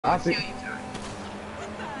I see.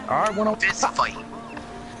 Alright, when I'm fist fight.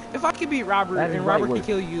 If I can beat Robert and Robert can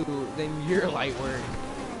kill you, then you're light work.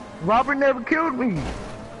 Robert never killed me.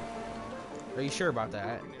 Are you sure about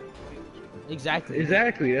that? Exactly.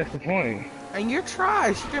 Exactly, that's the point. And you're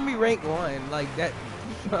trash. You're gonna be rank 1 like that.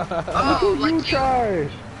 Oh, like you trash.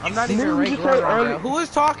 I'm not even rank 1, Rondell. Who is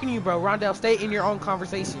talking to you, bro? Rondell, stay in your own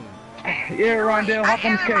conversation. Yeah, Rondell, hop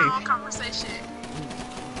on the case. My own conversation.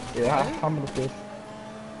 Yeah, hop on the case.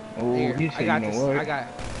 Oh, Here, you say, I got you know this. what? I got.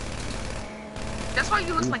 That's why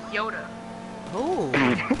you look like Yoda. Who?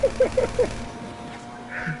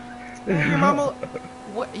 Your mama.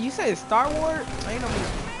 What you say? Star Wars? I ain't know.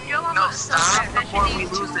 Your mama stop before we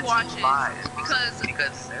lose the team lives. Because if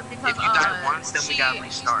you die once, then we gotta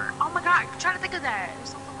restart. Oh my god, try to think of that. Or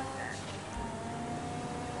something like that.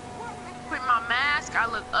 With my mask, I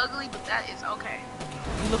look ugly, but that is okay.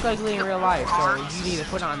 You look ugly in real life, so you need to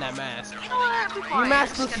put on that mask. You know what? Your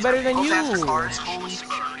mask looks better than you.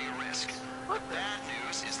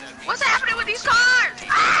 What's happening with these cars?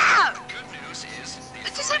 Ah!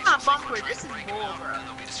 It just hit my bumper. This is bull, bro.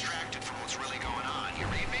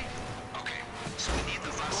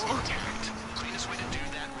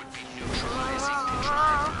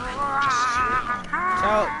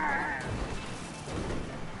 So,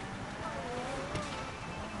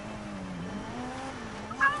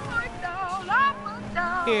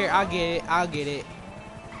 here, I'll get it.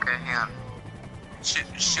 Okay, hang on.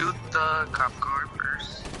 Shoot the cop car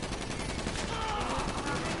first.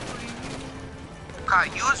 God,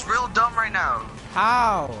 you is real dumb right now.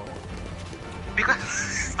 How?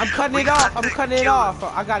 Because I'm cutting it off. I'm cutting it off.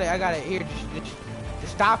 I got it. Here,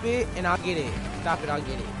 just stop it, and I'll get it. Stop it, I'll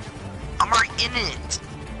get it. I'm already in it.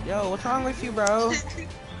 Yo, what's wrong with you, bro?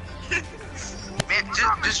 Man,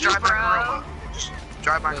 just drive my Corolla. Just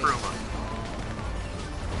drive my Corolla.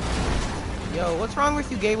 Yo, what's wrong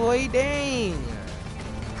with you, gay boy? Dang.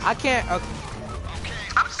 I can't. Okay.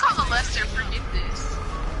 I'm just calling Lester. Forget this.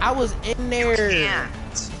 I was in there. You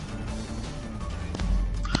can't.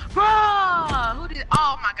 Bro, who did?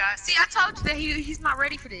 Oh my God! See, I told you that he's not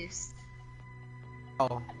ready for this.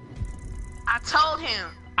 Oh. I told him.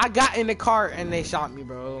 I got in the car and they shot me,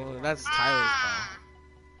 bro. That's Tyler's fault.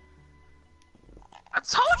 I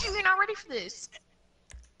told you you're not ready for this.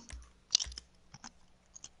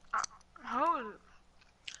 Hold.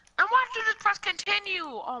 And why did you just press continue?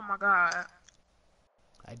 Oh my God.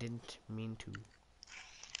 I didn't mean to.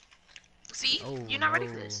 See? Oh, you're not ready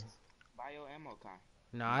for this. Bio ammo time.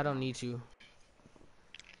 No, I don't need to.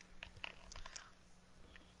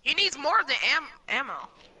 He needs more than ammo.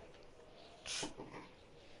 He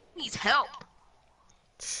needs help.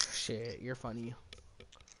 Shit, you're funny.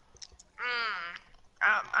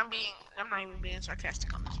 I'm not even being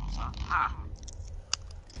sarcastic on this one. So, ha.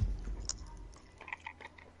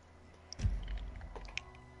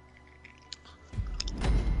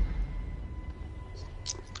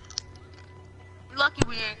 Lucky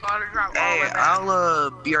we ain't gotta drop. Hey,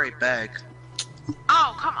 I'll be right back.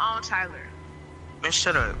 Oh, come on, Tyler. Man,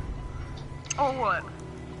 shut up. Oh, what?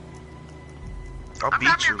 I'll I'm beat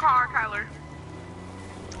driving you. your car, Tyler.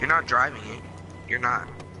 You're not driving it. You're not.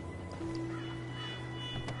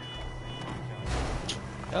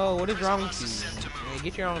 Oh, what is wrong with you? Yeah,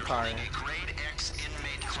 get your own car.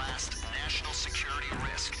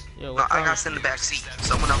 Yo, No, I gotta sit in the back seat.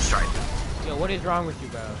 Someone else drive. Yo, what is wrong with you,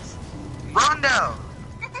 bro? Rondo!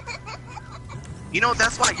 You know,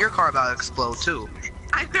 that's why your car about to explode, too.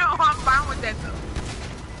 I know, I'm fine with that,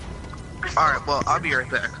 though. Alright, well, I'll be right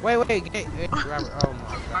back. Wait, Robert. Oh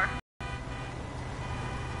my God.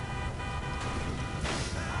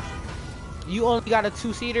 You only got a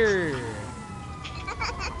 2-seater.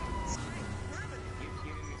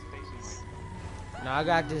 No, I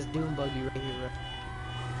got this doom buggy right here, bro.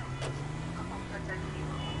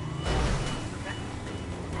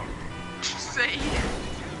 Just say,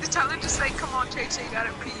 just tell her to say, come on, Chase, you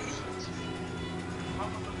gotta pee.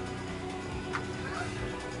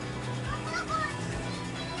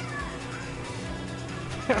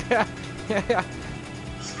 Yeah.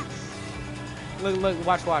 Look,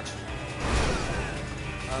 watch.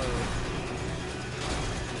 Oh.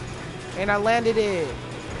 And I landed it.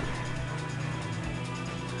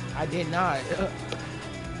 I did not.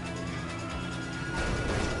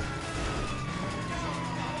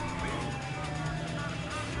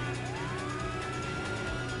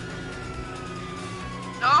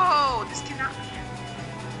 No, this cannot be.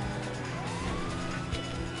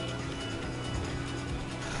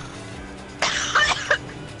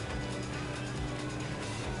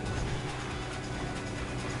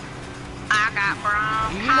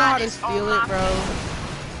 Do you know how to steal it, bro?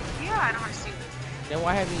 Yeah, I know how to steal it. Then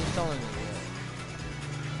why haven't you stolen it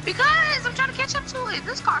yet? Because I'm trying to catch up to it.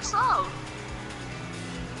 This car's slow.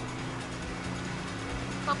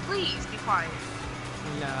 But please be quiet.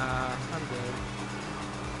 Nah, I'm good.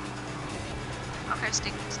 Okay,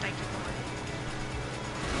 stay keep going.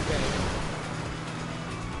 Okay.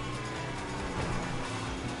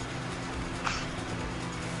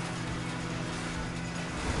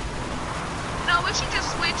 No, we should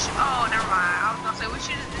just switch. Oh, never mind. I was gonna say we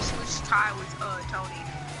should just switch tie with Tony.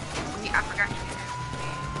 I forgot he did that.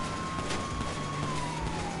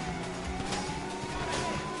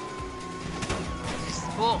 This is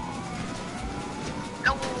bull.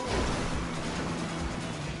 No.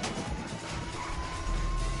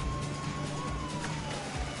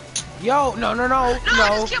 Yo, no. No, I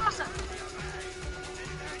just killed myself.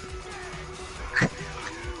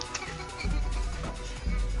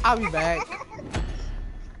 I'll be back.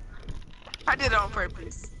 I did it on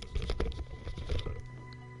purpose.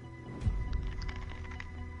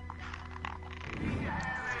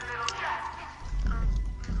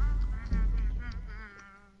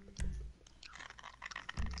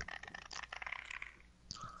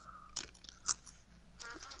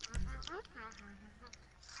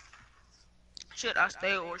 Should I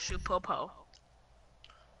stay or should Popo?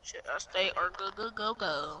 Should I stay or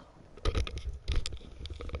go?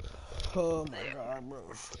 Oh my god, bro.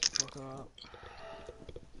 Shut the fuck up.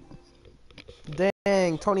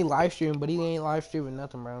 Dang, Tony live streaming, but he ain't live streaming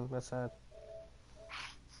nothing, bro. That's sad.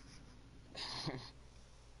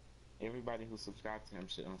 Everybody who subscribed to him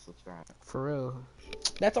should unsubscribe. For real.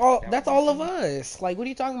 That's all of us. Like, what are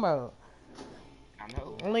you talking about? I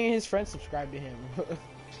know. Only his friends subscribe to him.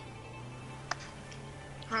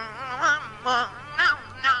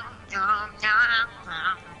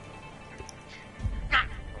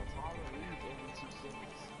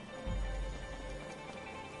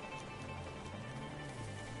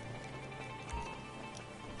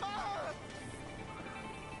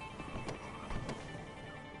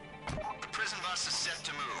 Prison bus is set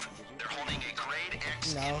to move. They're holding a grade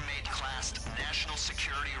X inmate classed national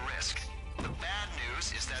security risk. The bad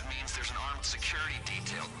news is that means there's an armed security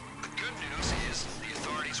detail. The good news is the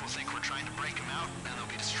authorities will think we're trying to break him out and they'll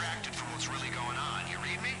be distracted from what's really going on. You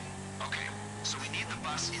read me? Okay, so we need the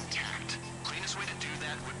bus intact. Cleanest way to do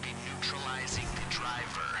that would be neutralizing the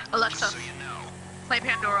driver. Alexa, just so you know. play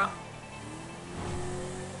Pandora.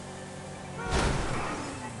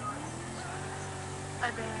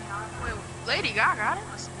 Wait, Lady Gaga, I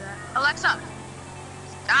didn't listen to that. Alexa,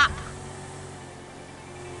 stop.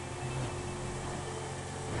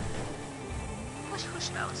 What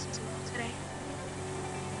should I listen to today?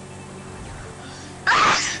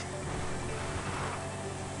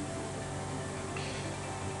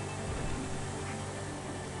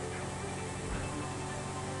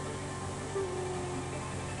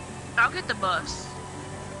 I'll get the bus.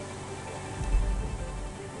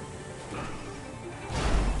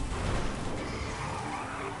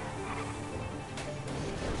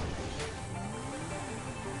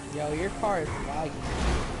 Yo, your car is laggy.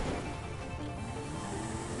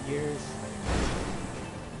 Yours.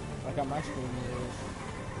 Like on my screen it is.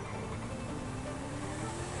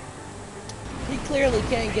 He clearly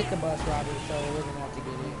can't get the bus, Robbie, so we're gonna have to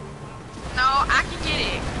get it. No, I can get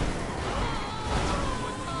it.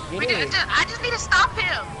 Get it. I just need to stop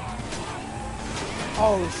him.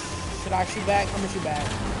 Oh, should I shoot back? I'm gonna shoot back.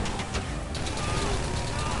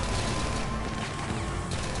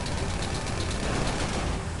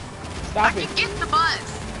 Stop I it. can get the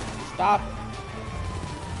bus. Stop it.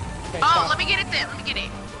 Okay, Oh, stop. let me get it then. Let me get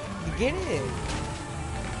it. You get it.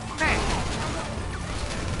 Okay.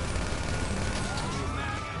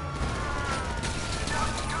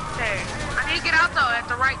 Okay. I need to get out though at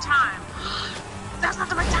the right time. That's not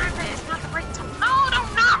the right time, man. It's not the right time. No,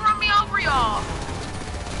 don't not run me over, y'all.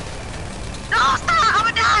 No, stop. I'm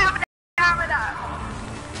gonna die. I'm gonna die.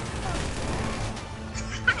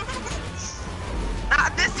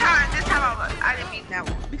 This time I didn't mean that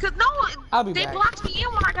one. Because no, I'll be they back. blocked me in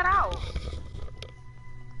when I got out.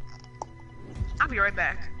 I'll be right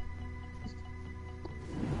back.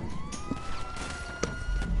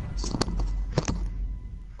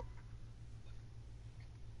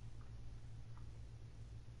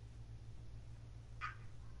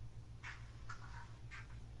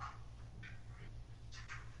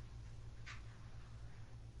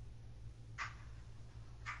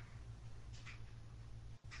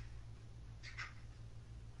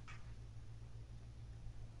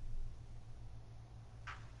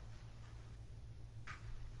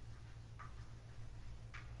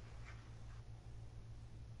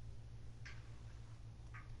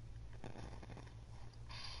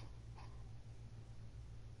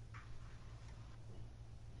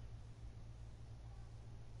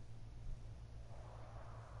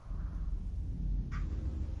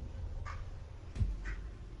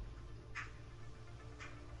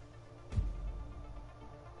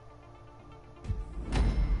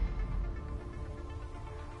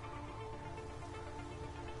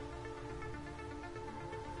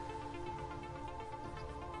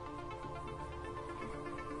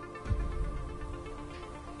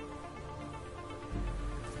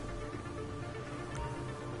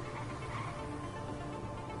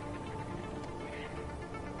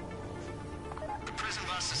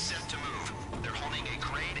 bus is set to move. They're holding a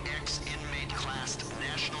grade X inmate classed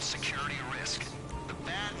national security risk. The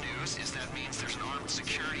bad news is that means there's an armed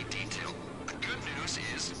security detail. The good news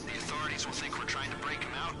is the authorities will think we're trying to break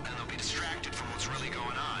them out and they'll be distracted from what's really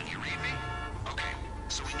going on. You read me? Okay,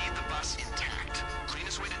 so we need the bus intact.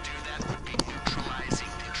 Cleanest way to do that would be neutralizing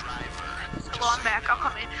the driver. Well, I'm back. I'll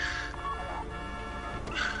come in.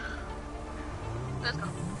 Let's go.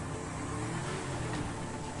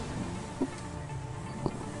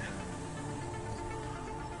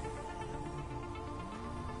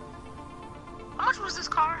 How much was this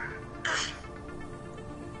car?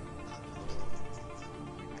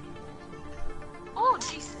 Oh,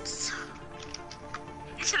 Jesus.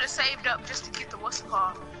 You should have saved up just to get the what's it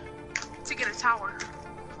called? To get a tower.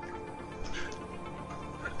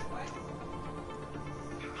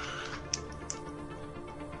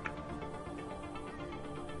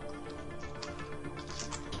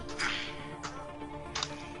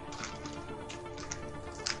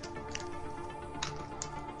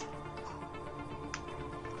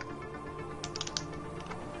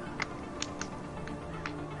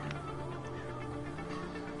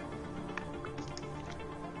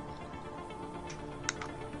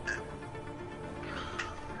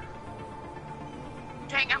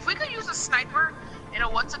 Dang, if we could use a sniper in a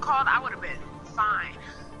what's it called, I would have been fine.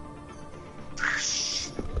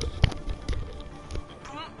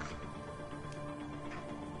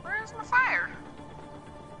 Where's my fire?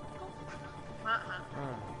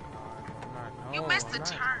 You missed the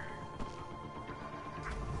turn.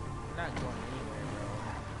 I'm not going anywhere, bro.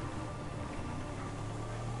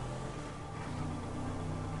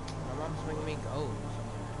 My mom's making me go.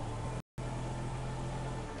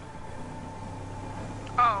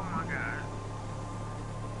 Oh my god.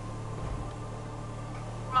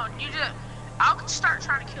 Come on, you just... I'll start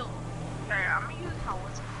trying to kill him. Okay, I'm gonna use my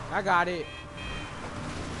what's it called. I got it.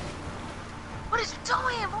 What is you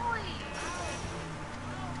doing, boy?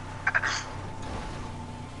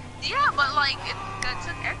 Yeah, but like, that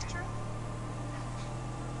took extra.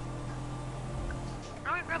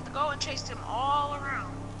 Now we have to go and chase him all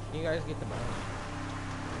around. You guys get the bus.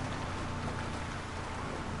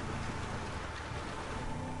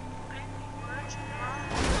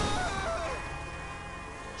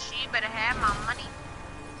 She better have my money.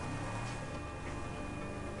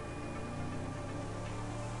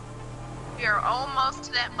 We are almost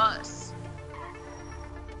to that bus.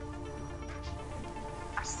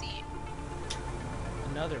 I see it.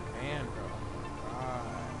 Another van, bro. God.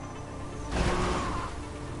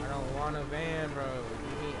 I don't want a van, bro.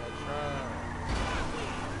 Give me a truck.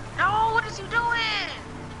 No, what is you doing?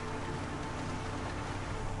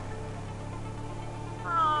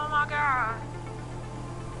 Oh my god.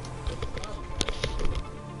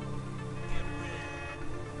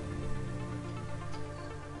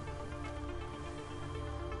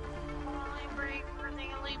 Only break for the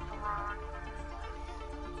LeBron.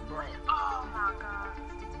 Oh my god.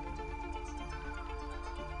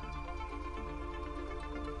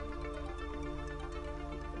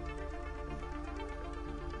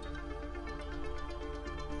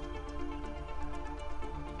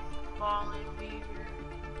 Falling beaver.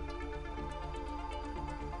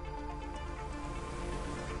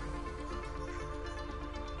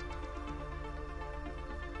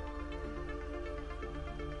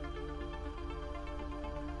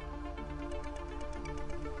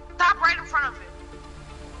 Stop right in front of it.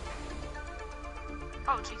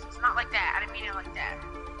 Oh Jesus, not like that. I didn't mean it like that.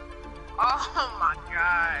 Oh my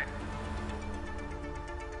god.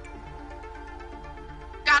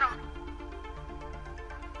 Got him.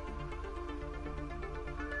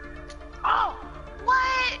 Oh,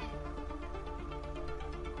 what?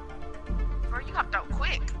 Bro, you hopped out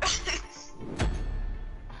quick.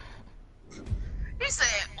 He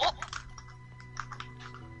said, oh.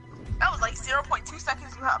 That was like 0.2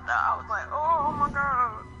 seconds you hopped out. I was like, oh my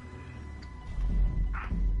god.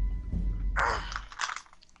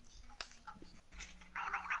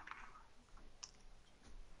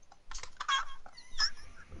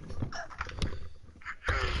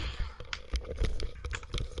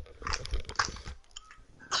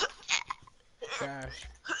 Trash.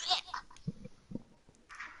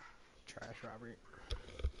 Trash, Robert.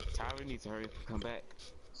 Tyler needs to hurry up and come back.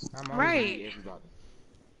 I'm Right. Everybody.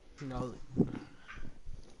 No.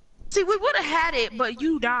 See, we would have had it, but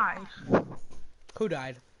you died. Who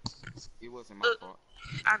died? It wasn't my fault.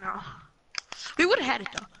 I know. We would have had it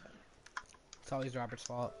though. It's always Robert's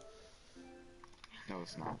fault. No,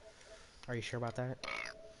 it's not. Are you sure about that?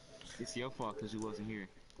 It's your fault because you wasn't here.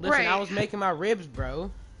 Listen, Right. I was making my ribs,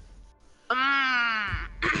 bro.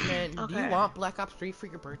 Man, do Okay. you want Black Ops 3 for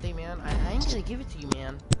your birthday, man? I ain't gonna give it to you,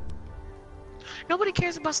 man. Nobody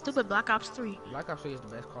cares about stupid Black Ops 3. Black Ops 3 is the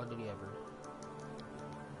best Call of Duty ever.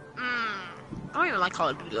 I don't even like Call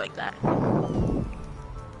of Duty like that.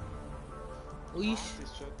 Leash.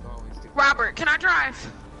 This truck always do- Robert, can I drive?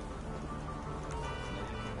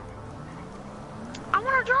 I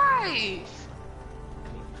wanna drive.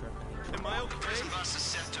 The prison bus is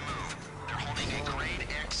set to move. They're holding a grade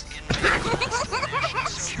X national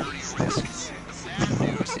security risk. The bad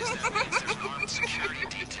news is that means there's an armed security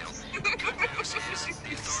detail. The good news is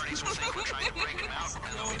the authorities will think we're trying to break them out and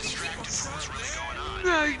they'll be distracted from what's really going on. Oh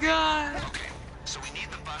my god. Okay, so we need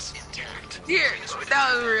the bus intact. Here,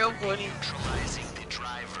 that was real funny. Neutralizing the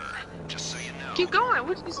driver, just so you know. Keep going.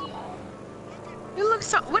 What did you see? You look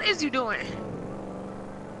so. What is you doing?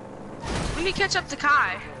 We need to catch up to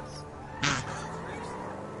Kai.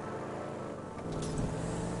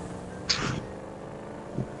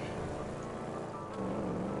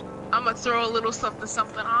 I'm gonna throw a little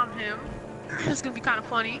something on him. It's gonna be kind of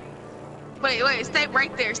funny. Wait, stay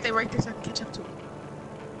right there. Stay right there so I can catch up to him.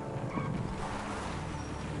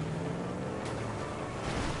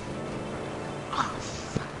 Oh,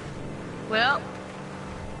 fuck. Well,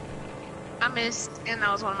 I missed, and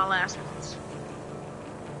that was one of my last ones.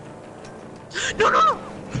 No!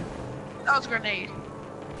 That was a grenade.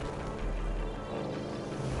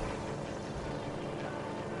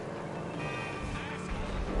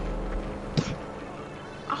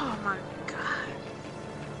 Oh my god.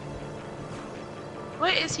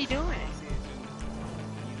 What is he doing?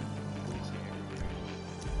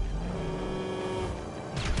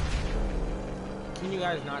 Can you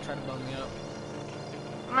guys not try to bum me up?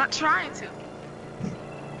 I'm not trying to.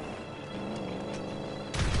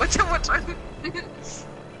 What's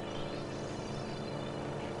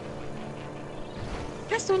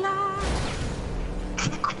That's so loud.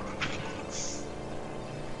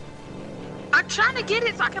 I'm trying to get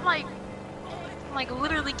it so I can like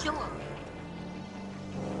literally kill him.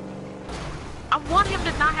 I want him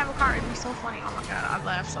to not have a car. It'd be so funny. Oh my god, I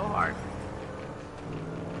laughed so hard.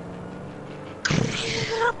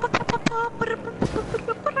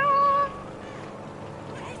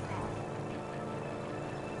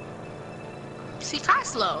 See, Kai's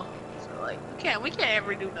slow, so like we can't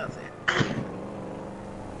ever do nothing.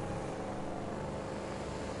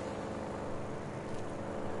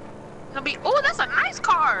 Oh, that's a nice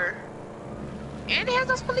car, and it has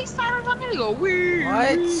those police sirens on there. Go wee.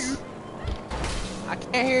 What? I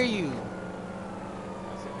can't hear you.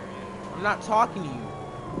 I'm not talking to you.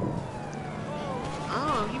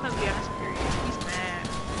 Oh, he must be on his period. He's mad.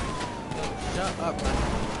 Yo, shut up, man.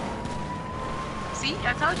 See,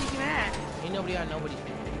 I told you he's mad. Ain't nobody on nobody's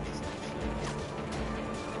page.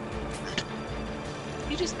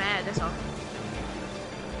 He's just mad, that's all.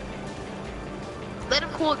 Let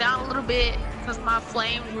him cool down a little bit, because my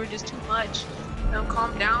flames were just too much. Let him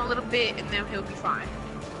calm down a little bit, and then he'll be fine.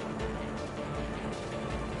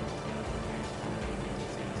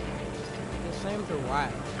 The flames are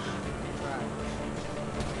wide.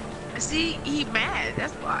 See, he mad,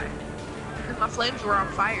 that's why. Because my flames were on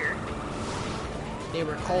fire. They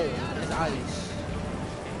were cold as ice.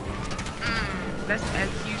 That's as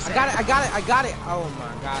you said. I got it. Oh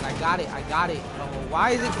my god, I got it. Oh,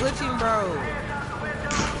 why is it glitching, bro?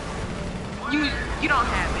 You don't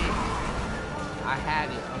have it. I had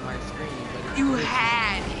it on my screen, but it's You glitching.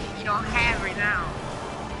 had it. You don't have it now.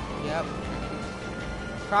 Yep.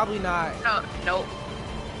 Probably not. No, nope.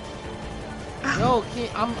 No,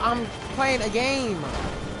 I'm playing a game.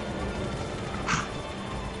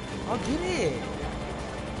 I'll get it.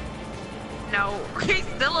 No, he's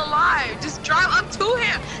still alive. Just drive up to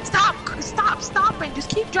him. Stop, and just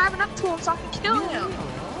keep driving up to him so I can kill him.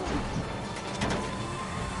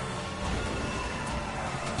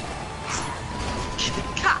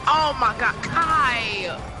 Oh my god,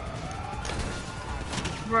 Kai.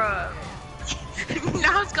 Bruh.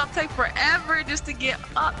 Now it's gonna take forever just to get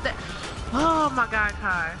up there. Oh my god,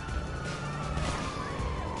 Kai.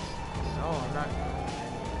 No, I'm not.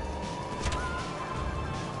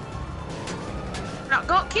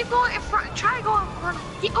 No, keep going in front. Try to go in front.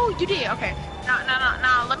 Oh, you did. Okay. No.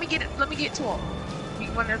 Let me get to him.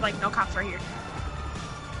 When there's like no cops right here.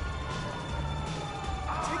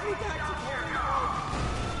 Take me back to there.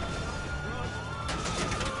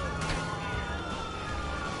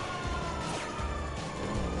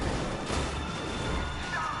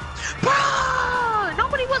 Bro,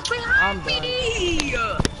 nobody was behind me.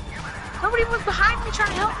 Nobody was behind me trying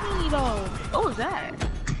to help me though. What was that?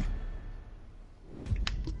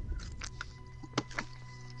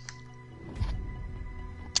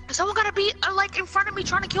 Someone gotta be like in front of me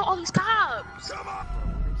trying to kill all these cops. Come on.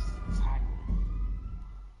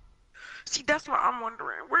 See, that's what I'm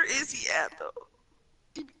wondering. Where is he at though?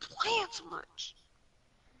 He be playing so much.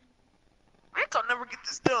 I ain't gonna never get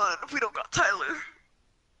this done if we don't got Tyler.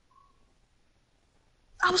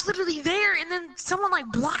 I was literally there, and then someone like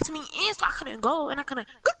blocked me in, so I couldn't go, and I couldn't.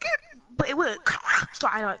 But it would. So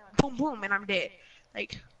I like boom boom, and I'm dead.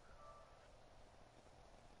 Like.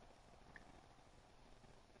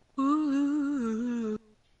 Ooh.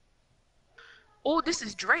 Oh, this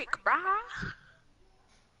is Drake, brah.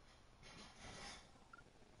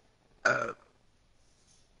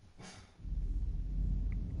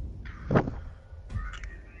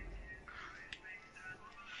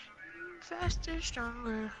 Faster,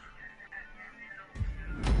 stronger.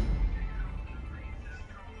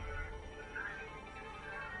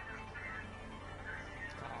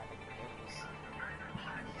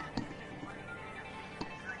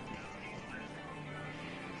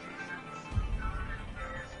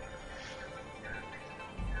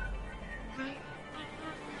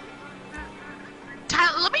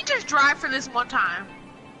 Tyler, let me just drive for this one time.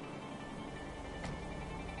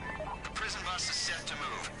 The prison bus is set to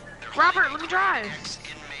move. Robert, let me drive.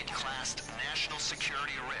 Ex-inmate classed national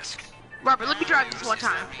security risk. Robert, let me drive this one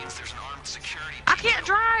time. That means there's an armed security I can't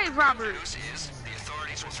drive, Robert. news is the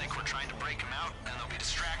authorities will think we're trying to break him out, and they'll be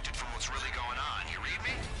distracted from what's really going on. You read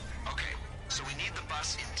me? Okay, so we need the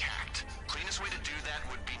bus intact. Cleanest way to do that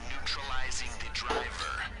would be neutralizing the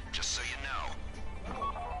driver, just so you know.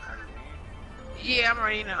 Yeah, I'm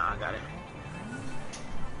ready now. I got it.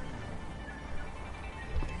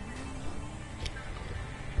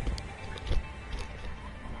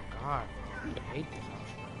 God, bro. I hate this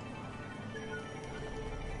house.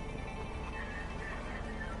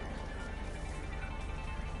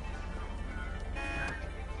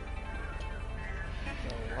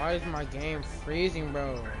 Bro, why is my game freezing,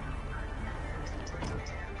 bro?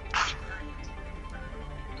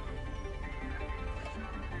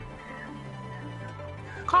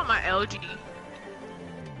 Call my LG.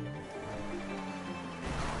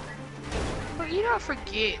 But you don't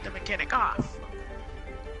forget the mechanic off.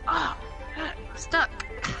 Oh, stuck.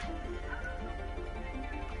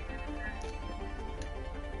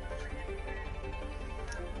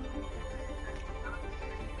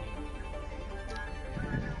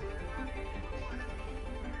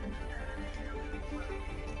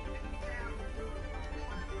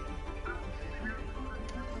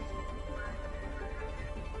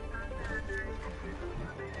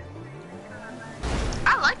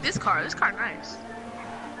 I like this car. This car nice.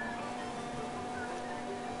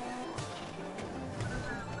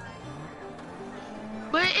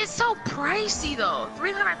 But it's so pricey though.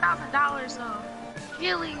 $300,000 though.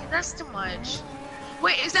 Really? That's too much.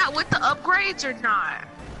 Wait, is that with the upgrades or not?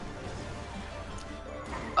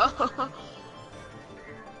 Oh.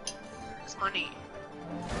 It's money.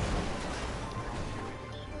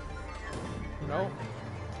 No.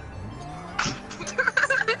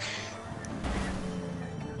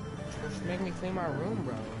 Just make me clean my room,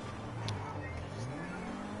 bro.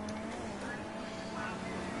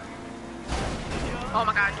 Oh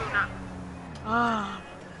my god, do not. Ah.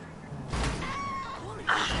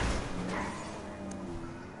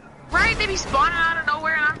 Right, they be spawning out of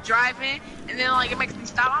nowhere and I'm driving and then like it makes me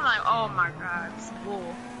stop. I'm like, oh my god, this is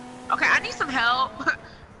bull. Okay, I need some help.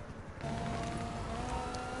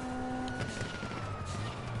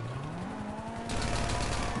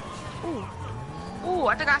 Ooh. Ooh,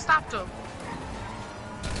 I think I stopped him.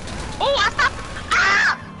 Oh, I stopped him.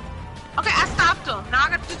 Ah! Okay, I stopped him. Now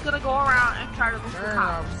I'm just gonna go around and try to look for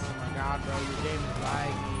cops. Oh my god, bro, your game is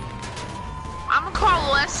laggy. I'm gonna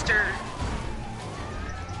call Lester.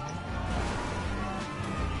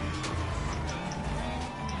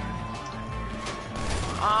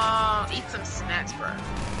 Eat some snacks, bro.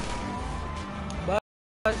 But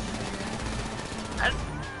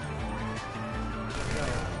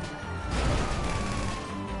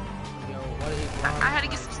yo, what is wrong? I had to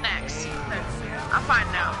get some snacks. I'm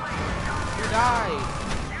fine now. You died.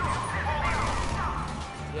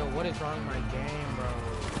 Yo, what is wrong with my game, bro?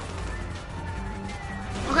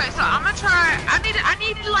 Okay, so I'm gonna try. I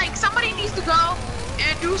need like somebody needs to go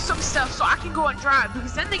and do some stuff so I can go and drive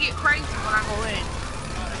because then they get crazy when I go in.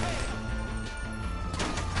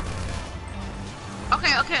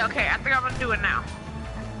 Okay. I think I'm gonna do it now.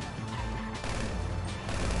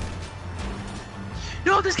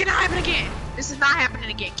 No, this cannot happen again. This is not happening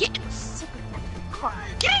again. Get in the fucking car.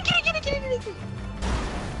 Get in.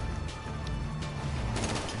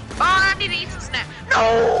 Oh, I need to eat some snack.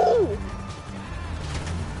 No!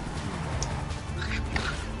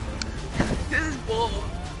 This is bull.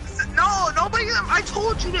 I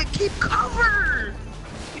told you to keep cover.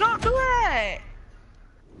 You don't do that.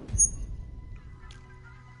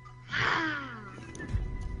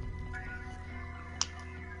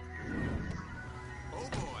 Oh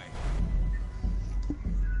boy.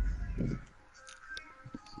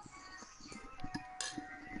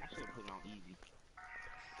 I should have put it on easy.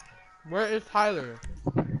 Where is Tyler?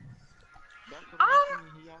 That's what I'm saying.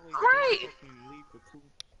 He always right. fucking leave for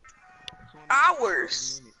 20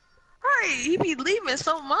 Hours. minutes. Right, he be leaving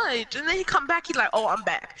so much, and then he come back, he like, oh, I'm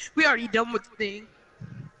back. We already done with the thing.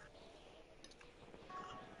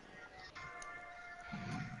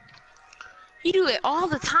 He do it all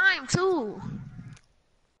the time, too.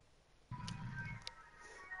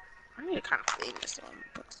 I need to kind of clean this one.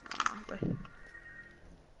 Put some on, but...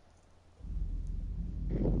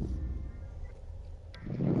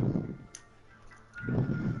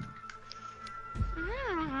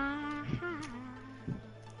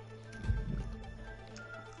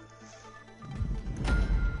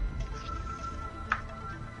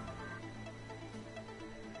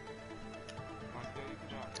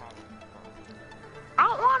 I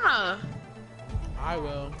don't wanna. I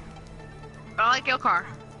will. I like your car.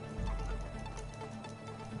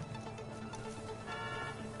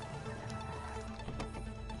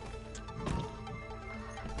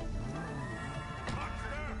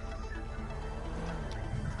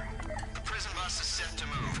 Prison bus is set to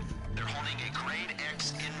move. They're holding a grade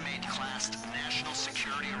X inmate classed national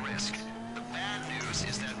security risk. The bad news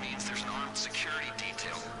is that means there's an armed security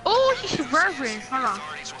detail. Oh, he's swerving. Hold on.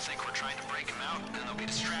 Authorities will think we're trying to break him out, and they'll be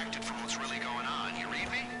distracted from what's really going on. You read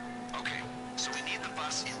me? Okay, so we need the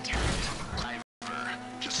bus intact.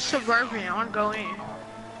 He's swerving. I wanna go in.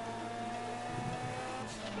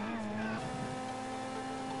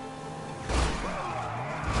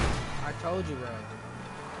 I told you, bro.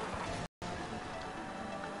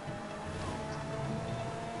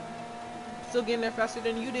 Still getting there faster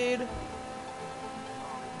than you did.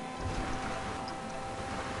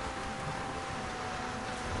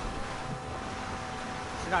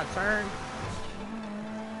 Should I turn?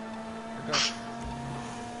 Or go?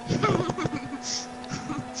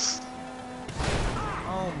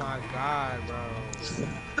 Oh my god, bro.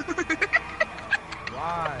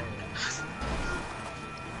 Why?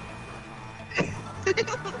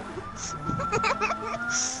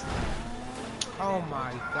 Oh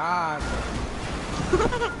my god.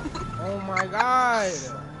 Oh my god.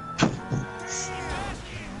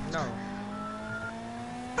 No.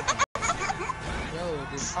 Yo,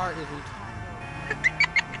 this heart is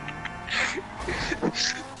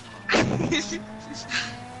Who's in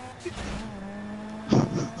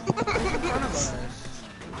front of us?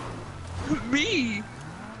 Me.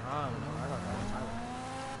 I don't know. I don't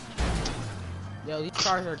know. Yo, these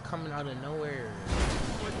cars are coming out of nowhere.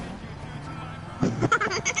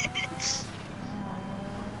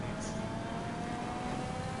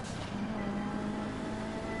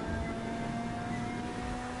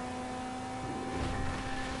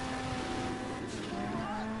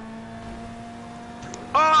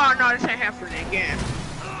 Oh no, this ain't happening again.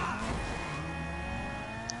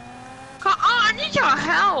 Come on, I need your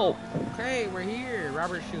help. Okay, we're here.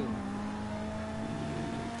 Robert shoot.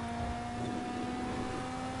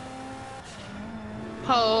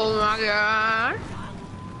 Oh my god.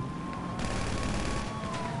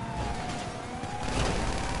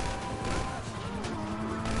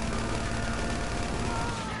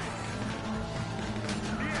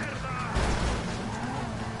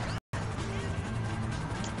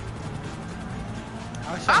 I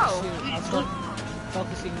was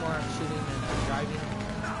focusing more on shooting than driving.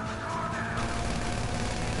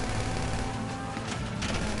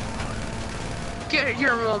 Get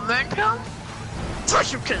your momentum.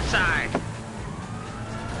 Push him to the side.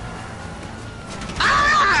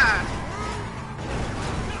 Ah!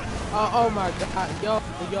 Oh my god. Yo.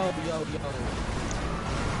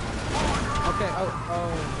 Okay, oh no.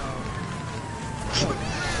 Yo,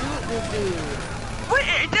 shoot this dude.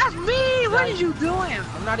 Wait, that's me! What are you doing?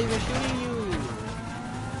 I'm not even shooting you.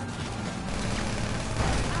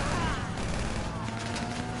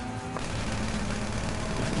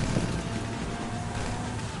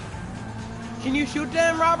 Can you shoot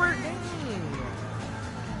them, Robert? Dang.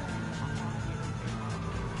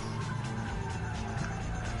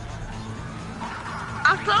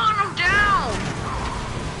 I'm throwing them down!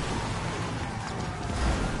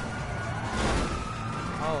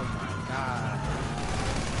 Oh my god.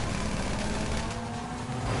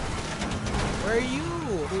 Where are you?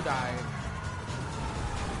 Who died?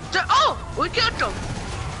 Oh! We killed them!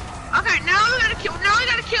 Okay, now we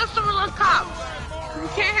gotta kill some of those cops. We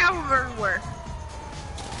can't have them everywhere.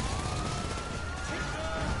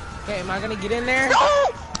 Okay, am I gonna get in there? No!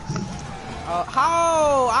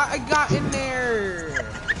 How? I got in there.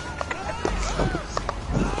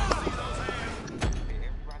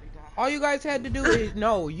 All you guys had to do is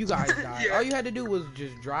no, you guys died. Yeah. All you had to do was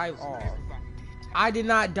just drive off. I did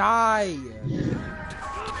not die.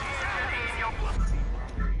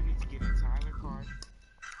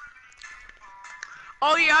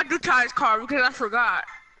 Oh yeah, I do Tyler's car because I forgot.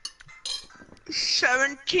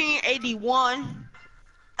 1781.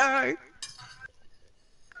 Alright.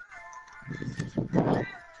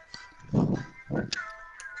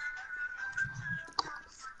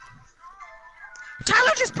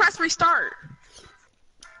 Tyler just press restart.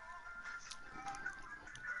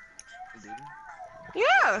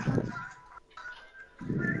 Yeah.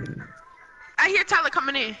 I hear Tyler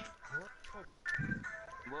coming in.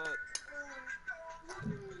 What?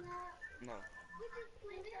 No.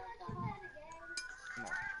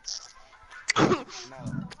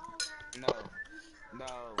 No. No.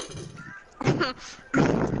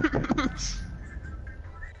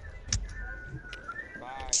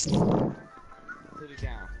 Bye. Put it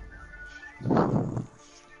down.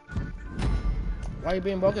 Why are you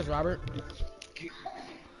being bogus, Robert?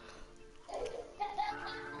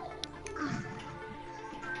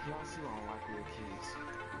 Y'all see I don't like little kids.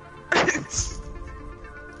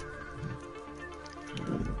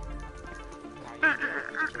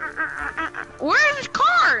 Where's his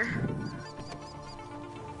car?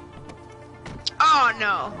 Oh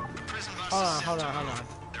no. Prison bus Hold is on, set hold to on, hold move. on.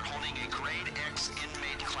 They're holding a grade X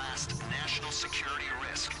inmate class national security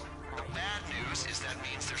risk. The bad news is that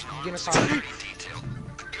means there's an Get in armed the car. security detail.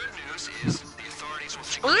 The good news is the authorities will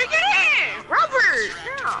secure Let me get in! Robert!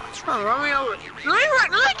 Yeah. Oh, run me over. Let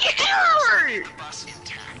me get in, Robert! the bus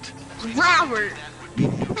intact. Robert! That would be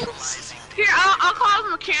neutralizing Here, I'll call the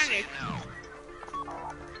mechanic. no.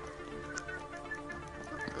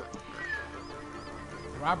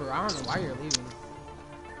 Robert, I don't know why you're leaving.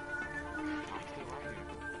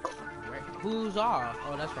 Wait, who's off?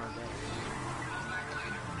 Oh, that's right there.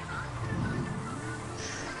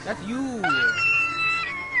 That's you.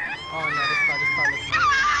 Oh no, this car looks nice.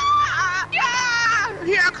 Yeah!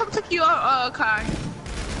 Here, I'll come pick you up, Kai.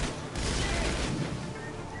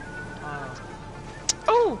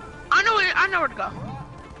 Oh, I know where to go.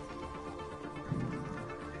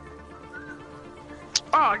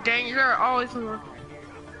 Oh, dang, you're always in the...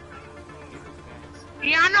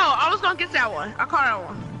 Yeah, I know. I was gonna get that one. I caught that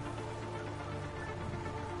one.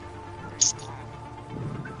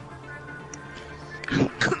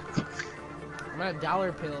 I'm at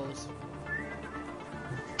dollar pills.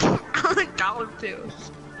 Dollar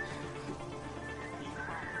pills.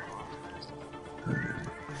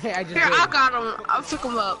 Hey, I just Here, did. I got him. I'll pick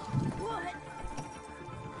him up. Everybody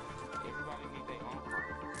need their own car.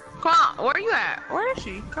 Come on, where are you at? Where is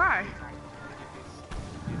she? Kai.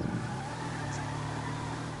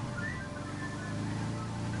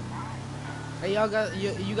 Hey, y'all got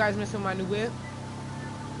you guys missing my new whip?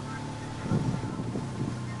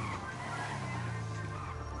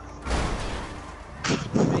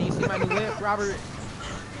 Man, you see my new whip, Robert?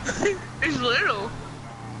 It's little.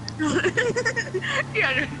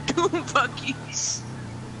 Yeah, they're doing buggies.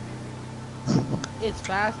 It's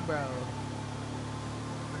fast, bro.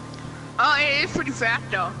 Oh, it is pretty fast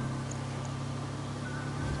though.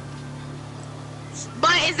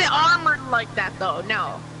 But is it armored like that though?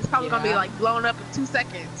 No. It's probably gonna be Yeah. like blown up in 2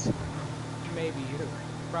 seconds. Maybe,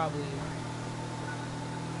 probably.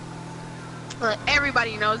 But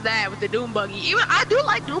everybody knows that with the Doom buggy. Even I do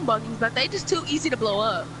like Doom buggies, but they just too easy to blow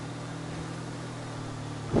up.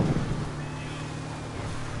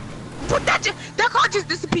 But that car just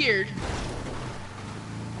disappeared.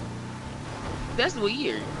 That's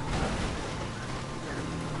weird.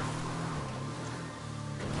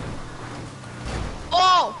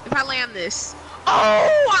 Oh, if I land this.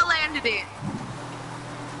 Oh, I landed it.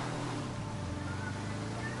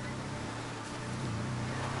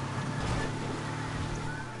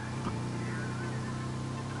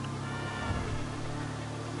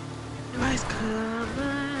 What's coming?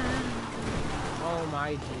 Oh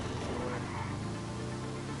my Jesus Lord.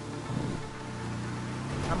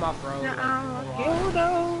 I'm off road. Like, a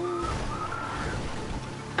lot.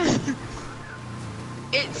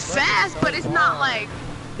 It's fast, but it's not like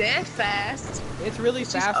that fast. It's really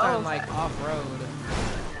It's just fast on old. like off road.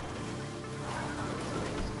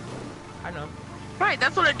 I know. Right,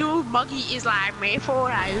 that's what a Doom buggy is like made for.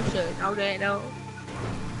 I used to know that though.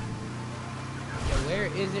 Yeah, where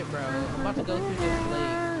is it, bro? I'm about to go through this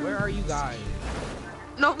lake. Where are you guys?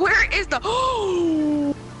 No, where is the?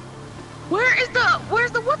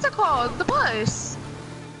 Where's the what's it called? The bus.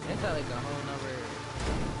 It's at like a whole nother.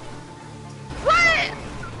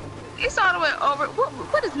 It's all the way over.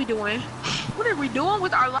 What is we doing? What are we doing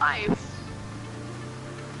with our life?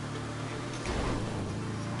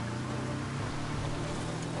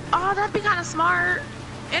 Oh, that'd be kind of smart.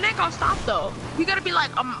 It ain't gonna stop though. We gotta be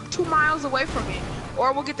like 2 miles away from it,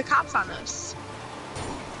 or we'll get the cops on us.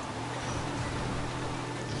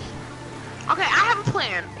 Okay, I have a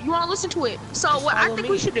plan. You wanna listen to it? So Just what I follow think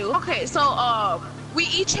me. we should do. Okay, so we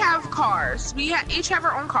each have cars. We each have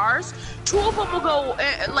our own cars. 2 of them will go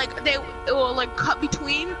like it will like cut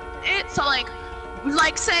between it. So like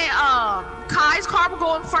say Kai's car will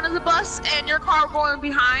go in front of the bus and your car will go in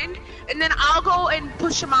behind, and then I'll go and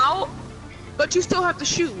push him out. But you still have to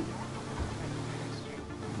shoot.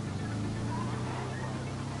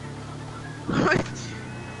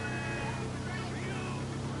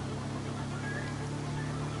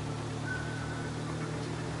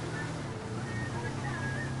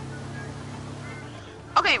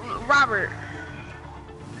 Okay, Robert.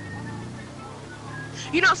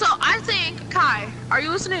 You know, so I think, Kai, are you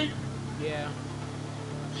listening? Yeah.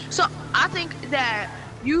 So I think that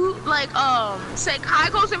you like say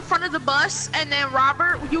Kai goes in front of the bus, and then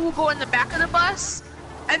Robert, you will go in the back of the bus,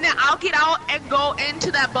 and then I'll get out and go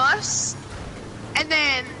into that bus, and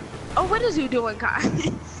then what is you doing, Kai?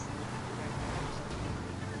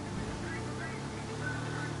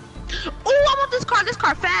 Oh, I want this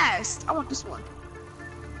car fast. I want this one.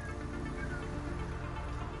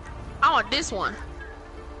 I want this one.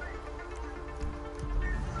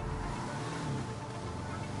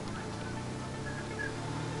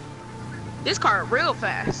 This car real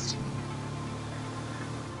fast.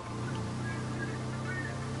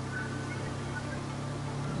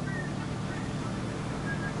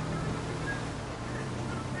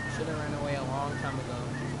 Should have ran away a long time ago.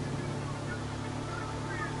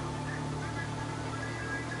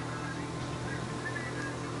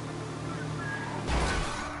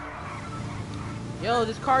 Yo,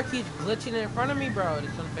 this car keeps glitching in front of me, bro.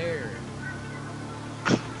 It's unfair.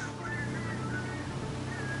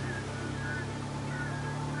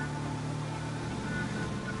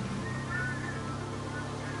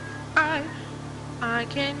 I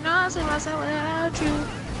cannot see myself without you.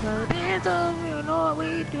 No dance of you know what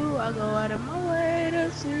we do. I go out of my way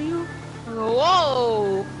to see you. I go,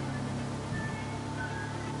 whoa.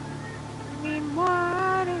 Need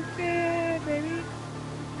more to get, baby.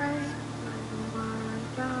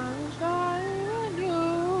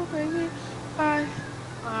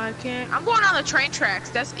 I can't. I'm going on the train tracks.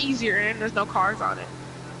 That's easier, and there's no cars on it.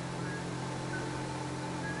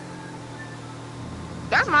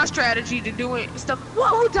 That's my strategy to doing stuff. Whoa,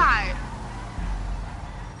 who died?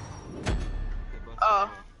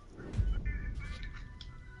 Oh.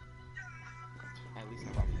 At least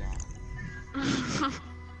nobody died.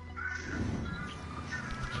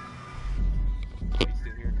 Are you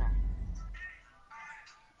still here, Kai?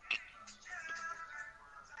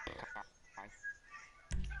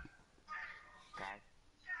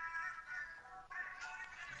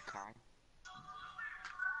 Kai?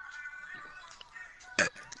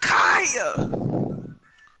 Kaya!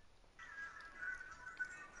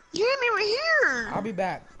 You ain't even here! I'll be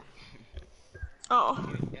back.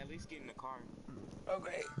 Oh. At least get in the car.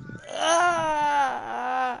 Okay.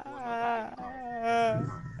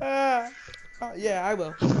 Yeah, I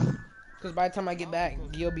will. Because by the time I get back,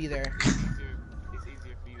 you'll be there. It's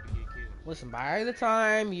easier for you to get killed. Listen, by the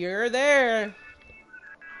time you're there.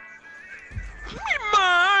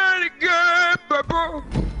 My girl,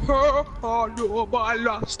 I know my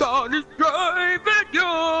last star is driving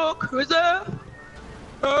you crazy.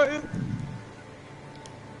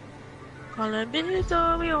 Calling me,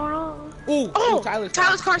 tell me, Oh,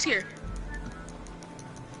 Tyler's car's here.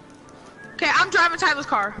 Okay, I'm driving Tyler's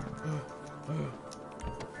car.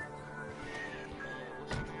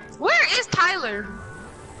 Where is Tyler?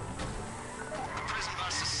 Prison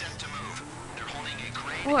bus is set to move. They're holding a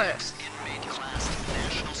grade What? X inmate class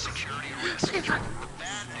national security risk. The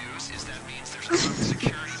bad news is that means there's a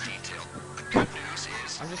security detail. The good news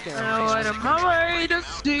is I'm just I gonna. went on my way to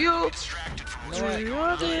see you. extracted from You know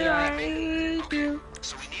what's what? going on. I need you.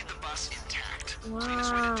 So we need the bus intact. Wow.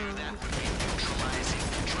 Cleanest way to do that would be neutralizing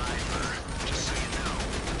the driver. Just so you know.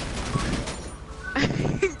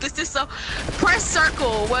 This is so. Press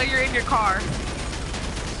circle while you're in your car.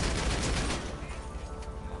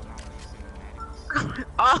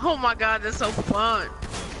 Oh my god, that's so fun.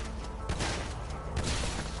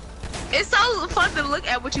 It's so fun to look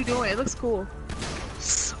at what you're doing. It looks cool.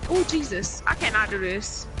 Oh Jesus, I cannot do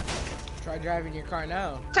this. Try driving your car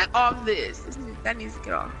now. Take off this. That needs to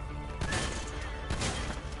get off.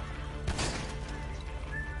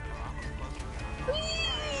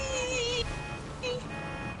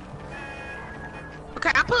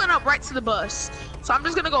 back to the bus. So I'm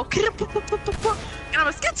just gonna go, and I'm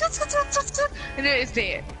gonna skip, and then it's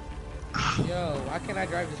dead. Yo, why can't I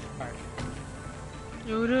drive this car?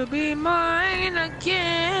 You to be mine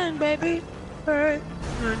again, baby. Hey,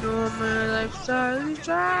 I know my lifestyle is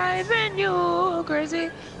driving you crazy.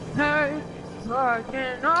 Hey, I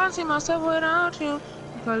cannot see myself without you.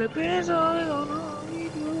 Call it being so I don't know what we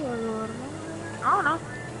do. I don't know.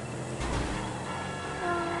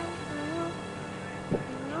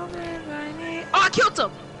 Oh, I killed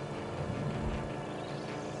him.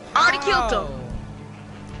 I already killed him.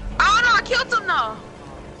 Oh no, I killed him though.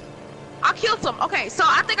 I killed him. Okay, so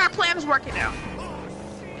I think our plan is working now.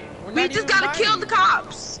 We just gotta kill the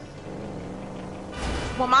cops.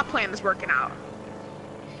 Well, my plan is working out.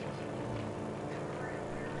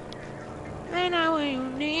 Ain't I when you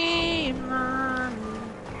need money?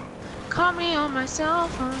 Call me on my cell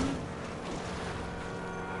phone.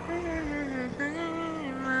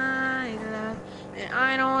 My love, and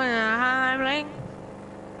I know when I blink,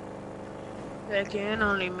 that can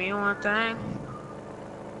only mean one thing.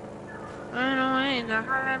 I know when the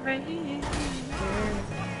highlight blink,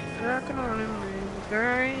 that can only mean one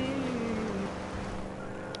thing.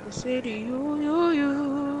 The city,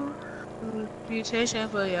 you. Reputation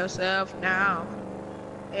for yourself now.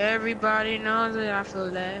 Everybody knows that I feel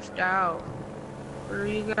left out. But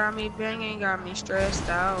you got me banging, got me stressed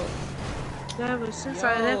out. Ever since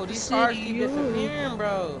I left the city, you.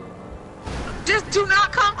 Bro. Just do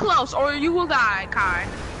not come close, or you will die, Kai.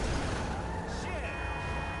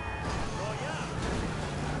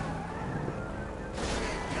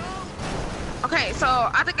 Okay, so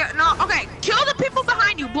I think no. Okay, kill the people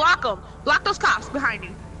behind you. Block them. Block those cops behind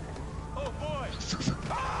you.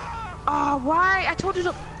 Oh, why? I told you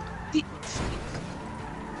to.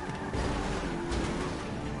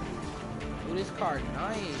 Ooh, this car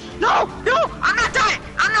nice. No, I'm not dying.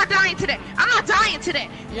 I'm not dying today. I'm not dying today.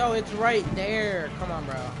 Yo, it's right there. Come on,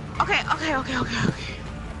 bro. Okay. Here, I'm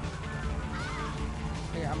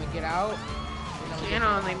gonna get out. Can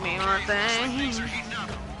only mean one thing.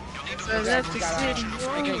 So that's the city.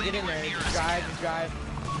 Okay, get in there. Just drive.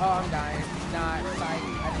 Oh, I'm dying. Not like I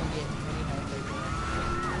didn't get any help.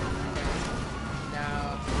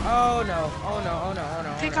 Oh no.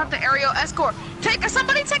 Take out the aerial escort.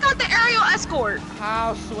 Somebody take out the aerial escort.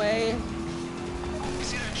 How, Sway?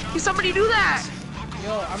 Can somebody do that?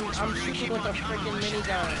 Yo, I'm shooting with a freaking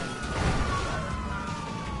minigun.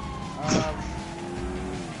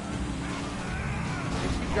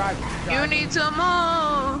 Drive. You need to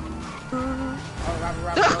move. Oh,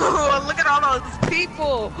 Robert. Look at all those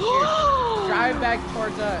people. Here, drive back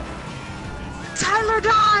towards us. Tyler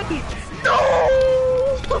died. No.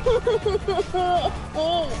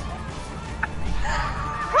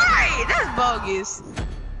 Right, that's bogus.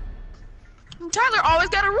 Tyler always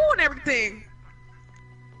gotta ruin everything.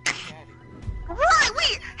 Right,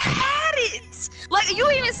 we had it. Like you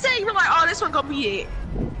even said, you were like, "Oh, this one gonna be it."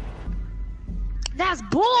 That's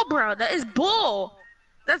bull, bro. That is bull.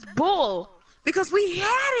 That's bull. Because we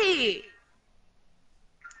had it.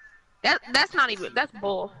 That's not even. That's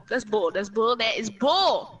bull. That's bull. That's bull. That is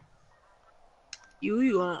bull. You.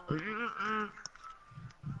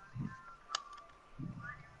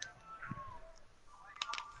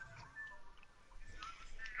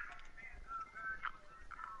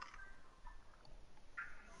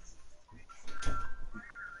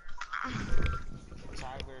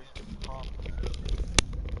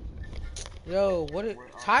 Yo,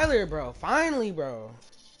 Tyler, bro? Finally, bro.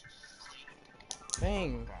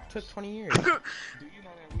 Dang, took 20 years. Do you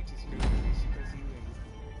know that we just knew this because you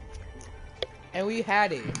and we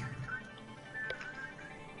had it.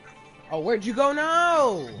 Oh, where'd you go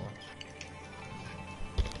now?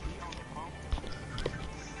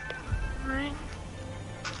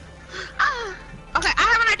 Okay, I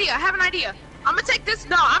have an idea. I'm gonna take this.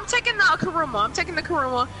 No, I'm taking the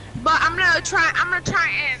Kuruma. But I'm gonna try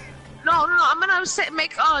and. No, I'm gonna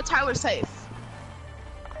make Tyler safe.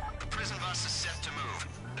 Prison bus is set to move.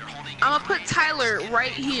 They're holding I'm gonna put Tyler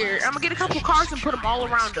right here. I'm gonna get a couple cars and put them all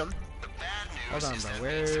around him. The bad Hold news on, is bro. that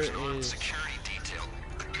Where means there's an armed is? security detail.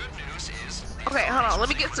 The good news is Okay, hold on. Let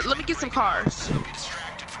me get some cars. don't be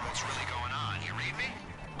distracted from what's really going on. You read me?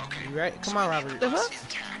 Okay. You right? Come on, Robert. The hook?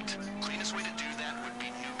 Intact. Cleanest way to do that would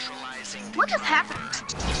be neutralizing. What just happened?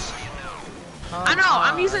 So you know. I know.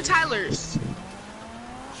 I'm using Tyler's.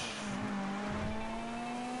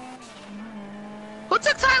 Who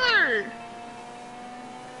took Tyler?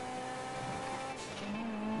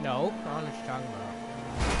 No, I don't know what you're talking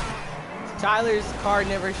about. Tyler's car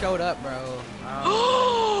never showed up, bro.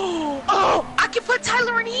 Oh, I can put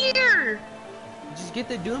Tyler in here. Just get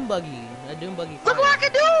the dune buggy. That dune buggy. Look what I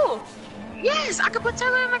can do! Yes, I can put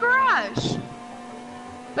Taylor in the garage.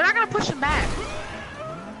 But I gotta push him back.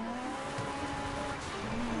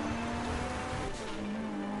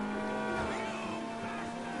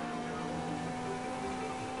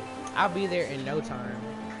 I'll be there in no time.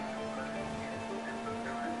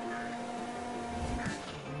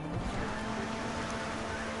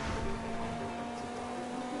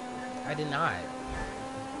 I did not.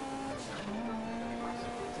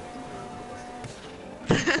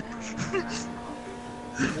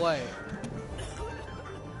 What?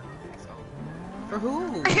 For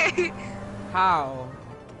who? How?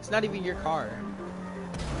 It's not even your car.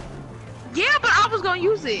 Yeah, but I was gonna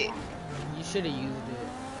use it. You should have used it.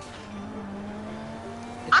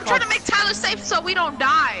 I'm trying to make Tyler safe so we don't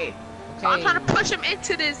die. So I'm Okay. trying to push him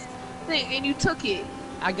into this thing, and you took it.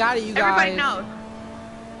 I got it, you guys. Everybody knows.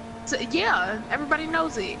 So, yeah, everybody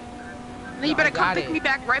knows it. Then you No, I better come got pick it. me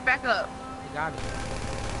back right back up. You got it.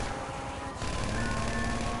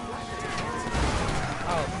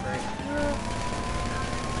 Oh, frick. Oh,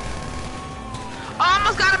 I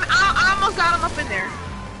almost got him. I almost got him up in there.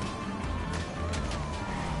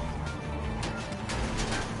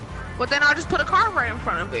 But then I'll just put a car right in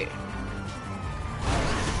front of it.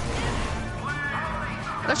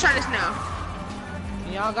 Let's try this now.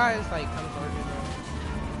 Can y'all guys, like, come towards me, bro?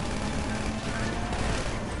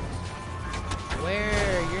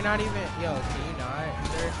 Where? You're not even... Yo, can you not?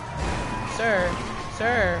 Sir?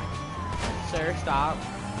 Sir? Sir, stop.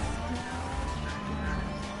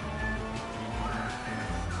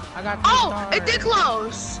 I got 2 stars. It did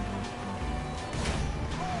close.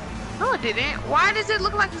 No, it didn't. Why does it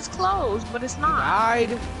look like it's closed, but it's not? Died.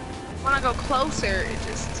 When I go closer, it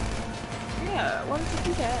just... Yeah, why does it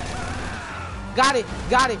do that? Got it.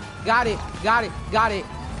 Got it. Got it. Got it. Got it.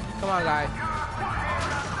 Come on, guys.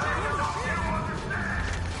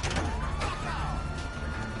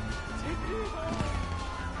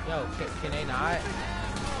 Yo, can they not?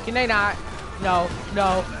 Can they not? No,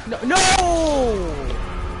 no, no, no!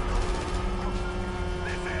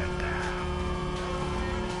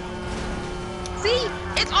 See,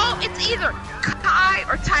 it's either Kai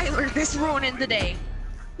or Tyler that's ruining the day.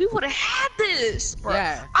 We would have had this, bro.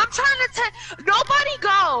 Yeah. I'm trying to tell nobody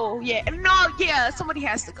go. Yeah, no, yeah, somebody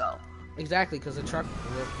has to go. Exactly, because the truck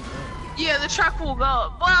will keep going. Yeah, the truck will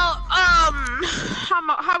go. Well,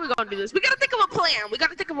 how are we gonna do this? We gotta think of a plan. We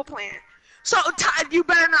gotta think of a plan. So, Ty, you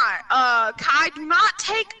better not. Kai, do not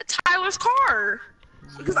take Tyler's car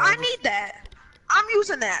because I need that. I'm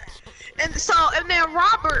using that. And so, and then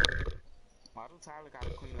Robert. Why do Tyler gotta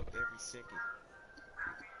clean up every second?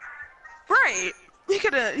 Right. He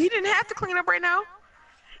didn't have to clean up right now.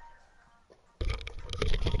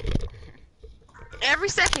 Every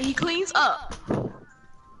second he cleans up.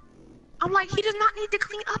 I'm like, he does not need to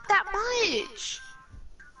clean up that much.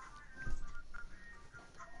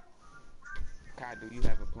 Kai, do you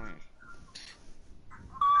have a plan?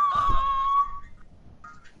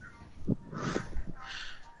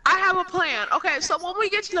 I have a plan. Okay, so when we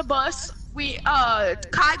get to the bus, we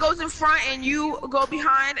Kai goes in front and you go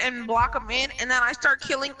behind and block him in, and then I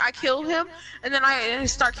kill him, and then I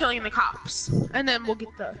start killing the cops, and then we'll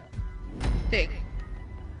get the thing.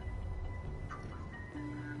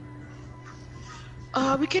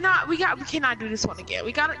 We cannot do this one again.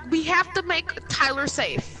 We have to make Tyler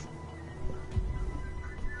safe.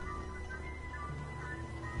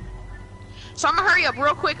 So I'm gonna hurry up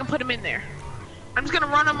real quick and put him in there. I'm just gonna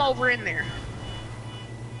run him over in there.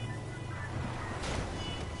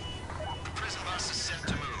 Prison bus is set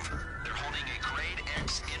to move. They're holding a grade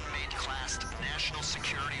X inmate classed national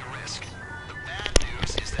security risk. The bad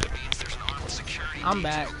news is that it means there's an armed security I'm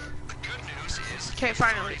detail. back. The good news is... Okay,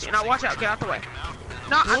 finally. Now watch out. Get out the way.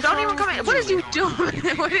 No, don't even come in. What is you doing?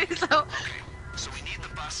 What is so? So we need the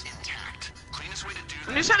bus intact. Cleanest way to do I'm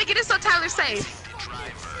that just trying to get it so Tyler's is safe. the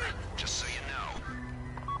driver. Just so you know.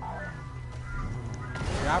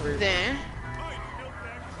 Robert. Then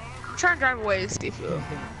I'm trying to drive away and see if you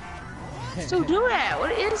still do that.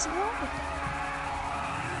 What is wrong?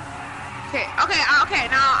 Okay.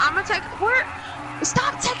 Now I'm gonna take where.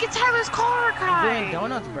 Stop taking Tyler's car, Kai. Doing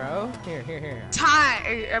donuts, bro. Here. Kai.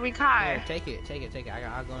 Here, take it.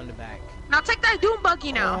 I'll go in the back. Now take that doom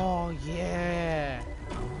buggy now. Oh, yeah.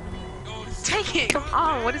 Take it. Come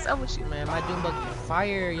on. What is up with you? Man, my doom buggy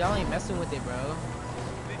fire. Y'all ain't messing with it, bro.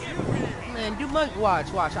 Man, doom buggy.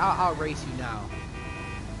 Watch. I'll race you now.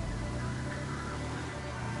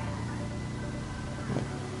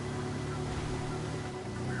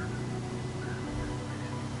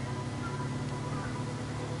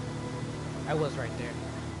 I was right there.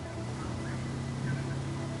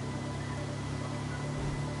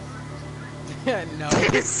 No.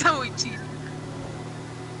 It's so cheap.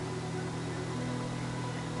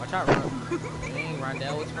 Watch out, Ron. Dang,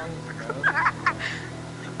 Rondell, what's wrong with you, bro?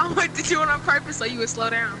 I'm like, did you do it on purpose so you would slow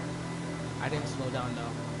down? I didn't slow down though.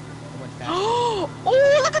 I went fast. Oh,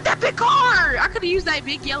 look at that big car! I could have used that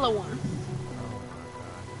big yellow one.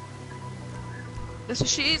 That's what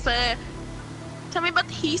she said. Tell me about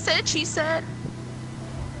the he said, she said.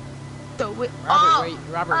 Robert,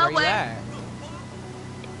 where you at?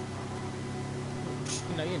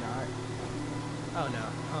 No, you're not. Oh no.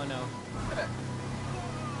 Oh no.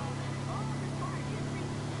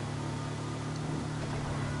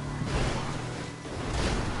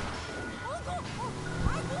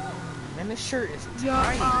 Man, this shirt is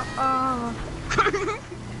tight.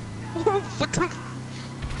 What the?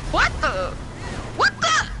 What the? What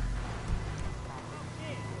the?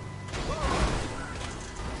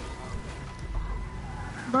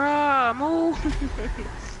 Bruh, move.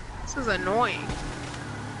 This is annoying.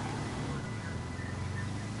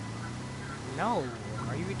 No,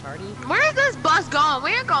 are you retarded? Where's this bus going?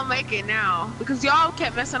 We ain't gonna make it now because y'all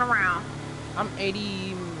kept messing around. I'm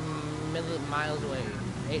 80 miles away.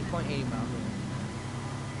 8.80 miles away.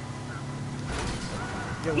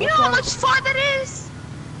 Yo, You know how much far that is?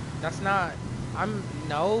 That's not.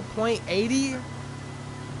 No, 0.80.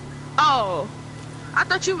 Oh, I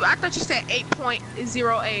thought you said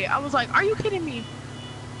 8.08. I was like, are you kidding me?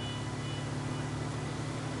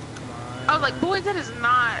 Come on. I was like, boy, that is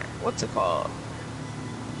not what's it called?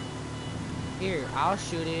 Here, I'll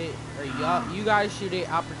shoot it, or you guys shoot it.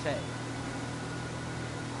 I'll protect.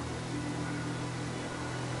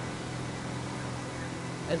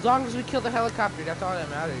 As long as we kill the helicopter, that's all that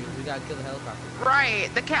matters. We gotta kill the helicopter. Right,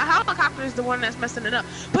 the helicopter is the one that's messing it up.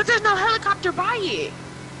 But there's no helicopter by it.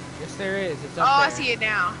 Yes, there is. It's Oh, up there. I see it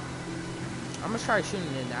now. I'm gonna try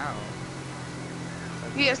shooting it now.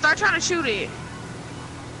 Yeah, start trying to shoot it.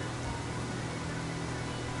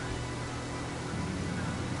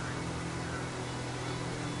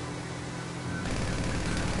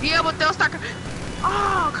 Yeah, but they'll start.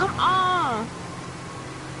 Oh, come on.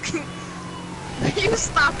 You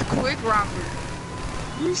stopped quick, Robert.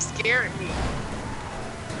 You scared me.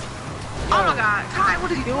 Oh my God, Kai, what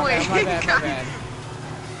are you doing? My bad, my bad.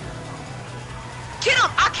 Kill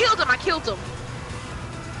him! I killed him.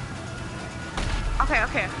 Okay.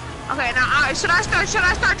 Now, should I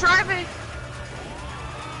start driving?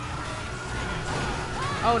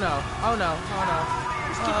 Oh no. Oh.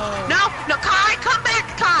 No, Kai, come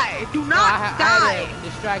back, Kai. Do not I die. had to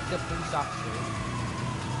distract the police officer.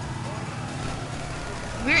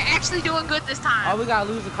 We're actually doing good this time. Oh, we gotta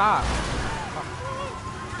lose a cop.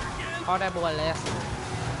 Call that boy Lester.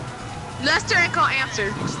 Lester ain't gonna answer.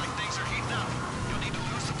 Looks like things are heating up. You'll need to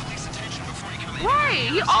lose the police attention before you come in. Right,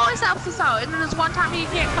 he always helps us out, and then there's one time he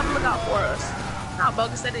can't come look out for us. How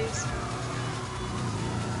bogus that is.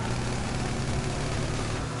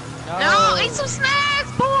 No, eat some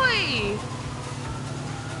snacks, boy.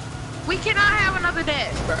 We cannot have another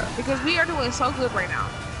dash, bro, because we are doing so good right now.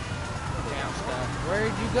 Damn stuff.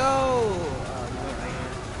 Where'd you go? Oh, you went right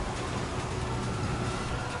here.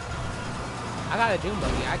 I got a doom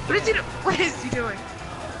buggy. What is he doing?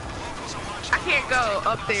 I can't go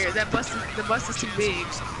up there. The bus is too big.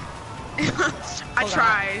 I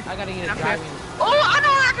tried. I gotta get a driving. Oh, I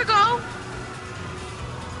know where I could go.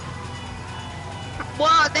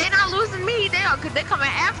 Well, they not losing me. They coming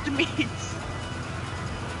after me.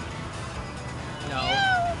 No.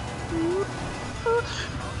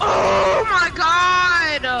 Oh my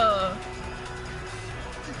God!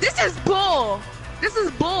 This is bull.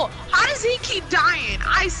 How does he keep dying?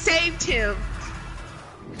 I saved him.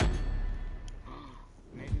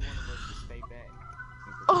 Maybe one of us should stay back.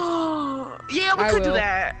 Oh, yeah, we I could do will.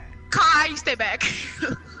 that. Kai, you stay back.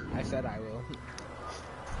 I said I will.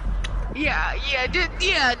 Yeah,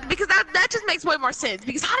 because that just makes way more sense.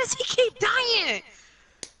 Because how does he keep dying?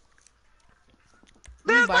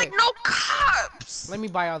 There's like no cops. Let me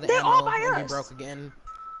buy all the They're ammo. all by and be us. broke again.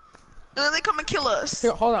 And then they come and kill us.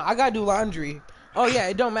 Here, hold on. I gotta do laundry. Oh yeah,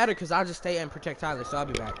 it don't matter because I'll just stay and protect Tyler. So I'll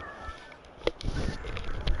be back.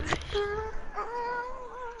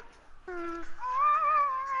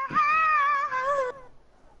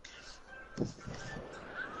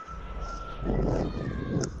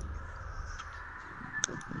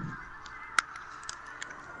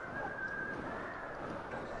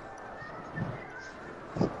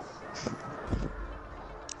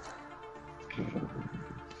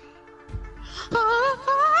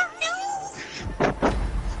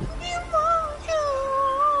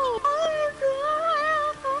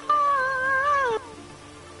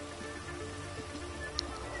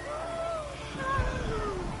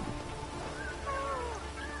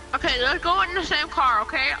 Okay, let's go in the same car,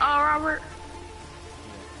 okay? Robert.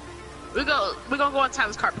 We're gonna go inside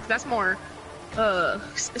this car because that's more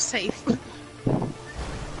safe. Prison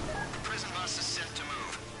bus is set to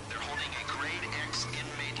move. They're holding a grade X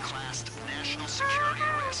inmate classed national security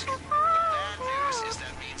risk. The bad news is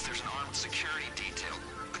that means there's an armed security detail.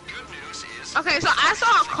 The good news is Okay, so I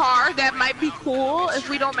saw a car that might be cool if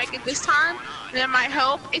we don't make it this time. That might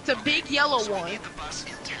help. It's a big yellow one. the bus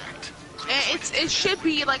intact. And it should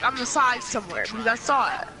be like on the side somewhere because I saw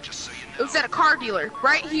it. Just so you It was at a car dealer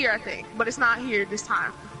right here, I think, but it's not here this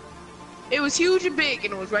time. It was huge and big,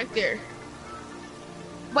 and it was right there.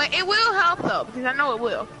 But it will help though, because I know it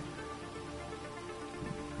will.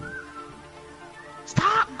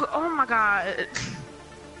 Stop! Oh my god.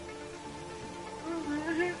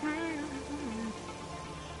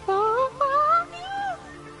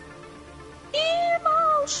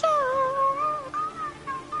 Emotion.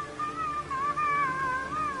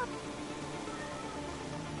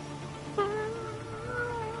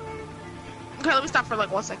 Okay, let me stop for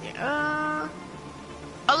like 1 second.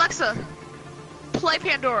 Alexa, play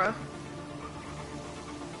Pandora.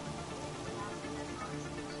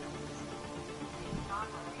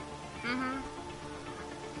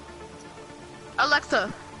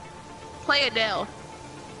 Alexa, play Adele.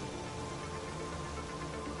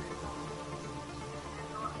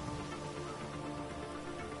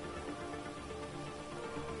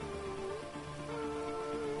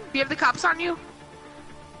 Do you have the cops on you?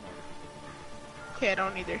 Okay, I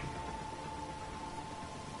don't either.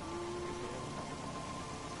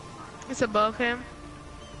 It's above him.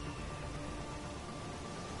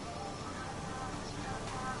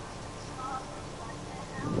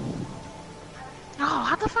 Oh,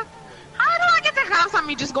 how the fuck? How do I get the cops on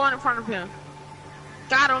me just going in front of him?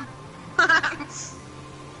 Got him. I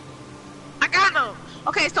got him.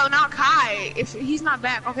 Okay, so now Kai, if he's not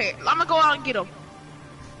back, okay, I'm gonna go out and get him.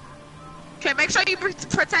 Okay, make sure you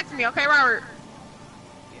protect me, okay, Robert?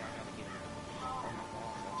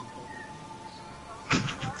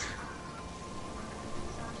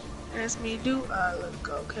 Ask me, do I look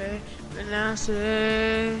okay? And I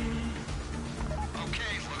say,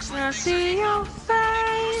 okay, looks I like see your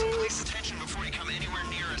face. police attention before you come anywhere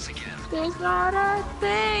near us again. There's not a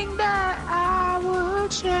thing that I would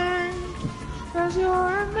change, 'cause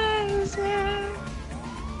you're amazing.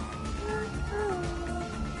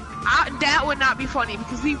 That would not be funny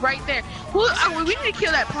because we right there. We need to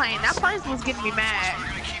kill that plane. That plane was getting me mad.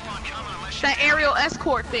 That aerial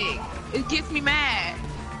escort thing. It gets me mad.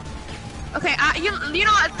 Okay, you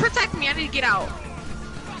know what? Protect me. I need to get out.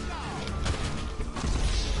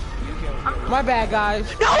 My bad, guys.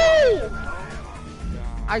 No!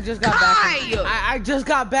 I just got back. I just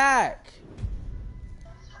got back.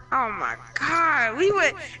 Oh my god. We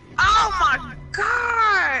went. Oh my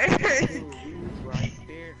god.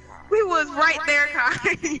 We was right there,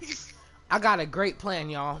 guys. I got a great plan,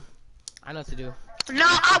 y'all. I know what to do. No,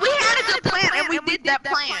 we had a good plan, and we did that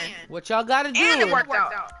plan. What y'all gotta do? And it worked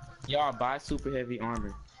out. Y'all buy super heavy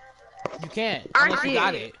armor. You can't I unless you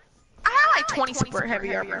got did. it. I had like 20 super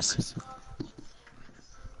heavy armors.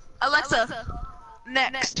 Alexa,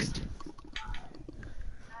 next.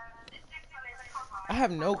 I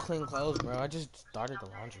have no clean clothes, bro. I just started the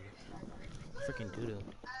laundry. Freaking doo-doo.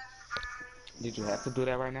 Did you have to do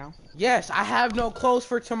that right now? Yes, I have no clothes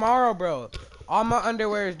for tomorrow, bro. All my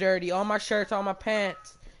underwear is dirty. All my shirts, all my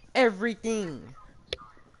pants, everything.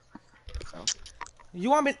 Oh.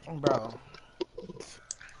 You want me, bro?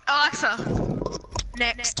 Alexa,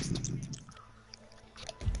 next.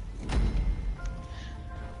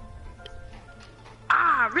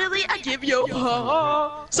 Really? I give you.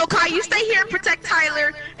 So Kai, you stay here and protect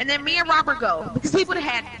Tyler, and then me and Robert go because we would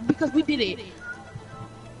have had because we did it.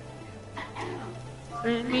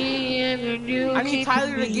 And me and you. I need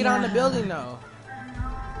Tyler to get on the building though.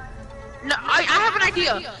 No, I have an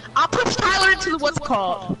idea. I'll push Tyler into the what's it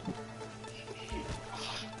called.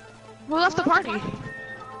 Who left the party?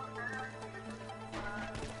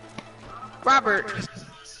 Robert.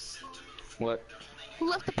 What? Who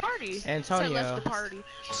left the party? Antonio. Said left the party.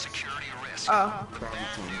 Security risk. Oh. The bad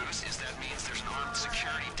news is that means there's an armed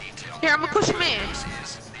security detail. Here, I'm gonna push him in. The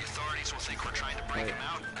authorities will think we're trying to break him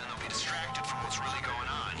out, and they'll be distracted from what's really going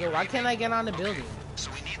on. Yo, why can't I get on the building? So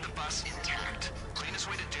we need the bus intact. Cleanest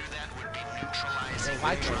way to do that would be neutralizing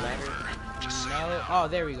Why the can't driver. Just so you No. know. Oh,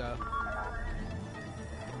 there we go.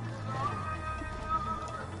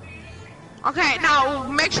 Okay, now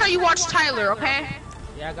make sure you watch Tyler, okay?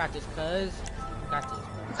 Yeah, I got this, cuz. Got this.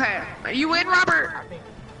 Okay. Are you in, Robert?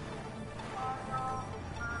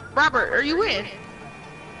 Robert, are you in?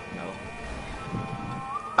 No.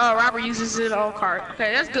 Oh, Robert uses his own card.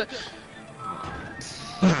 Okay, that's good.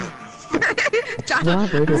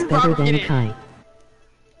 Robert is better than Kai.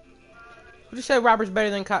 Who just said Robert's better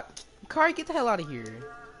than Kai? Kai, get the hell out of here.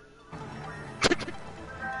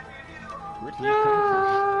 Where'd he come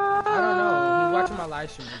from? I don't know. He's watching my live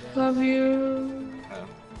stream again. Love you.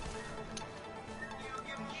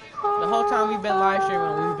 The whole time we've been live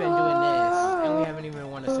streaming, we've been doing this, and we haven't even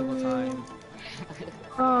won a single time.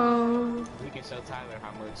 Oh. We can show Tyler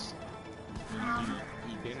how much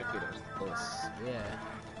he benefited us. Yeah.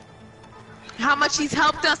 How much he's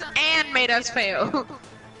helped us and made us fail.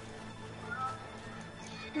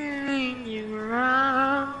 I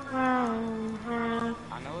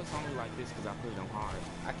know it's only like this because I put it on hard.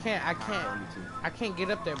 I can't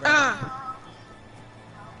get up there, bro.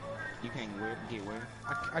 You can't get where?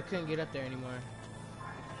 I couldn't get up there anymore.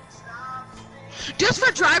 Just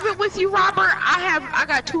for driving with you, Robert, I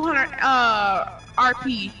got 200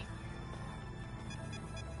 RP.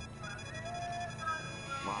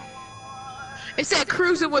 Wow. It said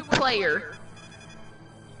cruising with player.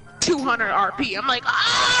 200 RP. I'm like,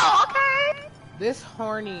 oh, okay. This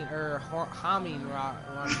horny or humming rock.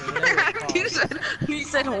 You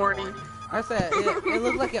said horny. I said it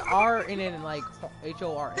looked like an R and then like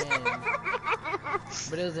HORN,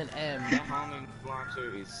 but it was an M. That homing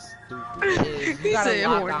launcher is stupid. It is. You gotta said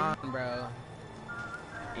lock horny. on, bro.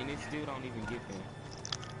 And it still don't even get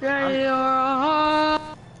Yeah,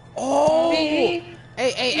 Oh!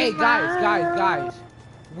 Hey, guys.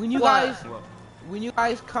 When you there.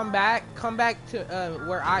 guys come back to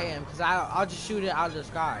where I am, cause I'll just shoot it out of the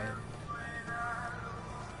sky.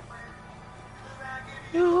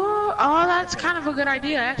 Oh, that's kind of a good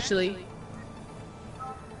idea, actually.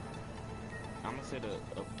 I'm gonna set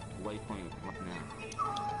a waypoint right now.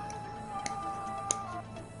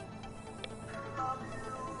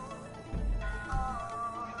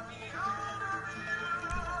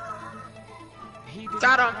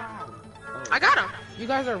 Got him. I got him. You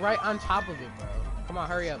guys are right on top of it, bro. Come on,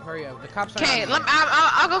 hurry up. The cops are. Okay,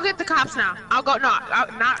 I'll go get the cops now. I'll go. No,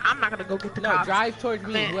 I'm not gonna go get the No, cops. drive towards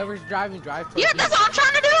me. Man. Whoever's driving, drive towards Yeah, me. that's what I'm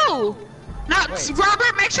trying to do. Now, Wait.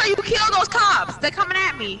 Robert, make sure you kill those cops. They're coming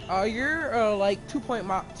at me. You're like 2 point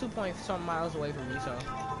some miles away from me. So,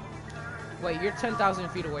 wait, you're 10,000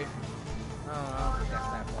 feet away from me. I don't think that's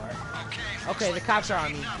that far. Okay, the cops are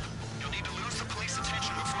on me. You'll need to lose the police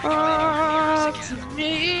attention before Oh, to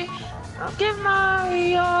me, I'll give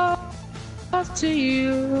my all to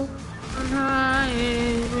you. In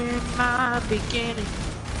my beginning.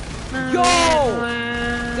 Yo!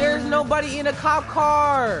 There's nobody in a cop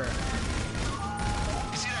car.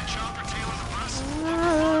 you see that chopper tailing the bus.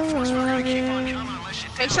 We're gonna keep on coming unless you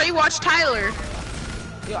Make sure you watch Tyler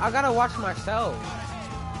Yo, I gotta watch myself.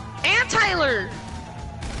 and Tyler.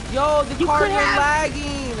 Yo, the You cars could are have-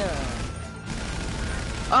 lagging.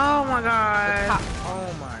 Oh my god.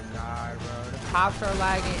 Oh my god, bro. The cops are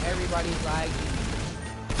lagging. Everybody's lagging.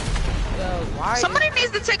 Yo, why? Somebody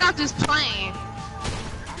needs to take out this plane.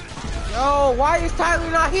 Yo, why is Tyler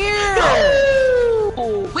not here?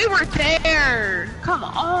 No! We were there. Come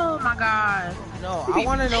on. Oh my god. No, We I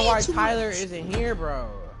want to know why too Tyler much. isn't here, bro.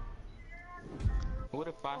 What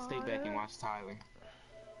if I stay back and watch Tyler?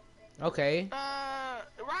 Okay.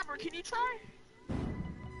 Robert, can you try?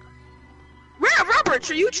 Yeah, Robert,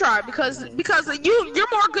 you try because you're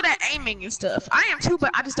more good at aiming and stuff. I am too,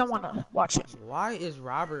 but I just don't want to watch it. Why is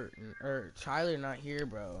Robert or Tyler not here,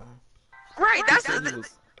 bro? Right, that's He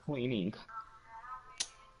was cleaning.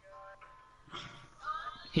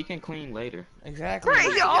 He can clean later. Exactly.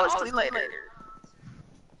 right. You always clean later.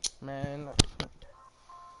 Man.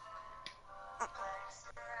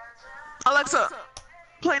 Alexa,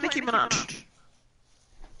 play Nicki Minaj.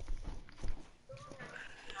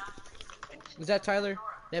 Is that Tyler?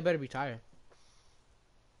 That better be Tyler.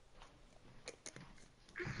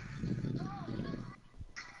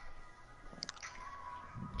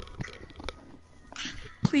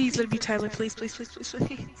 Please let it be Tyler. Please.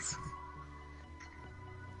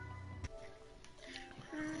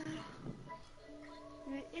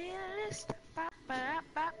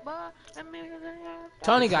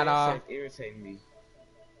 Tony got off. Irritating me.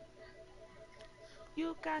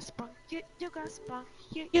 You got spunk, you got spunk,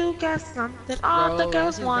 you got something all the Bro,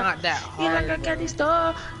 girls this is want. not that You like hard, a bro. candy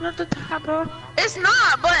store, not the top of. It's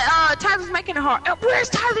not, but Tyler's making it hard. Where's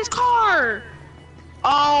Tyler's car?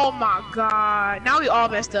 Oh my god. Now we all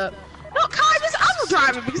messed up. No, Kai, I'm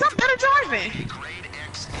driving because I'm better driving. grade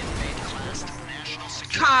X inmate class national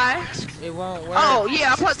security. Kai. It won't work. Oh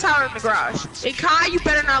yeah, I put Tyler in the garage. Hey Kai, you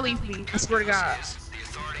better not leave me. I swear to God.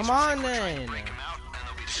 Come on then.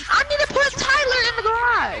 I need to put Tyler in the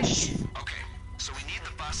garage. Okay, so we need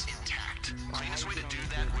the bus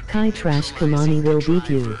Kai Trash Kamani will beat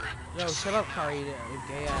you. Yo, shut up, Kari.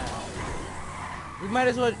 Gay ass. We might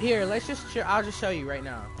as well. Here, let's just. I'll just show you right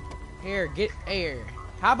now. Here, get air.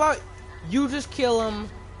 How about you just kill him?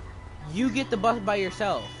 You get the bus by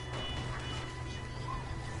yourself.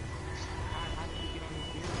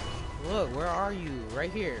 Look, where are you?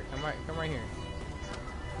 Right here. Come right here.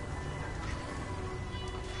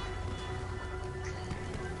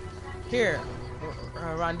 Here,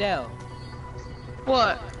 Rondell.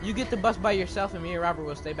 What? You get the bus by yourself, and me and Robert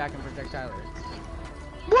will stay back and protect Tyler.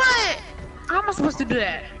 What? How am I supposed to do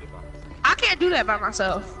that? I can't do that by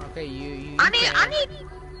myself. Okay, you I need.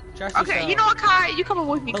 Trust Okay, yourself. you know what, Kai? You coming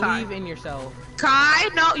with me, Kai? Believe in yourself. Kai,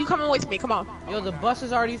 no, you coming with me? Come on. Yo, the bus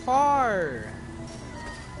is already far.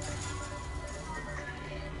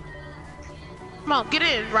 Come on, get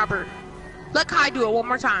in, Robert. Let Kai do it one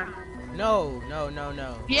more time. No.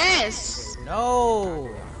 Yes.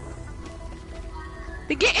 No.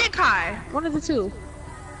 Then get in, Kai. One of the two.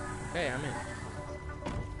 Okay, I'm in.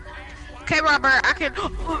 Okay, Robert, I can.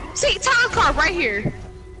 See, Tyler's car right here.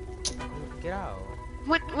 Get out.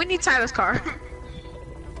 We need Tyler's car. Here,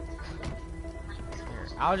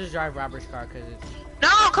 I'll just drive Robert's car because it's. No,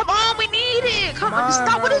 come on, we need it. Come on,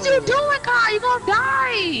 stop. no. What are you doing, Kai? You gonna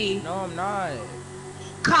die. No, I'm not.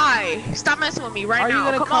 Kai, stop messing with me right Are now.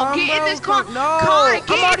 you gonna Come on, come, get in bro? this car. No, Kai, I'm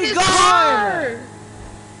get in already this gone. car.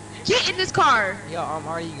 Get in this car. Yo, I'm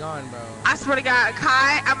already gone, bro. I swear to God,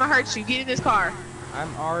 Kai, I'ma hurt you. Get in this car.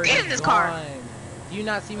 I'm already Get in this gone. car. Do you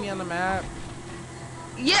not see me on the map?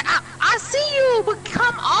 Yeah, I see you, but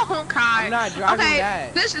come on, Kai. I'm not driving okay,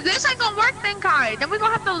 that. This ain't gonna work then, Kai. Then we're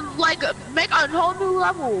gonna have to like make a whole new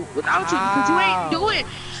level without you because you ain't doing.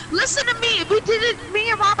 Listen to me. We did it.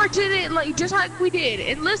 Me and Robert did it like just like we did.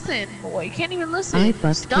 And listen, boy, you can't even listen. I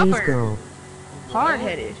bust K's Stubborn, girl.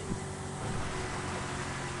 hard-headed.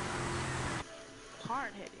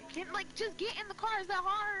 Can't like just get in the car. Is that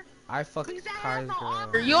hard? I fucked Is that Kai's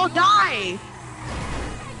hard? girl. You'll die.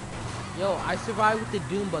 Yo, I survived with the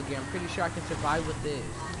Doom buggy. I'm pretty sure I can survive with this.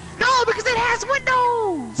 No, because it has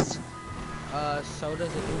windows. So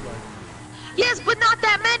does the Doom buggy. Yes, but not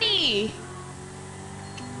that many. Yeah,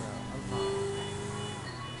 I'm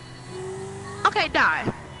fine. Okay,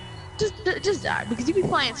 die. Just die because you be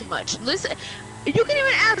playing too much. Listen, you can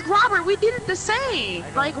even ask Robert. We did it the same.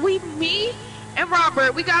 Like me and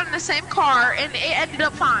Robert, we got in the same car and it ended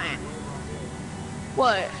up fine.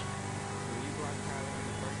 What?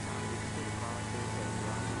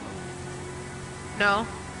 No.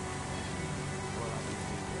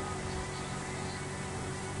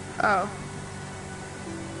 Oh.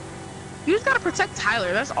 You just gotta protect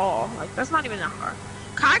Tyler, that's all. Like, that's not even that hard.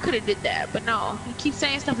 Kai could've did that, but no. He keeps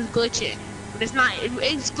saying stuff is glitching. But it's not,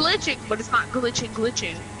 it's glitching, but it's not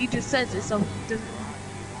glitching. He just says it, so it doesn't...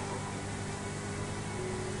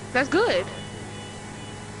 That's good.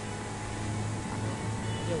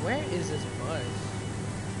 Yo, where is this bus?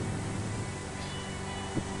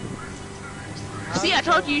 See, I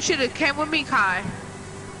told you you should've came with me, Kai.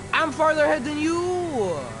 I'm farther ahead than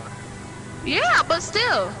you. Yeah, but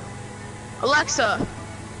still. Alexa,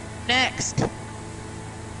 next.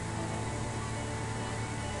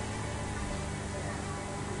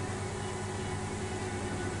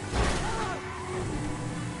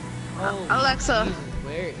 Alexa, Jesus,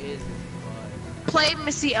 where is this bus? play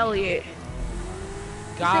Missy Elliott.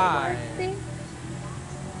 God.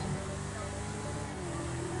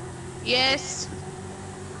 Yes.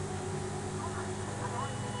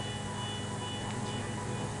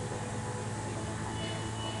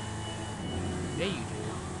 Yeah, you do.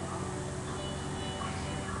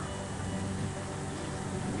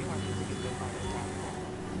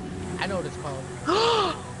 I know what it's called.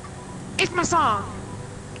 It's my song.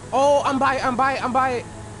 Oh, I'm by.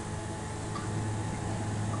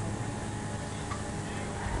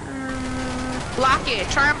 Block it.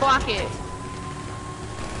 Try and block it.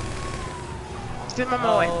 Spin my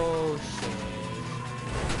boy. Oh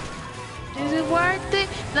shit. Is it worth it?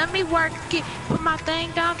 Let me work it. Put my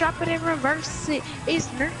thing down, drop it and reverse it. It's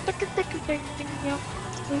nerf.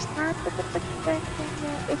 It's nerf.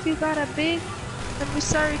 If you got a big, let me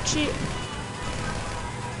search it.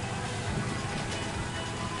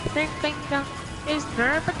 Ding dong. It's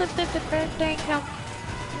nerf. Ding dong.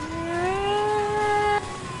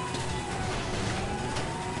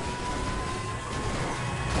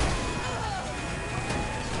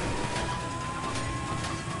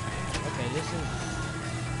 Okay, this is.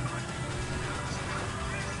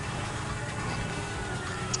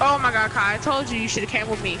 Oh my God, Kai! I told you should have came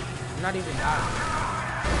with me. I'm not even dying.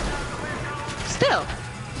 Still.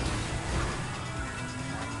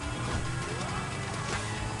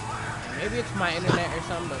 Maybe it's my internet or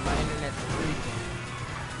something, but my internet's freezing.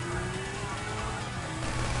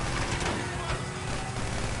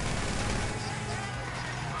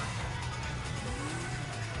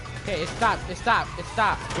 Okay, it stopped. It stopped. It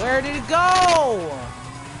stopped. Where did it go?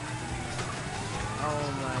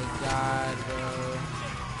 Oh my god, bro.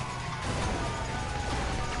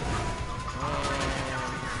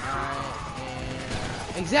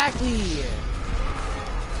 Exactly.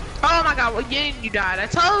 Oh my god, well, yeah, you died. I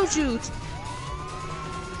told you.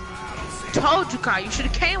 Told you, Kai. You should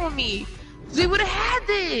have came with me. We would have had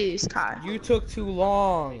this, Kai. You took too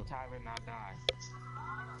long.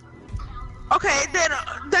 Okay, then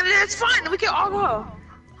it's fine. We can all go.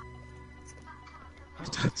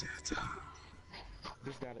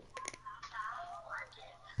 Just got it.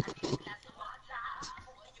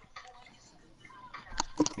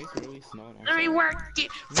 It's really snowing. Let me work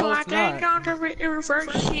it so No, I it's can not. counter it and reverse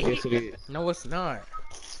Yes, it. it is. No, it's not.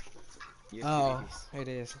 Yes, Oh, it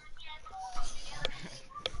is.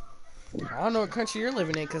 it is. I don't know what country you're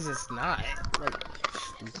living in, cause it's not. Like,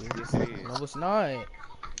 stupid. Yes, it is. No, it's not.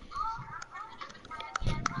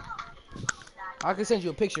 I can send you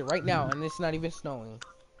a picture right now, and it's not even snowing.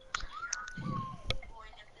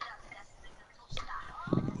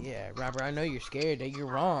 Yeah, Robert, I know you're scared that you're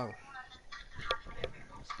wrong.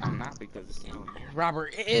 I'm not because it's snowing.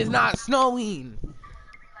 Robert, it is not snowing.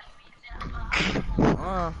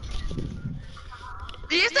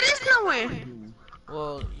 Yes, it is snowing.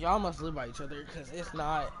 Well, y'all must live by each other, cause it's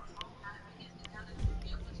not.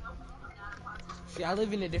 See, I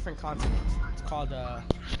live in a different continent. It's called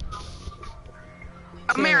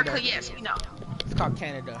America, Canada. yes, we know. It's called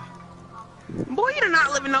Canada. Boy, you do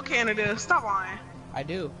not live in no Canada. Stop lying. I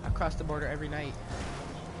do. I cross the border every night.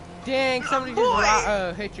 Dang, somebody Boy.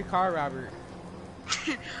 just hit your car, Robert.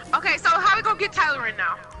 Okay, so how we gonna get Tyler in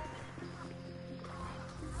now?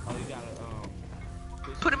 Oh, you gotta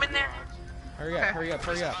Put him in there. Hurry up, Okay. hurry up,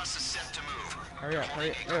 hurry up. Bus is set to move. Hurry up,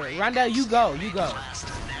 hurry up. Wait, Rondell, you go, you go.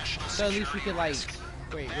 So at least we could, like,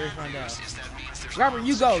 wait, where's Rondell? Robert,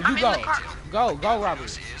 you go, I'm you in go. the car. Go,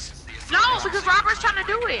 Robert. No, because Robert's trying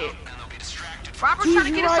to do it. Robert's He's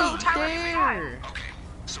trying to get us so right Tyler can ride. there. Okay,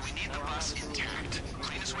 so we need the bus intact.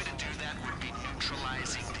 Cleanest way to do that would be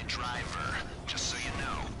neutralizing the driver, just so you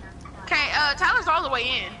know. Okay, Tyler's all the way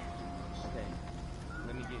in. Okay.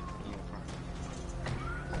 Let me get in front.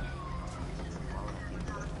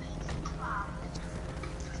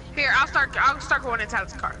 Here, I'll start going in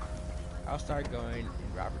Tyler's car. I'll start going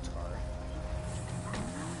in Robert's car.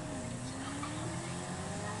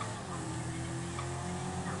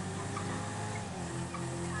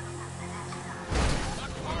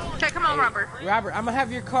 Okay, come on, Robert. Robert, I'm gonna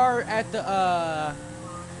have your car at the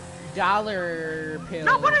dollar pills.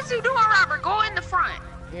 No, what is you doing, Robert? Go in the front.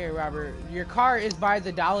 Here, Robert, your car is by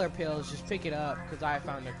the dollar pills. Just pick it up, cause I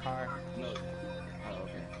found the car. No. Oh,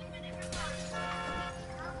 okay.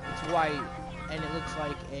 It's white, and it looks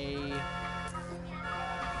like a.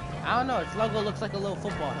 I don't know. Its logo looks like a little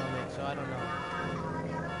football helmet, so I don't know.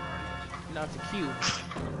 No, it's a cube.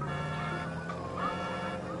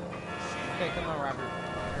 Okay, come on, Robert.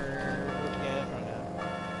 Yeah, that's right now.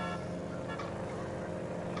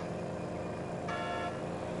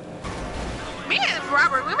 Me and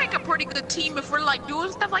Robert, we make a pretty good team if we're like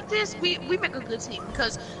doing stuff like this. We make a good team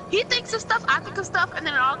because he thinks of stuff, I think of stuff, and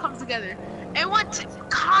then it all comes together. And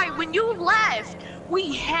Kai, when you left,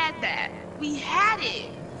 we had that. We had it.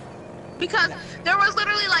 Because there was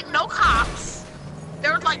literally like no cops.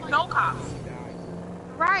 There was like no cops.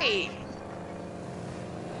 Right.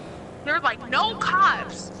 There was like no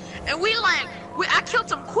cops. And I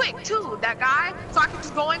killed him quick too, that guy. So I could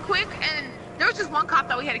just go in quick, and there was just one cop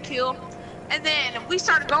that we had to kill. And then we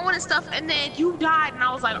started going and stuff, and then you died, and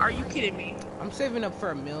I was like, are you kidding me? I'm saving up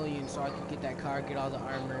for $1 million so I can get that car, get all the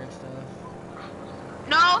armor and stuff.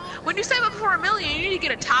 No, when you save up for $1 million, you need to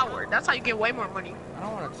get a tower. That's how you get way more money. I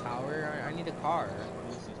don't want a tower. I need a car.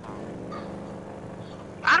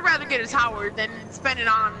 I'd rather get a tower than spend it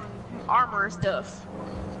on armor and stuff.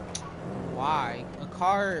 Why? A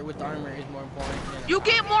car with armor is more important than You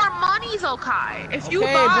get more money though, Kai. If you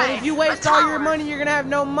okay, buy but if you waste a all your tower. money, you're gonna have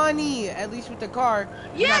no money. At least with the car.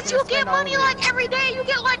 you're not Yes, gonna you get spend all money of it. like every day. You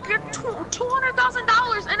get like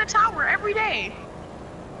 $200,000 in a tower every day.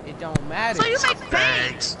 It don't matter. So you make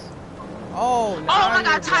bank. Oh, Oh now my you're God,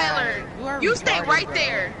 bad. Tyler. are You stay retarded, right bro.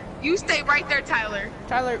 there. You stay right there, Tyler.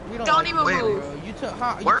 Tyler, we don't Don't like even you, move. bro. You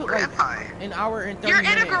took Where like am I? an hour and 30 You're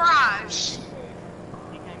minutes. in a garage.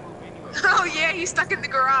 He can't move anyway. Oh yeah, he's stuck in the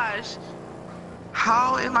garage.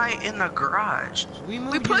 How am I in the garage? We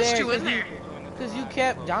moved We pushed you there in there. because you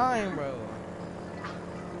kept dying, bro.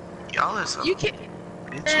 Y'all is You can.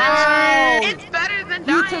 How? It's better than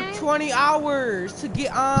You dying. took 20 hours to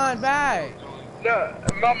get on back. No,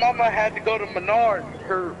 my mama had to go to Menards.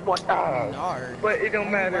 Her what? Menards. But it don't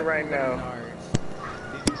Why matter your wife right gonna go to now.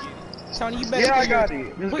 Menards? Tony, you better Yeah, I got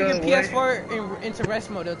it. Let's put go, your boy. PS4 into rest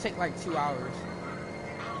mode. It'll take like 2 hours.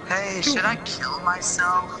 Hey, should I kill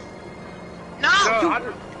myself?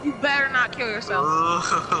 No, you better not kill yourself. Ooh,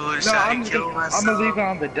 should I kill myself? I'm gonna leave it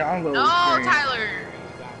on the download No, screen. Tyler.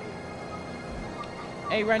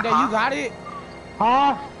 Hey, Randall, you got it?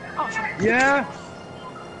 Huh? Oh, sorry. Yeah?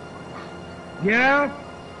 Yeah?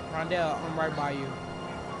 Rondell, I'm right by you.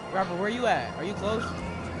 Robert, where you at? Are you close?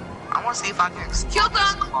 I want to see if I can explode Killed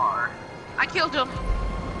this him. car. I killed him.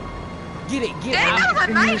 Get it, get Dang, it. that was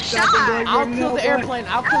a nice shot. I'll kill the airplane.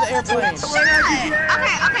 I'll kill the airplane.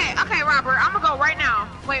 Okay, Robert. I'm gonna go right now.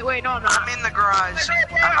 Wait, no, no. I'm in the garage. I'm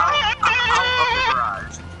out of the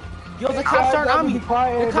garage. Yo, the cops aren't on me. The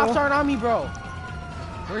cops aren't on me, bro.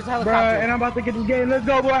 Where's the helicopter? Bruh, and I'm about to get this game. Let's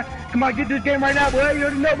go, boy. Come on, get this game right now, boy. You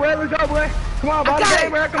already know, boy. Let's go, boy. Come on, I buy the got game,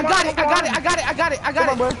 it. bro. I Come got on, it. I got it. I got it. I got it. I got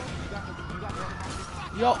Come on, it. boy.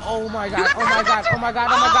 Yo, oh my god. Oh my god. Oh my god.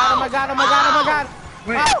 Oh my god. Oh my god. Oh my god. Oh my god.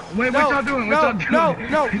 Wait, what y'all doing? What y'all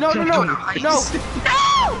doing? No.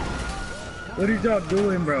 What are y'all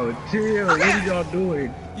doing, bro? Chill. What are y'all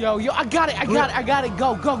doing? Yo, I got it. I got it.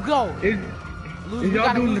 Go. Is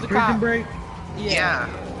y'all doing the prison break? Yeah.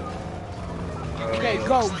 Okay,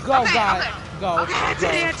 go, guys. Go. Okay, I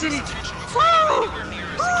did it. Woo!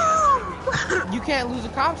 You can't lose the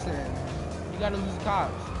cops then. You gotta lose the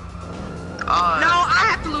cops. No, I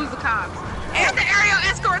have to lose the cops. And the aerial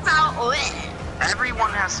escorts out.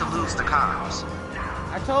 Everyone has to lose the cops.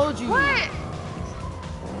 I told you. What?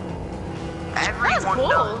 Everyone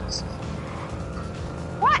knows.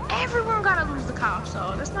 What? Everyone gotta lose the cops,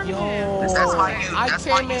 though. That's not even. That's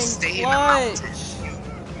why you in stay in the clutch. mountains.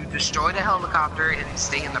 You destroy the helicopter and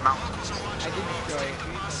stay in the mountains. I did destroy it.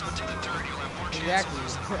 Exactly.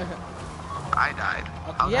 I died.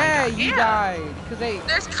 Okay. Yeah, you died. Cause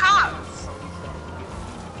There's cops.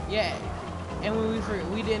 Yeah. And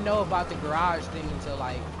when we didn't know about the garage thing until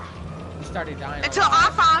like we started dying. Until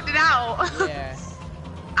I found it out. Yeah.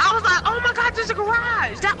 I was like, oh my god, there's a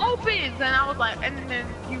garage that opens, and I was like, and then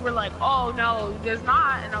you were like, oh no, there's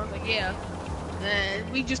not, and I was like, yeah. And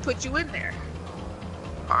we just put you in there.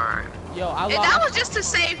 Alright. Yo, And that was just to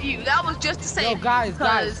save you. That was just to save you. Yo,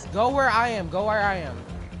 guys, go where I am. Go where I am.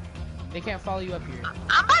 They can't follow you up here.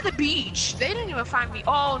 I'm by the beach. They didn't even find me.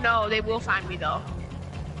 Oh no, they will find me though.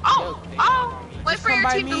 Wait for your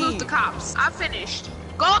team to lose the cops. I finished.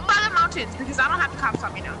 Go up by the mountains because I don't have the cops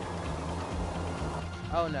on me now.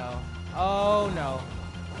 Oh no. Oh no.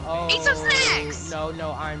 Oh. Eat some snacks. No,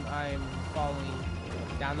 I'm falling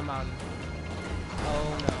down the mountain.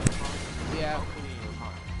 Oh no. Yeah.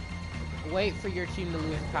 Wait for your team to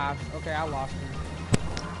lose the cops. Okay, I lost him.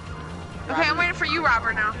 Okay, I'm waiting for you,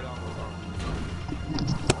 Robert, now.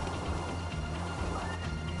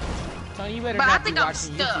 Tony, you better But not I think be I'm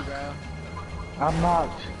watching stuck. YouTube, bro. I'm not.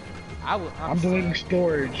 I'm deleting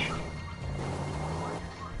storage.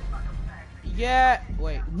 Yeah.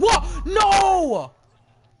 Wait. What? No!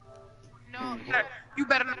 No, you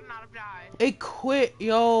better not have died. It quit.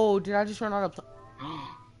 Yo, did I just run out of?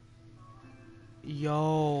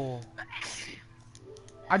 Yo.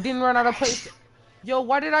 I didn't run out of place. Yo,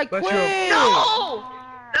 why did I quit? No!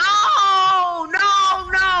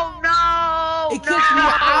 It kicked me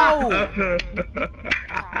out.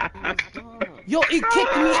 Yo, it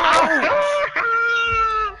kicked me out.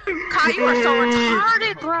 Kai, you are so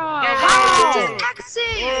retarded, bro. How did you just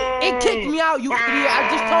exit? It kicked me out, you idiot. I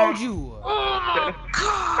just told you. Oh my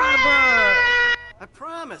god. I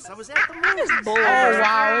promise, I was at the movies. Oh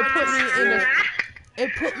wow,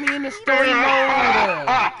 it put me in the story mode.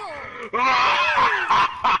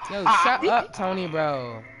 Yo, shut up, Tony,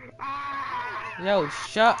 bro. Yo,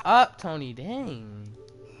 shut up, Tony. Dang.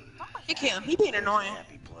 Kick him. He being annoying.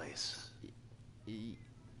 Happy place.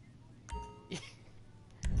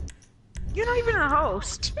 You're not even a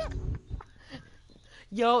host.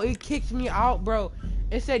 Yo, it kicked me out, bro.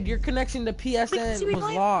 It said your connection to PSN was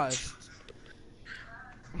lost.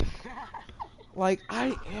 Like,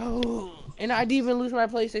 and I didn't even lose my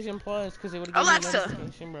PlayStation Plus because it would have given me a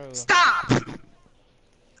notification, bro. Stop!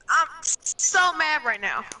 I'm so mad right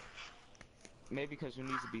now. Maybe because you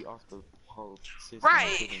need to be off the whole system.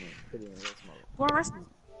 Right. Put it in rest mode. What rest?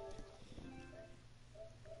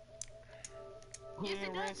 Put it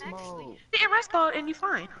in rest mode. Get in rest mode and you're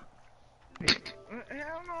fine.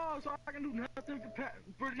 Hell no, so I can do nothing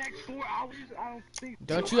for the next 4 hours. I don't think.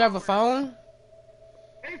 Don't you have a phone?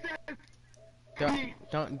 It says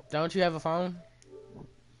Don't you have a phone?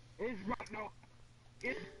 it's right now.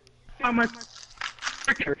 How much?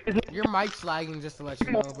 Your mic's lagging, just to let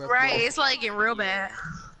you know, bro. Right, it's like getting real bad.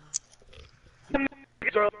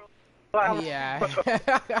 Yeah.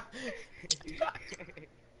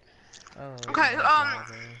 Oh, Okay, my God,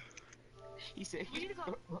 bro. He said,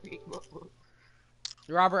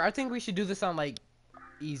 Robert, I think we should do this on like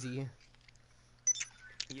easy.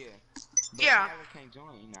 yeah. But Yeah. Tyler can't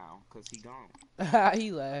join now, cause he gone.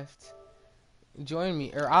 He left. Join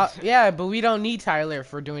me, or yeah, but we don't need Tyler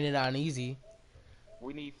if we're doing it on easy.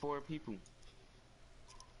 We need 4 people.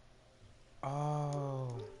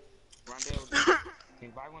 Oh. Rondell,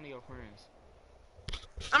 invite one of your friends.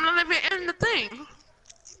 I'm not even in the thing.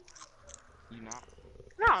 You not?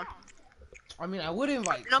 No. I mean, I would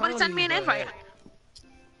invite. Nobody some of sent me you, an invite.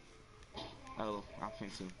 Oh, I'm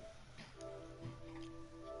finna.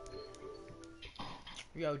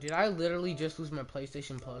 Yo, did I literally just lose my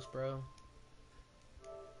PlayStation Plus, bro?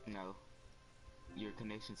 No. Your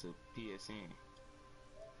connection to PSN.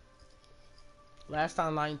 Last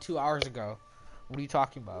online 2 hours ago. What are you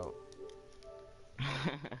talking about?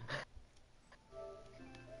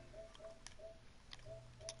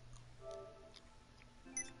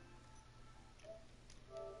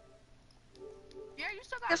 Yeah, you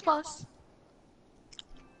still got PS Plus.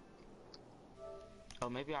 Oh,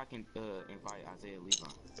 maybe I can invite Isaiah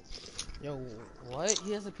Levi. Yo, what?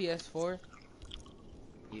 He has a PS4?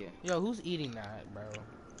 Yeah. Yo, who's eating that, bro?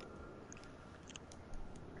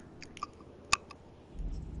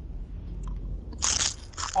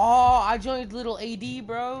 Oh, I joined little AD,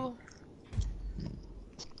 bro.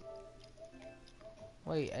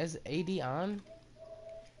 Wait, is AD on?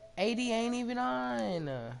 AD ain't even on.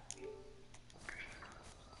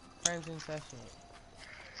 Friends in session.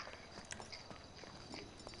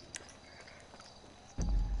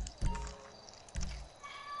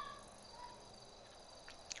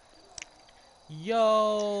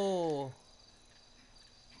 Yo.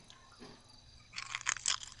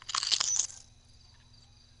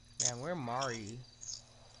 Man, where Mari?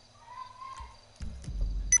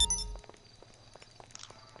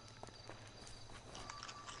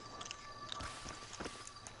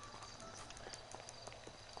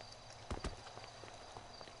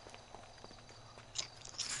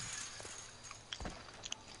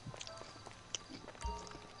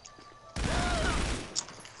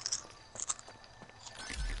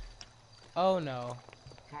 Oh no.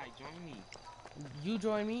 Kai, join me. You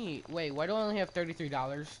join me. Wait, why do I only have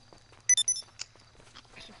 $33?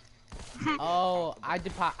 Oh, I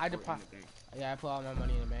deposit. Yeah, I put all my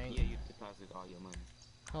money in the bank. Yeah, you deposit all your money.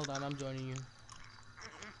 Hold on, I'm joining you.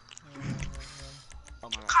 Oh my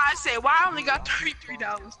god. I say, why I only got $33?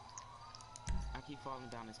 I keep falling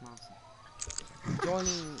down this mountain.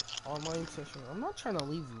 Joining online session. I'm not trying to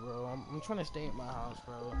leave you, bro. I'm trying to stay at my house,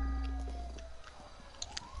 bro.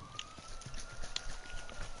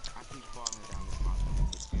 I keep falling down this mountain.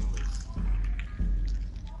 It's endless.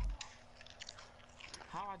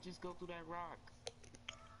 How I just go through that rock?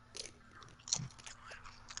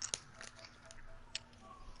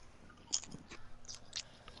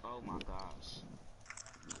 Oh my gosh.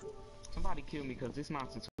 Somebody kill me because this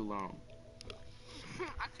mountain's too long.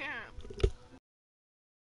 I can't.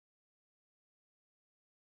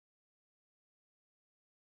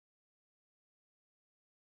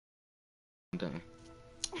 I'm done.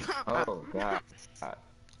 Oh god.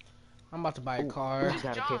 I'm about to buy a car. I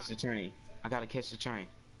gotta catch the train. I gotta catch the train.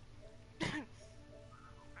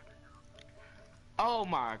 Oh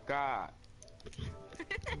my god.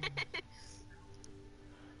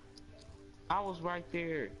 I was right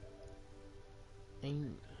there.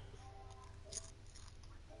 Ain't.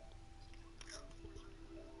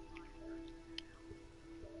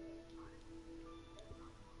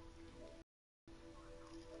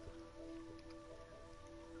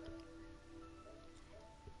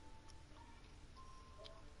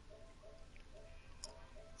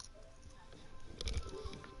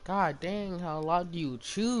 God dang, how loud do you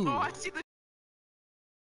chew? Oh, I see the.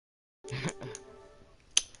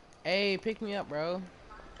 Hey, pick me up, bro.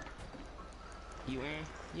 You in?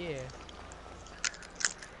 Yeah.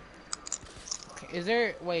 Okay, is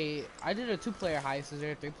there? Wait, I did a 2-player heist. Is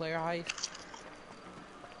there a 3-player heist?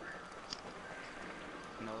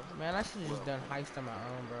 No. Man, I should have just done heist on my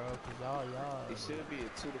own, bro. Cause y'all. It should be a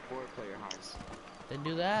 2 to 4 player heist. Then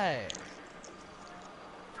do that.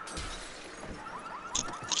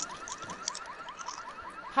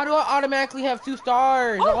 How do I automatically have 2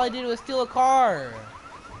 stars? All I did was steal a car.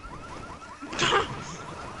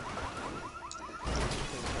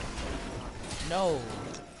 No.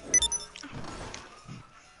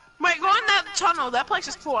 Wait, go in that tunnel. That place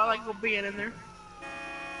is cool. I like being in there.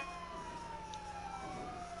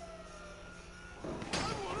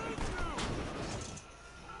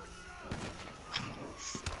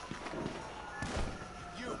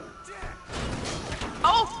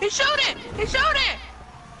 He shoot it! He shoot it!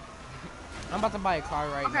 I'm about to buy a car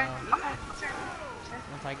right Okay. now. Okay.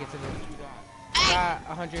 Once I get to the... Hey. Got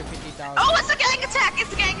 150,000. Oh, it's a gang attack!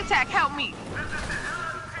 It's a gang attack! Help me!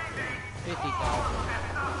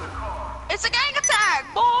 50,000. It's a gang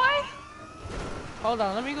attack, boy! Hold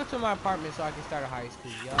on, let me go to my apartment so I can start a high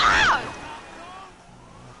school, yo. Ah!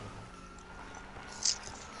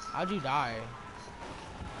 How'd you die?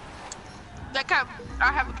 That guy,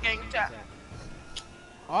 I have a gang attack.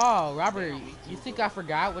 Oh, Robert, you think I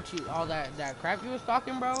forgot what you all that crap you was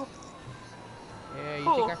talking, bro? Yeah,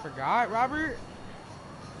 you think I forgot, Robert?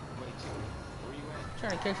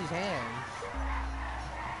 Trying to catch his hands.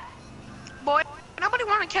 Boy, nobody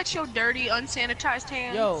want to catch your dirty, unsanitized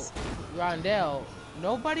hands. Yo, Rondell,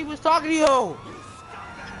 nobody was talking to you. Well,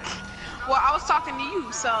 I was talking to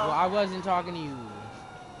you, so. Well, I wasn't talking to you.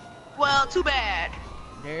 Well, too bad.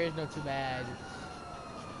 There is no too bad.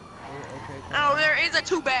 Okay, No, there is a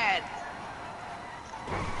too bad.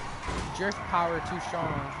 Drift power too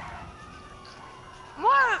strong.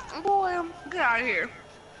 What? Boy, get out of here.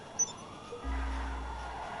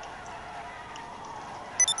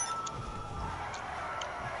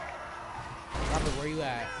 Robert, where you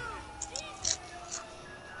at?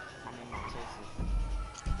 I'm in my Texas.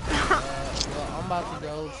 Well, I'm about to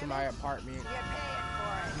go to my apartment.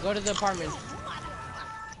 Go to the apartment.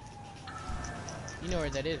 You know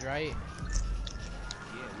where that is, right? Yeah,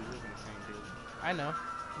 we live in the same building. I know.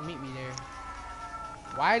 Meet me there.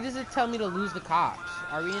 Why does it tell me to lose the cops?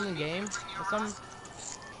 Are we in the game or something?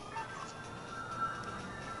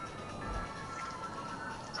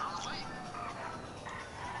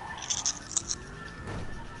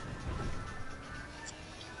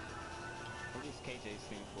 What does KJ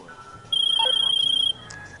stand for?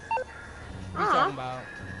 What are you talking about?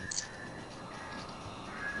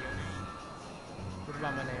 Your name? What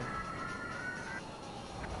about my name?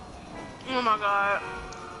 Oh my god.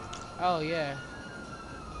 Oh, yeah.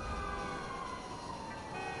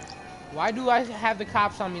 Why do I have the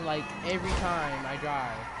cops on me like every time I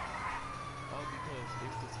drive? Oh, because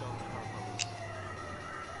it's the stolen car police.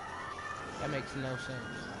 That makes no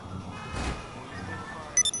sense. When you steal a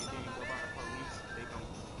car and then you go by the police, they gon'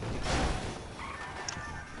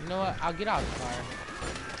 You know what? I'll get out of the car.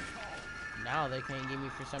 Now they can't get me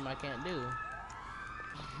for something I can't do.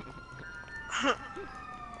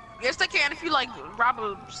 Yes, they can if you like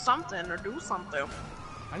rob something or do something.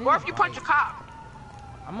 I Or if you punch a cop.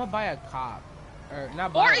 I'm gonna buy a cop. Or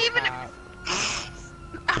not buy Or a even cop.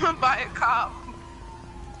 I'm gonna buy a cop.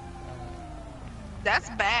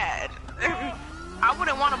 That's bad. I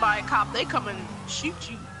wouldn't want to buy a cop. They come and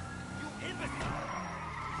shoot you.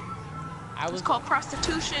 It's called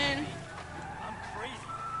prostitution.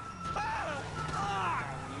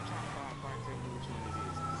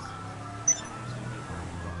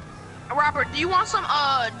 Robert, do you want some,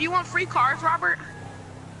 do you want free cars, Robert?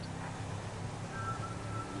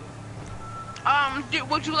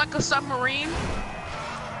 Would you like a submarine?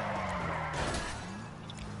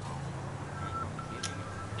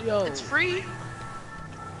 Yo. It's free.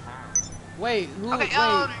 Wait, who? Okay,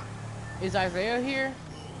 wait. Is Isaiah here?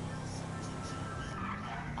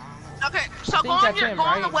 Okay, so go on your,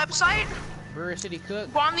 on the website. Brewer City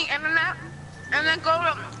Cook. Go on the internet, and then go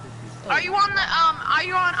to. Are you on the Are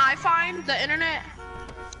you on iFind the internet?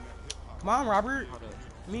 Come on, Robert.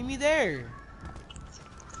 Meet me there.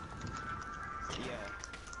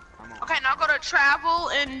 Okay, now go to travel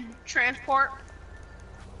and transport.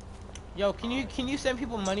 Yo, can you send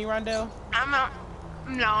people money, Rondo? I'm not.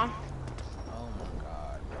 No. Oh my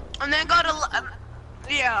god. And then go to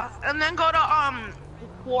yeah, and then go to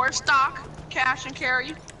war stock, cash and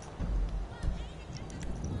carry.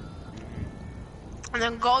 And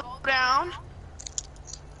then go down,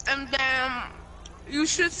 and then you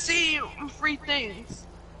should see free things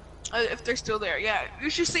if they're still there. Yeah, you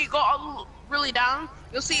should see. Go all really down.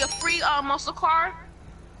 You'll see a free muscle car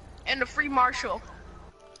and a free Marshall.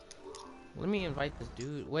 Let me invite this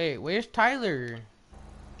dude. Wait, where's Tyler?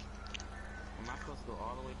 Am I supposed to go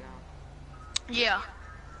all the way down? Yeah.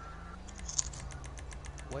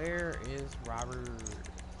 Where is Robert?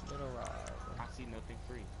 Little Rob. I see nothing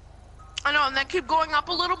free. I know, and then keep going up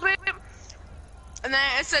a little bit, and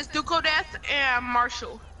then it says Duco Death and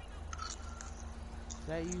Marshall. Is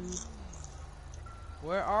that you?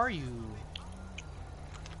 Where are you?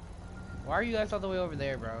 Why are you guys all the way over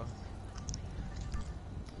there, bro?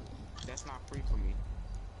 That's not free for me.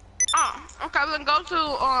 Oh, okay, then go to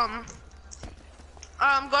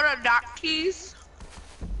go to Dock Keys.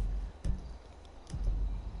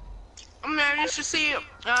 And then you should see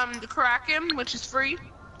the Kraken, which is free.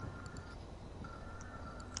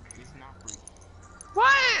 It's not free.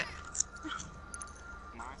 What?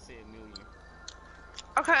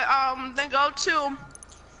 Okay, then go to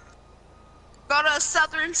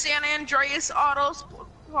Southern San Andreas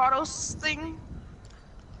Autos thing.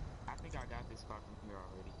 I think I got this car from here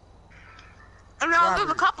already. Oh, no,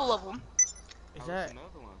 there's a couple of them. Is Oh, that? there's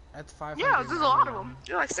another one. That's 500. Yeah, there's a lot of them.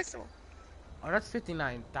 There's like 6 of them. Oh, that's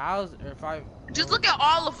 59,000 or 5. Just look at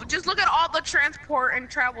all of. Just look at all the transport and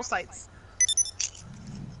travel sites.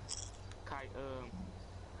 Kai,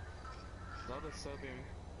 go to Southern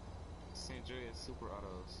San Andreas Super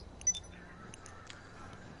Autos.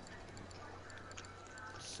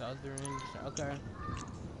 Southern. Okay.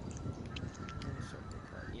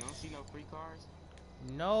 You don't see no free cars?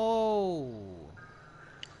 No.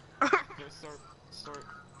 There's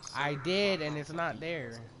I did, and it's not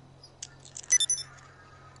there.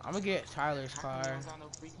 I'm gonna get Tyler's car. You don't got no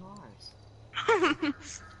free cars?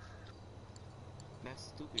 That's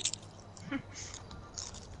stupid.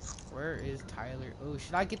 Where is Tyler? Oh,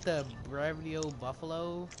 should I get the Brevio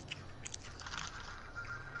Buffalo?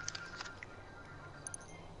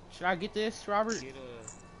 Should I get this, Robert? Get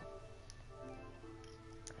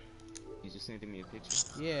you just sending me a picture?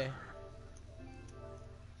 Yeah.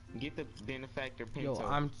 Get the benefactor Pinto.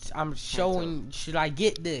 Yo, I'm showing. Pinto. Should I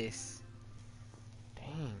get this?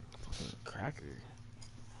 Dang, fucking cracker.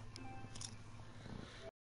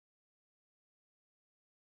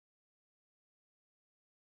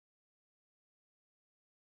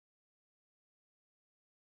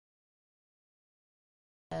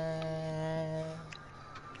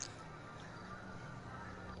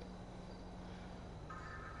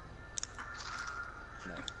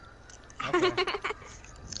 Okay.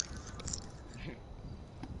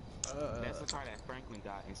 That's the car that Franklin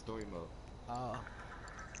got in story mode. Oh.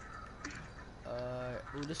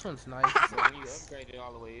 Ooh, this one's nice. So when you upgrade it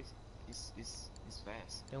all the way, it's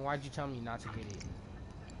fast. Then why'd you tell me not to get it?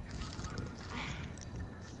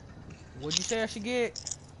 What'd you say I should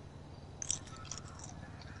get?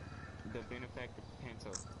 The benefactor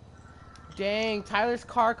Pinto. Dang, Tyler's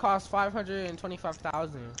car costs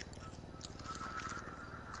 525,000.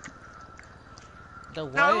 The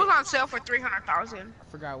what? No, it was on sale for 300,000. I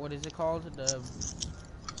forgot, what is it called? What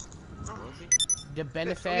was it? The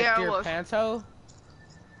benefactor yeah, Panto?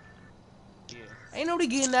 Yeah. Ain't nobody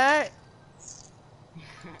getting that.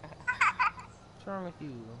 What's wrong with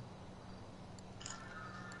you?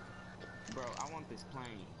 Bro, I want this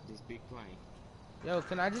plane, this big plane. Yo,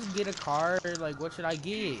 can I just get a car? Like, what should I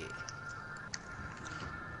get?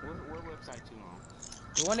 What website you on?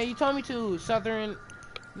 The one that you told me to, Southern.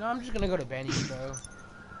 No, I'm just gonna go to Benny's, bro.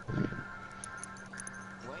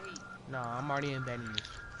 Wait. No, I'm already in Benny's.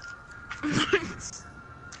 I'm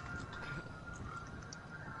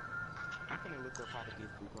gonna look up how to get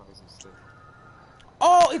free cars and stuff.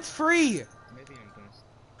 Oh, it's free! Maybe I'm gonna.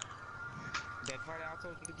 That car that I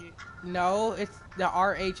told you to get? No, it's the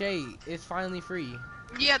RH8. It's finally free.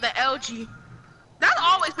 Yeah, the LG. That's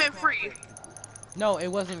always been free. No, it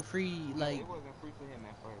wasn't free, like... It wasn't free for him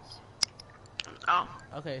at first. Oh.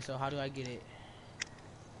 Okay, so how do I get it?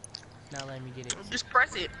 Now let me get it. Just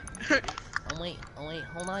press it. Oh wait,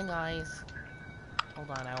 hold on guys. Hold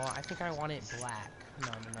on, I think I want it black.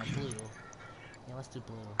 No, blue. Yeah, let's do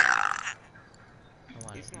blue.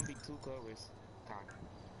 It's gonna be 2 colors, Kyle.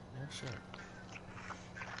 No shit.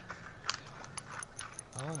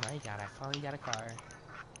 Oh my god, I finally got a car.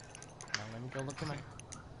 Now let me go look at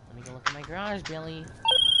my garage, Billy.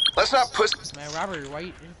 Let's not push. Man, Robert, why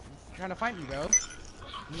you trying to fight me, bro?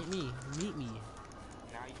 Meet me.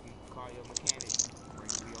 Now you can call your mechanic, bring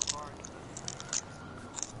you your car.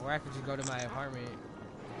 Or I could just go to my apartment.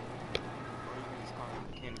 Or you can just call your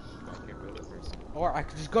mechanic back here for the other person. Or I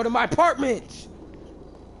could just go to my apartment!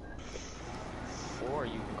 Or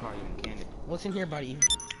you can call your mechanic. What's in here, buddy?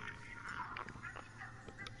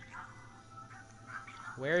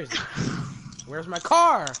 Where is it? Where's my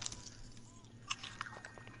car?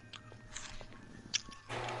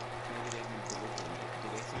 Maybe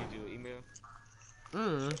did they send you an email?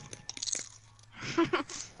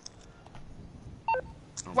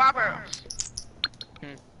 Robert.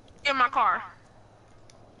 In my car.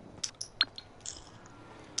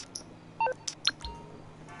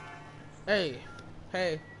 Hey, yeah,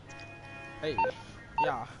 hey, Hey,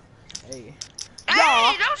 yeah.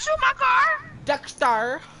 don't shoot my car.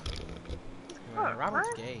 Dexter. What, Robert's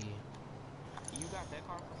what? gay. You got that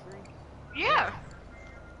car for free? Yeah.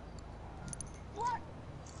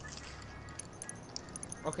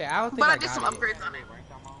 Okay, I don't think But I I did got some it. upgrades on it. Rank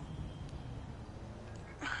I'm on?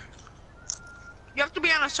 You have to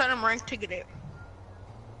be on a certain rank to get it.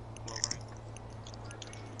 What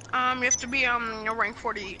rank? You have to be on your rank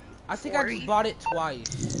 40. I think I just bought it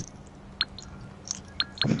twice.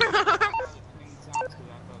 I bought it 20 times 'cause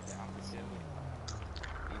I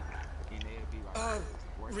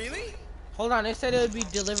Hold on, they said it would be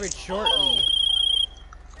delivered shortly.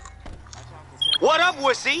 What up,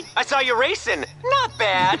 wussy? I saw you racing. Not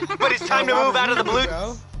bad, but it's time to move out of the blue.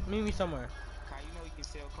 Bro, meet me somewhere. Kai, you know you can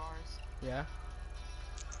sell cars? Yeah.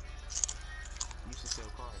 You should sell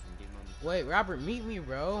cars and get money. Wait, Robert, meet me,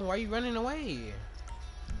 bro. Why are you running away?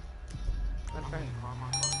 Okay.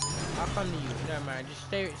 I'll come to you. Never mind. Just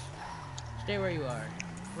stay where you are.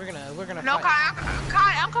 We're gonna. No, fight.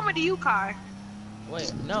 Kai, I'm coming to you, Kai.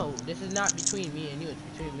 Wait, no, this is not between me and you. It's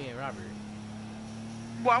between me and Robert.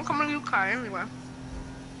 Well, I'm coming to you, Kai, anyway.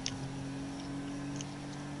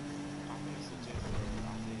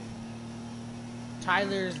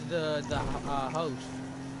 Tyler's the host.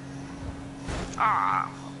 Ah.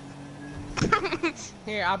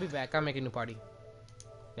 Here, I'll be back. I'll make a new party.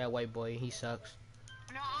 That white boy, he sucks.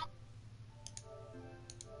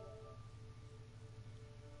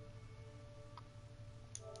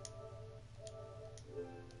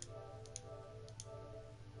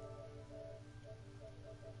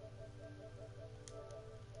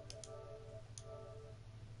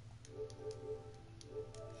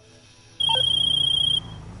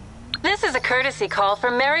 This is a courtesy call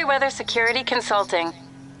from Merriweather Security Consulting.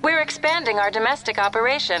 We're expanding our domestic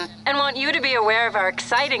operation and want you to be aware of our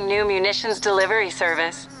exciting new munitions delivery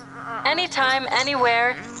service. Anytime,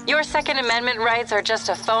 anywhere, your Second Amendment rights are just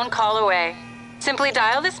a phone call away. Simply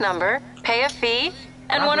dial this number, pay a fee,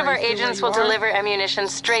 and one of our agents will deliver ammunition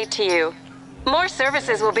straight to you. More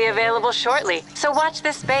services will be available shortly, so watch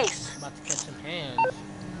this space. About to catch some hands.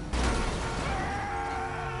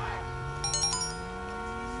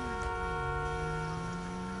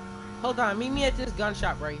 Hold on, meet me at this gun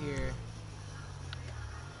shop right here.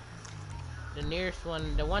 The nearest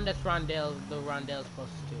one, the one that's Rondell's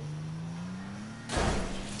closest to.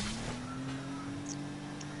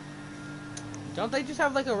 Don't they just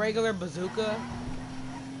have like a regular bazooka?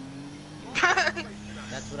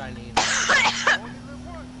 That's what I need.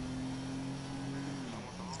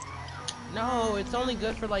 No, it's only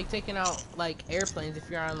good for like taking out like airplanes if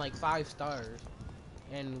you're on like 5 stars.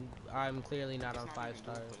 And I'm clearly not on 5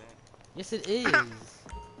 stars. Yes, it is. No,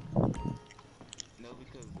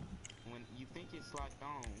 because when you think it's locked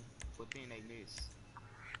on, but then they miss.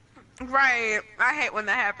 Right. I hate when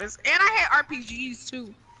that happens. And I hate RPGs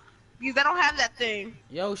too. Because they don't have that thing.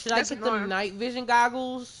 Yo, should I get the night vision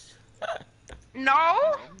goggles?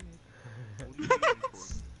 No.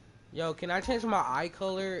 Yo, can I change my eye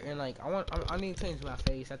color and like I need to change my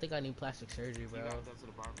face. I think I need plastic surgery, bro. You gotta go to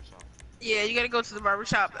the barbershop. Yeah, you gotta go to the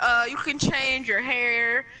barbershop. You can change your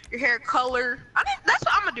hair color. That's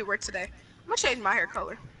what I'm gonna do work today. I'm gonna change my hair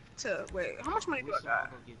color. Wait, how much money do I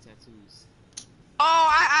got? Go get tattoos. Oh,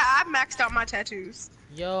 I maxed out my tattoos.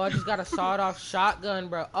 Yo, I just got a sawed-off shotgun,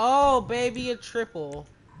 bro. Oh, baby, a triple.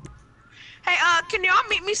 Hey, can y'all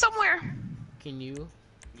meet me somewhere? Can y'all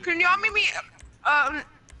meet me?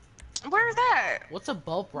 Where is that? What's a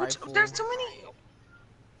bulb rifle? There's too many.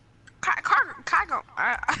 Car go.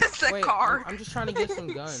 I said Wait, car. I'm just trying to get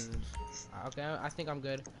some guns. Okay, I think I'm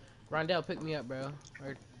good. Rondell, pick me up, bro.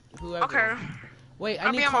 Or whoever. Okay. Wait,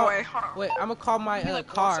 I'll be on my way. Hold on. Wait, I'm gonna call my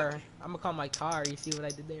car. I'm gonna call my car. You see what I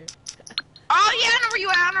did there? Oh yeah, I know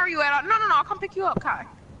where you at. No, I'll come pick you up, Kai.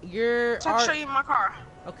 I'll show you my car.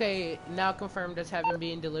 Okay, now confirmed as having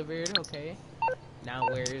been delivered. Okay. Now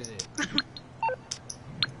where is it?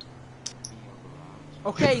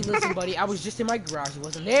 Okay, listen, buddy. I was just in my garage. It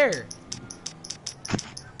wasn't there.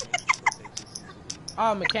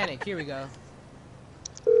 Oh, mechanic. Here we go.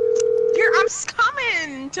 Here, I'm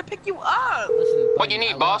coming to pick you up. Listen, buddy, what you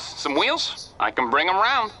need, boss? Some wheels? I can bring them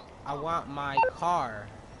around. I want my car.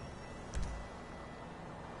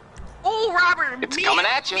 Oh, Robert. It's coming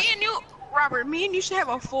at you. Robert, me and you should have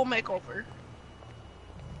a full makeover.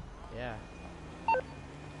 Yeah.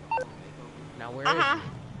 Now where is it?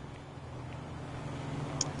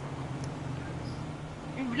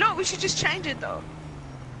 No, we should just change it though.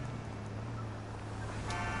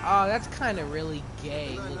 Oh, that's kind of really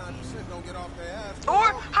gay.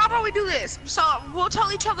 Or how about we do this? So we'll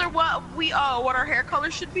tell each other what our hair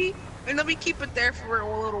color should be, and then we keep it there for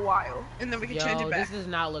a little while, and then we can change it back. This does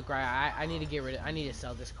not look right. I need to get rid of. I need to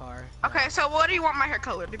sell this car. Okay, so what do you want my hair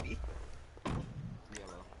color to be?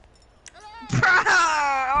 Yellow.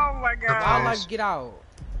 Oh my god. I'll like get out.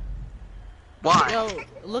 Why? Yo,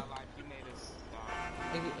 look.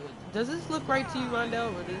 Does this look right to you,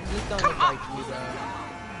 Rondell? Or does this don't look right to you, bro?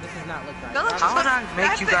 This does not look right. How would I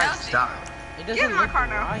make you guys stop? It doesn't Get in my look car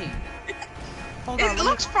now. right. Hold on, It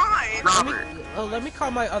looks fine. Let me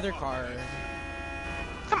call my other car.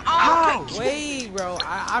 Come on. Wait, bro.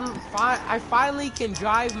 I'm fine. I finally can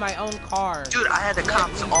drive my own car. Dude, I had the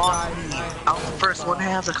cops off me. I was the first one to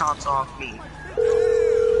have the cops off me.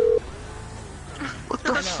 What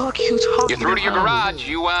the fuck you talking You're through to your about? garage.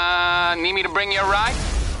 You, need me to bring you a ride?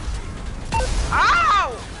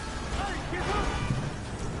 Ow!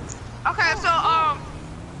 Okay, so,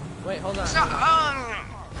 Wait, hold on. So,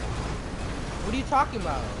 What are you talking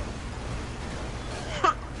about?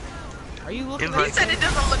 Are you looking he said it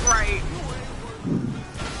doesn't look right.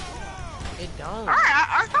 It don't. Alright,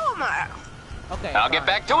 I told him that. Okay. I'll get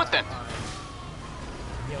back to it then.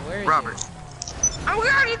 Yeah, where is Robert. it? And we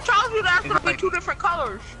already told you that's gonna be 2 different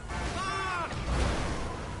colors.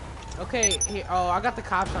 Okay, here, oh, I got the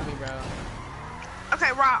cops on me, bro.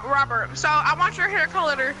 Okay, Robert. So I want your hair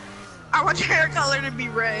color to be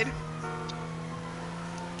red.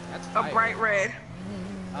 That's a bright red.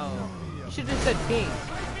 Oh, you should just said pink.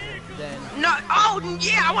 Then. No. Oh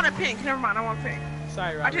yeah, I want a pink. Never mind, I want pink.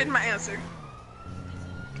 Sorry, Robert. I changed my answer.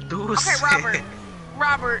 Dude, okay, Robert.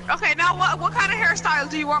 Robert. Okay, now what kind of hairstyle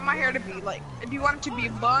do you want my hair to be? Like, do you want it to be a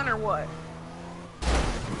bun or what?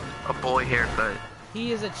 A boy haircut.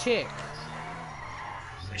 He is a chick.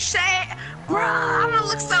 Shay, bro, I'm gonna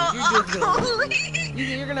look so ugly.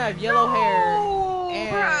 You're gonna have yellow hair. And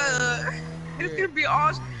bruh. It's gonna be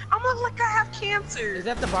all. I'm gonna look like I have cancer. Is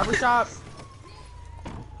that the barbershop?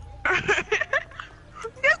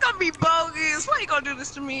 It's gonna be bogus. Why you gonna do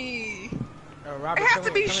this to me? Robert, it has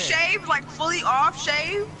to be shaved, like fully off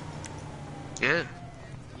shaved. Yeah.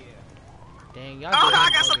 Dang, y'all. Oh,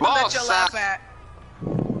 I got something that you'll laugh at.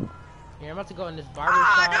 Here, I'm about to go in this barbershop.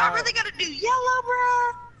 Ah, do I really gotta do yellow,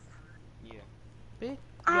 bro? Big.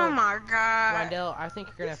 Oh my god. Rondell, I think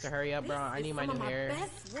you're gonna have to hurry up, bro. I need my new hair.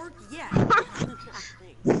 Best work yet.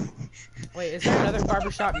 Wait, is there another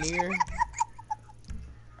barbershop near?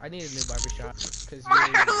 I need a new barbershop. Cause my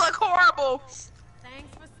hair look horrible.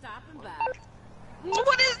 Thanks for stopping by.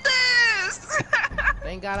 What is this?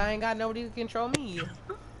 Thank God I ain't got nobody to control me.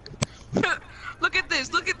 Look at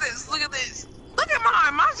this. Look at this. Look at this. Look at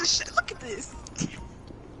mine. Mine's just shit. Look at this.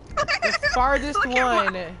 The farthest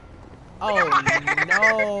one. Oh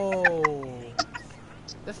no.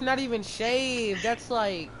 That's not even shaved. That's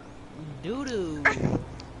like doo-doo.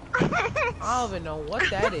 I don't even know what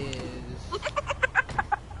that is.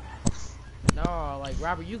 No, like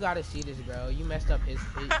Robert, you gotta see this, bro. You messed up his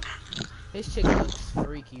chick looks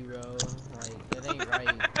freaky, bro. Like that ain't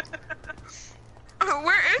right.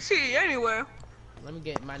 Where is he anyway? Let me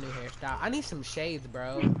get my new hairstyle. I need some shades,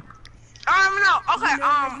 bro. No. Okay.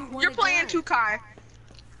 You're playing 2Kai.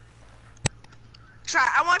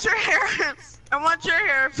 I want your hair. I want your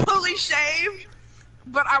hair fully shaved,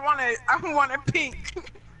 but I want it pink.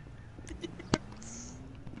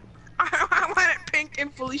 I want it pink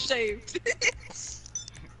and fully shaved.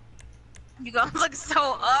 You gonna look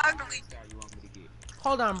so ugly.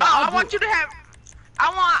 Hold on, bro. I want you to have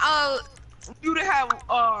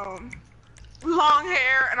long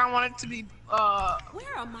hair, and I want it to be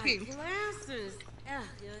Where are my glasses?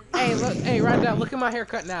 Hey, look, hey, Rondell, look at my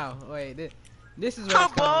haircut now. Wait, this is what oh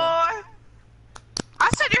boy. I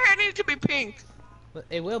said your hair needed to be pink.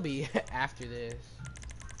 It will be after this.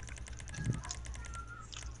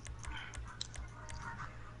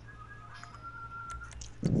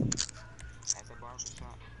 At the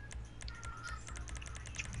barbershop.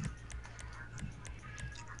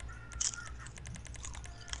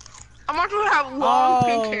 I want you to have long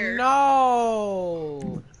pink hair.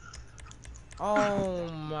 No! Oh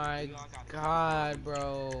my god,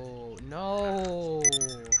 bro. No.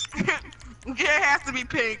 It has to be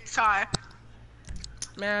pink, Ty.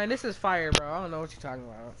 Man, this is fire, bro. I don't know what you're talking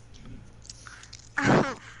about.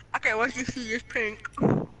 Okay, what you see is pink.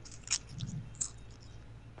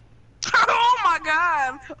 Oh my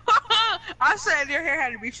god! I said your hair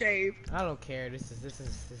had to be shaved. I don't care. This is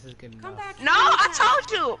good enough. No, I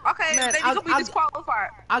told you. Okay, Man, then you can be disqualified.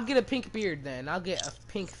 I'll get a pink beard then. I'll get a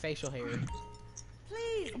pink facial hair.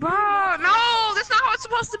 Please. Bro, no, that's not how it's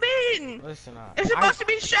supposed to be. Listen up. It's supposed to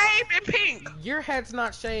be shaved and pink. Your head's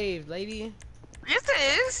not shaved, lady. Yes, it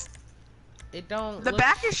is. It don't. The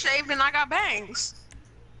back is shaved and I got bangs.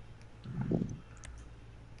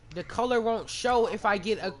 The color won't show if I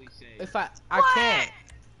get a. If I can't.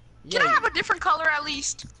 Yeah. Can I have a different color at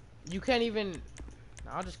least? You can't even.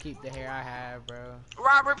 I'll just keep the hair I have, bro.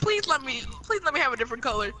 Robert, please let me have a different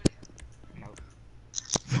color.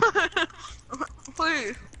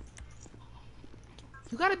 Please.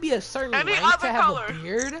 You gotta be a certain Any rank other to have color. a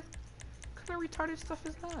beard. What kind of retarded stuff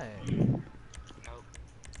is that?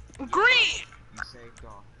 Green. You saved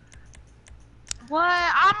off. What?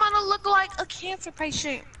 I'm gonna look like a cancer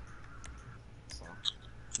patient. So,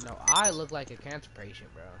 No, I look like a cancer patient,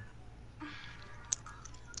 bro.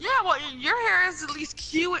 Yeah, well, your hair is at least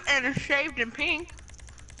cute and shaved and pink.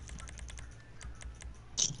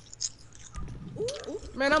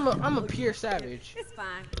 Man, I'm a pure savage. It's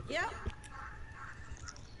fine. Yep.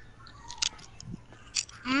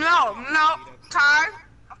 No,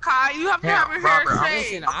 Kai, you have to have your hair Robert,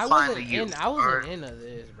 shaved. I wasn't into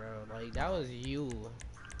this, bro. Like that was you.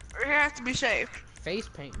 Your hair has to be shaved. Face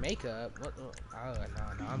paint, makeup. What? Oh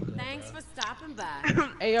no, I'm good. Thanks Bro. for stopping by.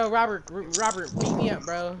 Hey yo, Robert, beat me up,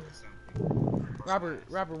 bro.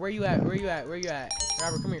 Robert, where you at? Where you at?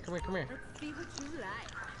 Robert, come here. Let's see what you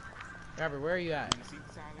like. Robert, where are you at? You see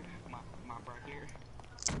Tyler? My right here.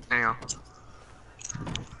 Damn.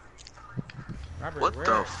 Robert, What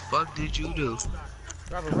the fuck did you do?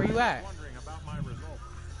 Robert, where you at?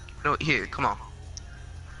 No, here, come on.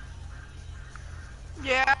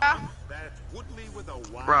 Yeah.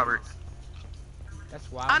 Robert.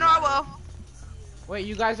 That's wild. I know I will. Wait,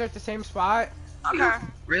 you guys are at the same spot? Okay.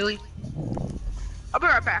 Really? I'll be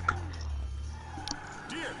right back.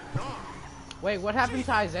 Wait, what happened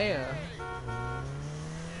to Isaiah?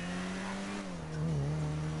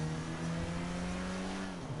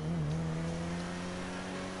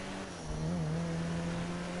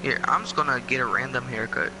 Here, I'm just gonna get a random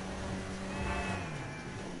haircut.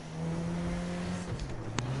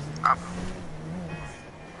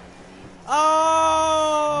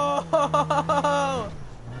 Oh!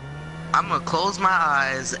 I'm gonna close my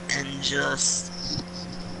eyes and just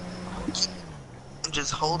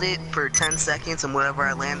hold it for 10 seconds, and whatever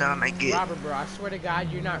I land on, I get. Robert, bro, I swear to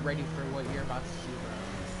God, you're not ready for what you're about to see, bro.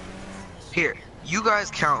 Here, you guys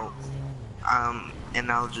count,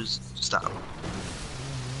 and I'll just stop.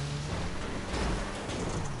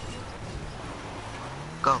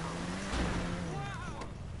 Go. 1,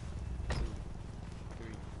 2,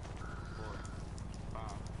 3, 4, 5,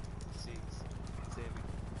 6, 7,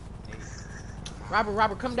 8.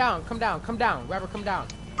 Robert, come down. Robert, come down.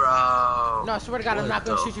 Bro. No, I swear to God, I'm not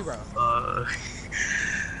gonna shoot you, bro.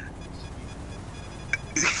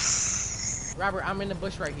 Robert, I'm in the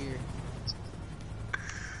bush right here.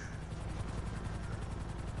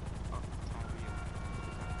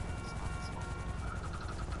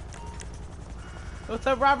 What's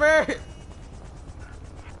up, Robert?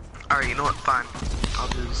 Alright, you know what? Fine. I'll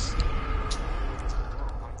just.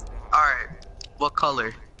 Alright. What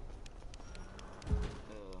color?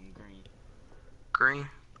 Green. Green?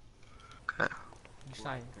 Okay. You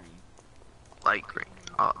sign. Light green.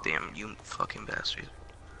 Oh, damn, you fucking bastard.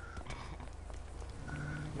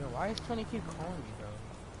 Yo, why is Tony keep calling me, bro?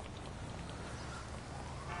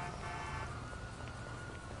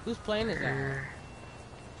 Whose plane is that?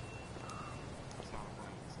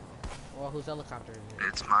 Well, whose helicopter is it?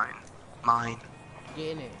 It's mine. Mine.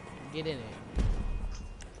 Get in it.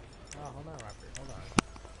 Oh, hold on, Robert. Hold on.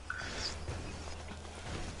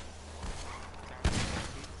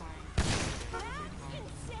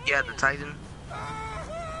 Yeah, the Titan.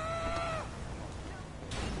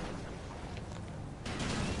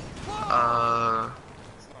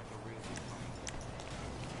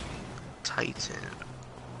 Titan.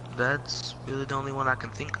 That's really the only one I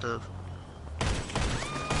can think of.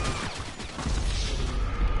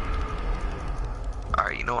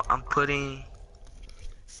 Alright, you know what? I'm putting.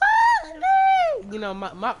 You know,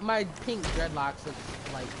 my pink dreadlocks look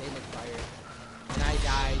like they look fire. And I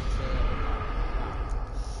died to.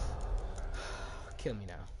 Kill me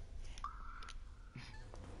now.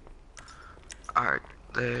 Alright,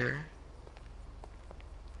 there.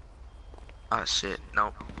 Oh shit,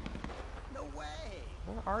 nope. No way.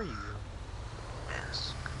 Where are you?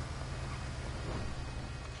 Yes.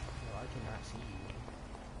 No, I cannot see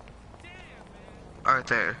you. Alright,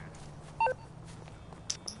 there.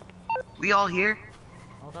 We all here?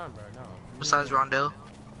 Hold on, bro. No. Besides Rondell?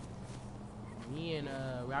 Me and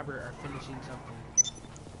Robert are finishing something.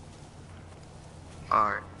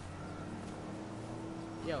 Alright.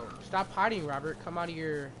 Yo, stop hiding, Robert. Come out of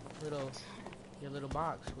your little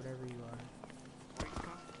box, whatever you are.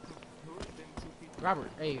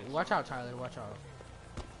 Robert, hey, watch out, Tyler. Watch out.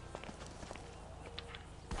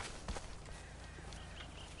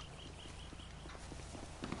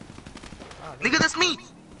 Oh, Nigga, that's me!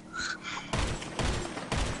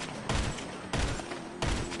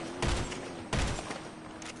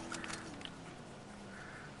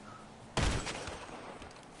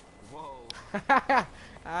 Whoa.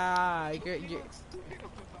 Ah, you're yeah.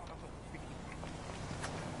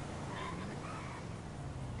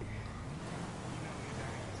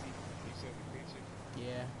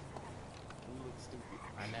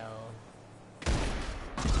 I know.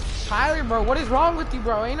 Tyler, bro, what is wrong with you,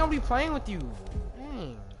 bro? Ain't nobody playing with you.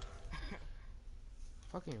 Dang.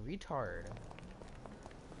 Fucking retard.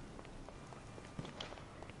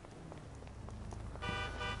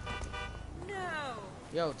 No.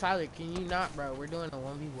 Yo, Tyler, can you not, bro? We're doing a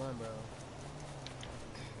 1v1, bro.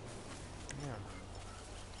 Yeah.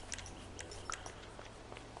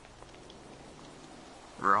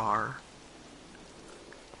 Rawr.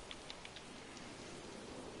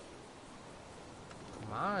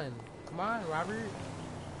 Come on, Robert.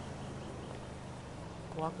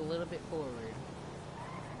 Walk a little bit forward.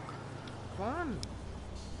 Come on.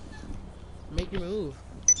 Make your move.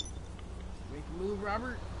 Make your move,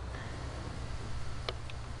 Robert.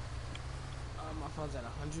 My phone's at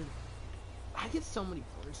 100. I get so many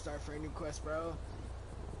 4-star friend requests, bro.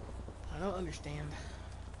 I don't understand.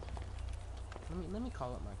 Let me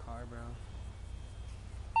call up my car, bro.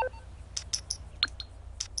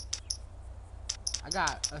 I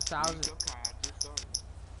got 1,000.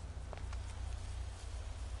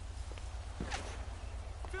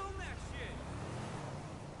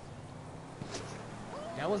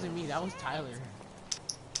 That wasn't me, that was Tyler.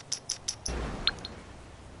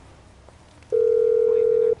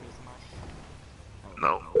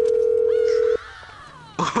 No.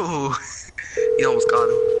 Ooh. You almost got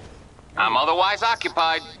him. I'm otherwise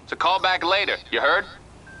occupied, so call back later. You heard?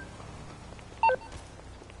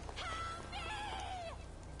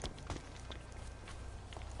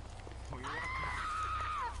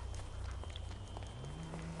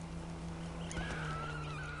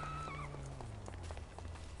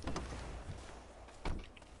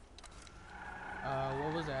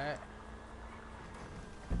 What was that?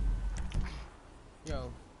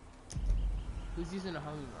 Yo. Who's using a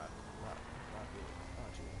homing rocket?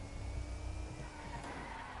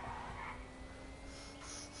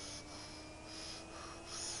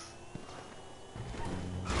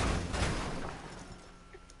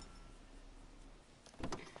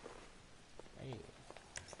 Hey.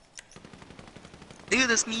 Nigga,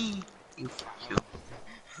 that's me. You.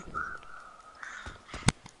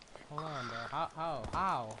 Hold on, bro. How? Hold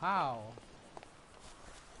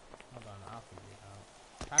on, I'll figure it out.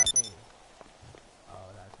 Hey. Oh,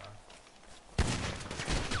 that's all.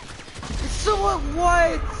 So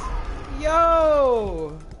what?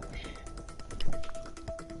 Yo!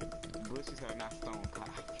 Bushes are not stone cold.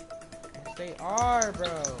 They are,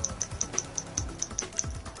 bro.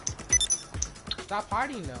 Stop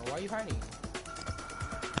hiding, though. Why are you hiding?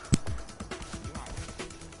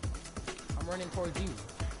 I'm running towards you.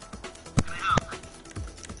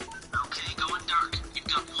 Okay, going dark. You've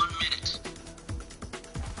got 1 minute.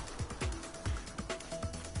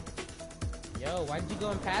 Yo, why did you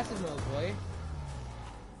go in passive mode, boy?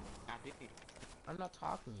 I did. I'm not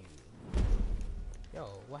talking to you.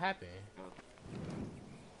 Yo, what happened?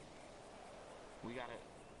 We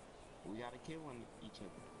gotta kill each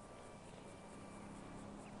other.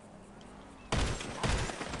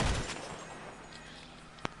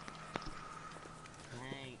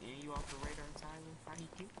 Dang, and you off the radar, Tyler? How you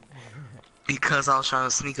kill me? Because I was trying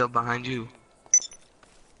to sneak up behind you.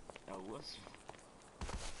 Oh, what's...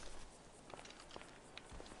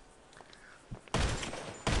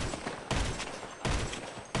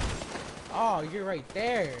 Oh, you're right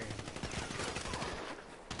there.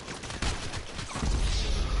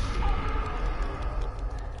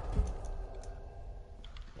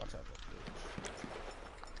 What's up,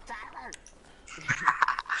 Tyler!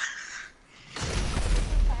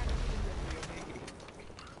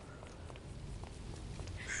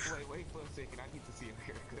 Wait for a second. I need to see your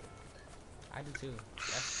haircut. I do too.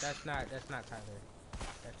 That's not Tyler.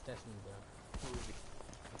 That's me, bro. Who is it?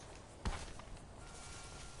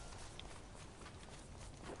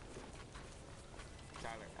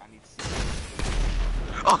 Tyler, I need to see.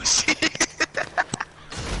 Oh shit!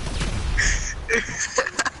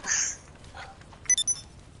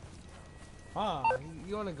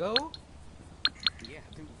 You wanna go? Yeah,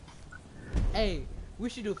 dude. Hey, we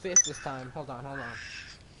should do fist this time. Hold on.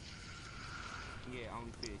 Yeah,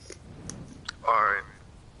 only fish. Alright.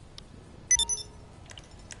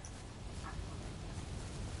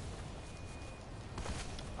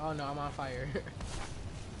 Oh no, I'm on fire.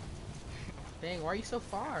 Dang, why are you so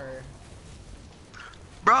far?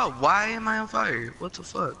 Bro, why am I on fire? What the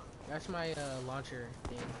fuck? That's my launcher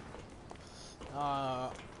thing.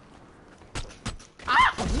 Ah,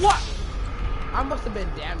 what? I must have been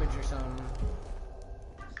damaged or something.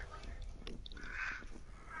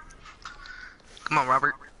 Come on,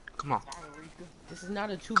 Robert. Come on. This is not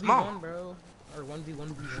a 2v1, bro. Or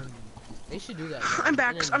 1v1v1. They should do that. Bro. I'm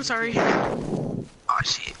back. I'm sorry. Oh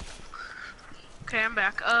shit. Okay, I'm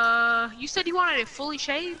back. You said you wanted it fully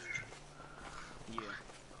shaved?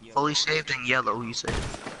 Yeah. Fully shaved and yellow, you said.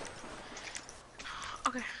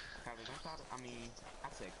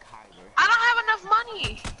 enough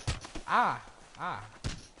money. Ah.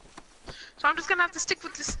 So I'm just gonna have to stick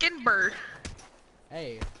with the skin bird.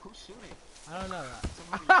 Hey. Who's shooting? I don't know.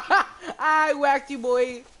 Somebody I whacked you,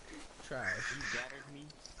 boy. Trash. you battered me.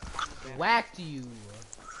 Whacked you.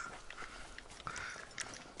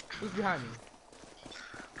 Who's behind me?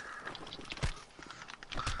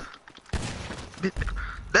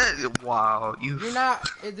 Wow, You're not.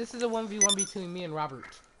 This is a 1v1 between me and Robert.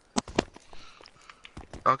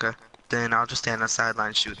 Okay, then I'll just stand on the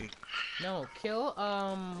sideline shooting. No, kill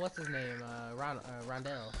what's his name?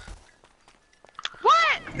 Rondell.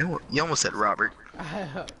 What? You almost said Robert.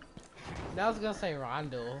 I was gonna say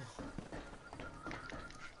Rondo.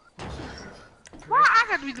 Why I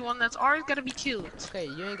gotta be the one that's always gotta be killed? Okay,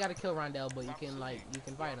 you ain't gotta kill Rondell, but you can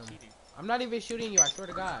fight him. I'm not even shooting you, I swear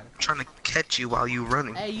to God. I'm trying to catch you while you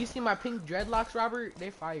running. Hey, you see my pink dreadlocks, Robert? They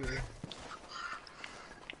fire.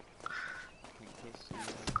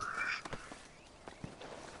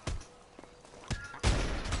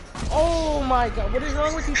 Oh my God, what is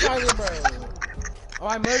wrong with you, Tyler, bro? Oh,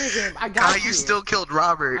 I murdered him. I got you. You still killed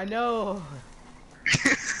Robert. I know.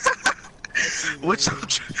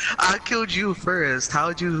 I killed you first.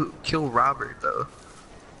 How'd you kill Robert though?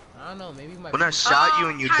 I don't know, maybe my When I shot you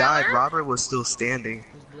and you Tyler? died, Robert was still standing.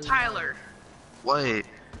 Tyler. What?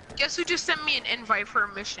 Guess who just sent me an invite for a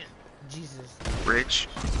mission? Jesus. Rich?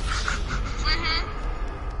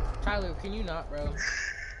 Tyler, can you not, bro?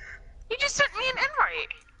 He just sent me an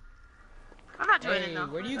invite. I'm not doing it now.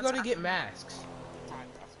 Where do you go to get masks?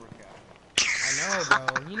 I know, bro.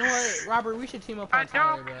 You know what, Robert? We should team up on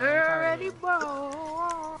Tyler, bro.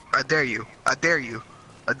 I dare you. I dare you.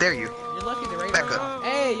 I dare you. You're lucky the radio. Back up.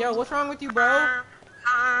 Hey, yo, what's wrong with you, bro?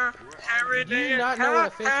 Do you not know what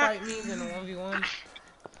a fist fight means in a 1v1?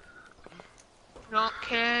 Don't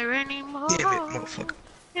care anymore. Damn it, motherfucker.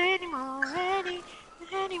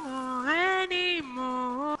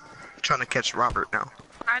 Anymore. I'm trying to catch Robert now.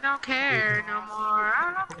 I don't care no more.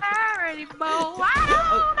 I don't care anymore. Yo,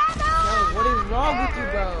 what is wrong with you,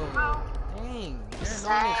 bro? Dang, you're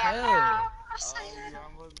annoying as hell.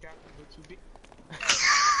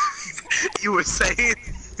 You were saying?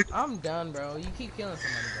 I'm done, bro. You keep killing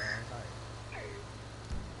somebody, bro.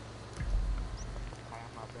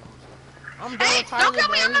 I'm done with Tyler, don't kill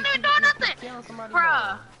me. bro. I'm not even doing nothing.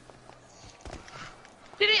 Bruh.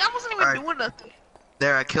 He wasn't even doing nothing.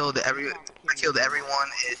 There, I killed everyone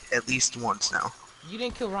at least once now. You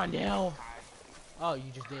didn't kill Rondell. Oh,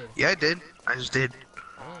 you just did. Yeah, I did. I just did. Dang.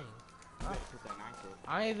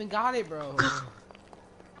 I ain't even got it, bro. What's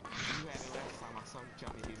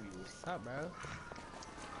up, bro?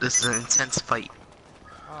 This is an intense fight.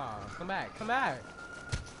 Oh, come back. Come back.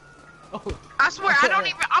 Oh. I swear, I don't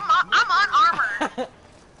even. I'm unarmored.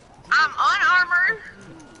 I'm unarmored.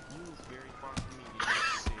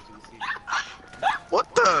 What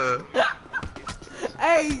the?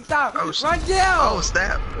 Hey, stop! Oh, Rondell! Oh,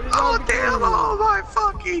 snap! Oh, damn! Oh my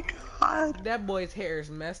fucking God! That boy's hair is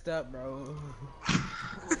messed up, bro.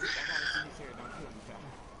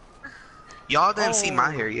 Y'all didn't see my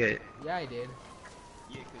hair yet. Yeah, I did.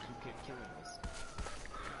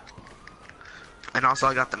 And also,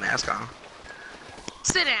 I got the mask on.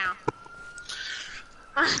 Sit down.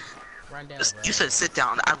 Rondell, bro. You said sit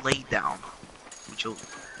down. I laid down. With your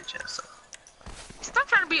bitch ass up. Stop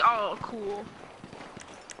trying to be all cool.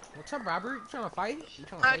 What's up, Robert? You trying to fight?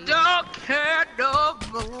 I don't care no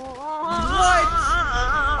more. What?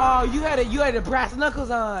 Oh, you had the brass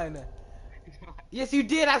knuckles on. Yes, you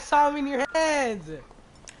did. I saw them in your hands.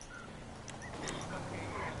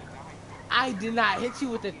 I did not hit you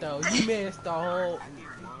with it though. You missed the whole.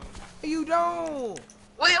 You don't.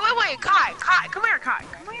 Wait, Kai, come here, Kai,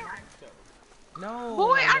 come here. No.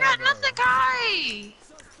 Boy, I got nothing, Kai.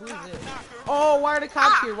 Who is this? Oh, why are the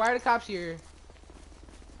cops here? Why are the cops here?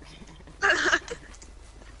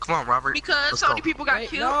 Come on, Robert. Because so many people got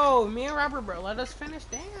killed. No, me and Robert, bro. Let us finish.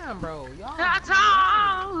 Damn, bro. Y'all. That's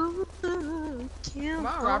all. Come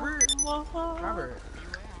on, Robert. Robert.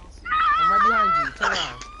 I'm right behind you. Turn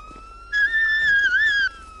around.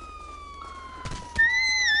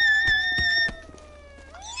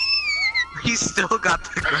 He still got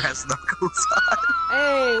the grass knuckles on.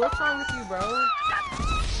 Hey, what's wrong with you, bro?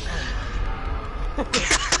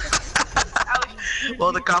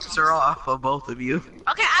 Well, the cops are off of both of you.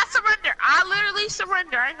 Okay, I surrender. I literally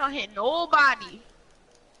surrender. I ain't gonna hit nobody.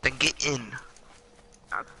 Then get in.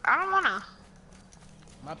 I don't wanna.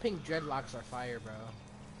 My pink dreadlocks are fire, bro.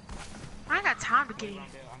 I ain't got time to get in.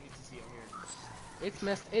 It's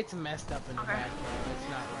messed up in the back, bro. It's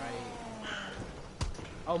not right.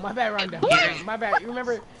 Oh, my bad, Rondell. My bad.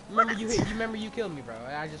 Remember you killed me, bro.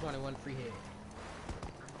 I just wanted one free hit.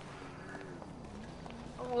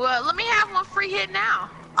 Well, let me have one free hit now.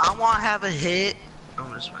 I want to have a hit.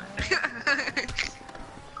 I'm just fine.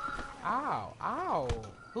 Ow, ow.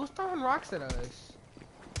 Who's throwing rocks at us?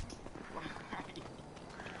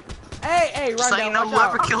 Hey, so Rondell, you know, watch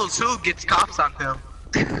whoever out. kills who gets cops on him.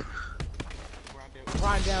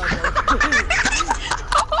 Rondell,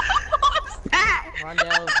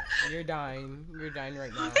 Rondell, you're dying. You're dying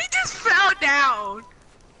right now. He just fell down.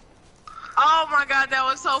 Oh my god, that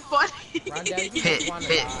was so funny. Rondell, you hit, just wanna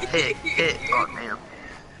hit, die. hit. Oh, damn.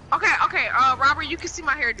 Okay, Robert, you can see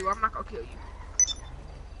my hairdo. I'm not gonna kill you.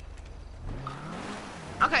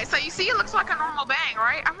 Okay, so you see it looks like a normal bang,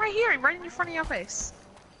 right? I'm right here, right in front of your face.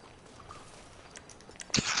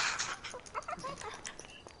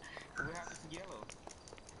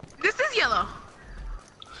 This is yellow.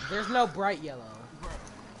 There's no bright yellow.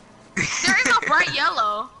 There is no bright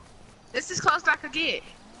yellow. This is close as I could get.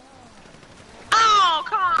 Oh,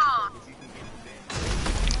 come on.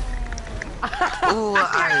 Ooh,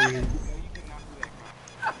 I...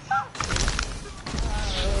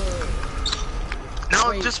 No,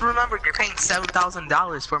 Wait. just remember, you're paying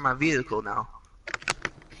 $7,000 for my vehicle now.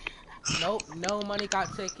 Nope, no money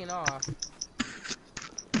got taken off.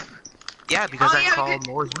 Yeah, because Oh, I yeah, called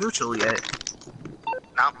Moore's Mutual yet.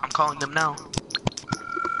 Now, I'm calling them now.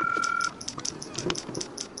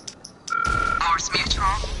 Moore's Mutual,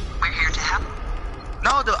 we're here to help.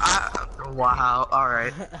 No, wow,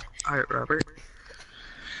 alright. Alright, Robert.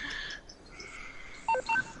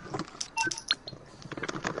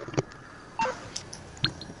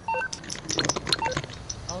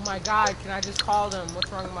 Oh my god, can I just call them?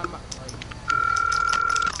 What's wrong with my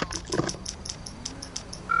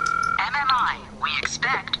MMI, we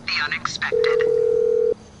expect the unexpected.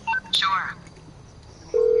 Sure.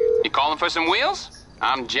 You calling for some wheels?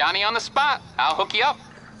 I'm Johnny on the spot. I'll hook you up.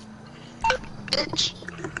 Bitch.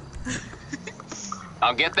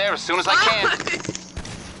 I'll get there as soon as I can.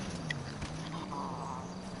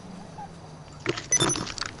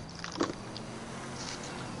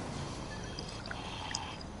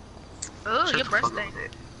 Oh, Shut your the breast fuck up. thing.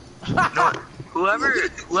 No,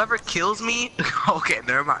 whoever kills me, okay,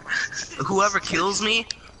 never mind. Whoever kills me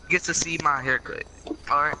gets to see my haircut.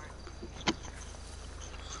 Alright.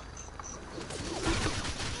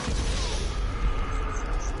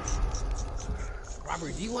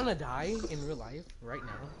 Robert, do you want to die in real life right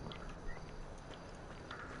now?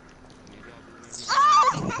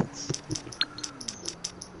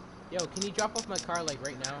 Yo, can you drop off my car like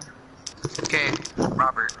right now? Okay,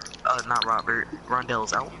 Robert. Not Robert.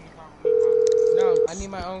 Rondell's out. No, I need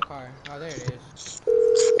my own car. Oh, there it is.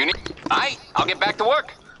 You need... Aight, I'll get back to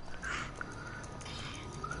work.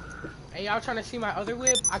 Hey, y'all trying to see my other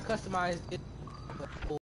whip? I customized it.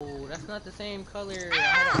 Oh, that's not the same color. I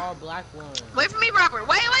had an all black one. Wait for me, Robert.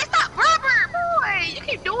 Wait, stop. Robert, boy. You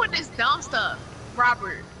keep doing this dumb stuff.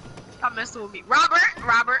 Robert. Stop messing with me.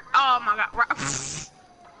 Robert. Oh my god.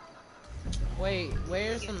 Wait,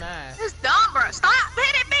 where's the mask? This dumb, bro. Stop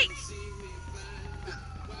hitting me.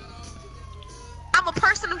 I'm a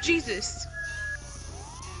person of Jesus.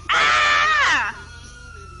 Ah!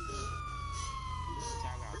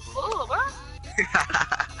 Ooh, what?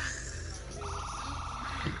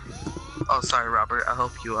 Oh, sorry, Robert. I'll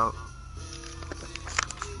help you out.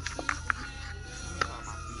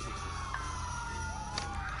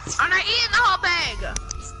 I'm not eating the whole bag.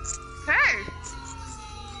 Hey.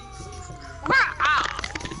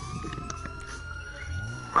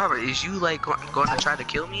 Robert, is you like going to try to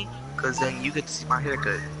kill me? Cause then you get to see my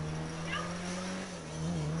haircut.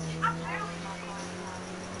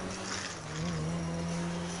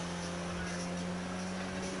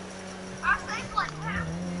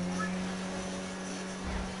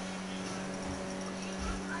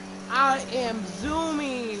 I am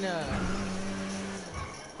zooming.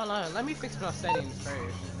 Hold on, let me fix my settings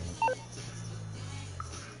first.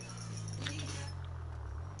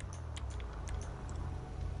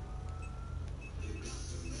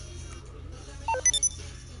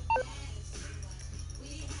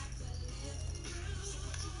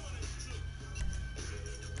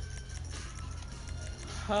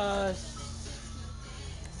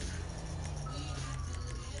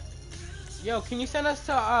 Yo, can you send us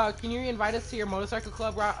to, can you invite us to your motorcycle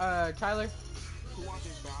club, Tyler? Who wants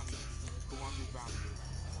this bounty? Who wants this bounty?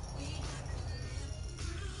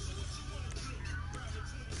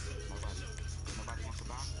 Nobody wants a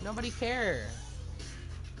bounty? Nobody care.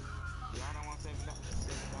 Y'all don't want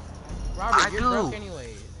 $7,000? Robert, you're broke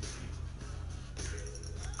anyways.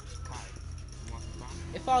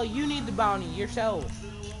 If all you need the bounty yourself.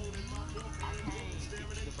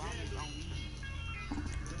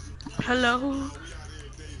 Hello.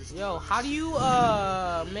 Yo, how do you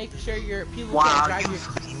make sure your people Wow, can't drive you your?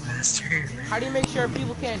 fucking bastard. How do you make sure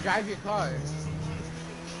people can't drive your car?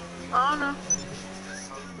 I don't know.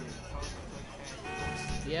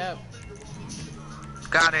 Yep.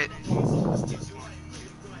 Got it.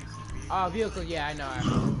 Oh, vehicle. Yeah, I know.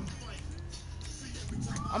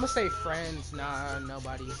 I'm gonna say friends. Nah,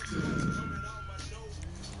 nobody.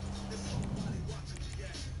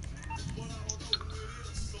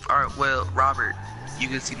 Alright, well, Robert, you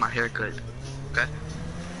can see my haircut. Okay?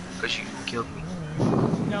 Because you killed me.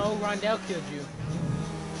 No, Rondell killed you.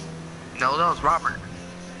 No, that was Robert.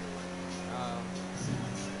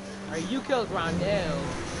 Or you killed Rondell.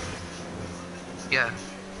 Yeah.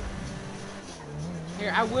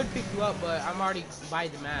 Here, I would pick you up, but I'm already by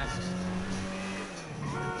the mask.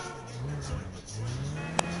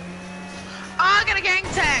 Oh, I got a gang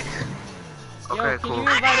tag. Yo, Okay, can cool. you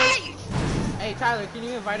invite us? Hey, Tyler, can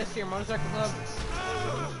you invite us to your motorcycle club?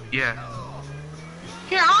 Yeah.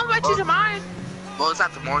 Here, I'll invite you to mine. Well, it's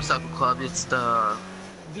not the motorcycle club, it's the...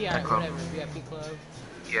 VIP, whatever, VIP club.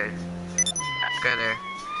 Yeah. Okay, there.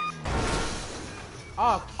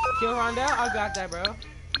 Oh, kill Rondell? I got that, bro.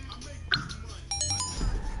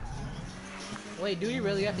 Wait, do you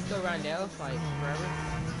really have to kill Rondell, like, forever?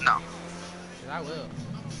 No. 'Cause I will.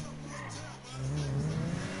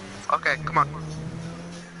 Okay, come on.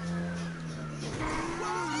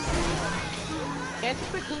 Can't you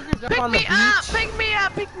pick hookers up Pick on the me beach? up, pick me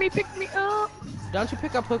up, pick me up. Don't you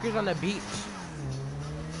pick up hookers on the beach?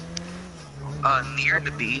 Near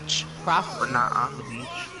the beach. Possibly. But not on the beach.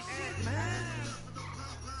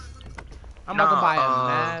 I'm about to buy a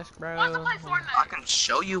mask, bro. I can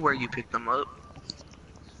show you where you pick them up.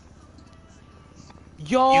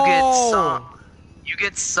 Yo! You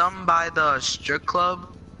get some by the strip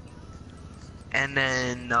club. And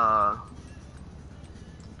then,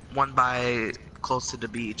 one by close to the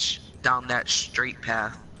beach. Down that straight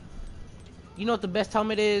path. You know what the best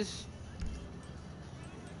helmet is?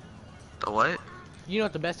 The what? You know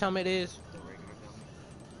what the best helmet is?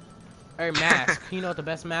 Or mask. You know what the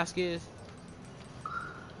best mask is?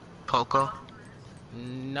 Poco?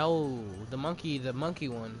 No, the monkey one. The monkey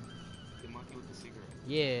with the cigarette.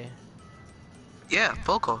 Yeah. Yeah,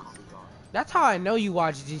 Poco. That's how I know you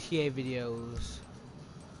watch GTA videos.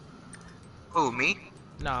 Who, me?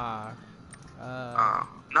 Nah.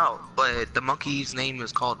 No, but the monkey's name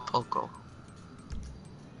is called Poco.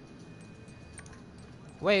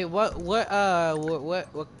 Wait, what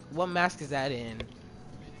mask is that in?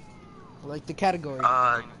 Like the category.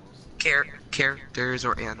 Characters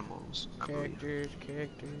or animals. Characters.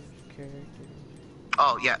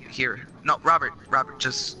 Oh yeah, here. No, Robert,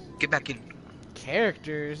 just get back in.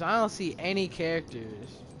 Characters? I don't see any characters.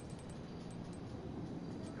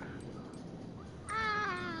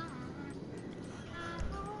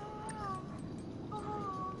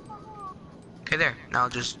 Okay, there. Now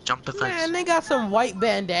just jump the fence. Man, they got some white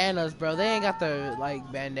bandanas, bro. They ain't got the like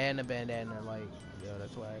bandana. Like, yo,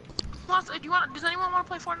 that's white. Does anyone want to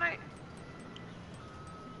play Fortnite?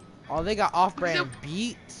 Oh, they got off-brand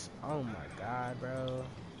beats. Oh my god, bro.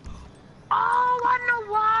 Oh, I know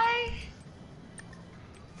why.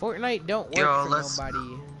 Fortnite don't work for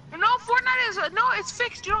nobody. No, Fortnite is it's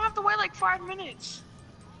fixed. You don't have to wait like 5 minutes.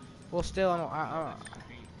 Well, still,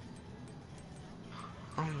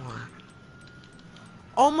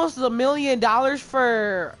 almost $1 million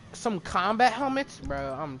for some combat helmets,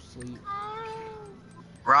 bro. I'm asleep.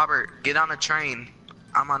 Robert, get on a train.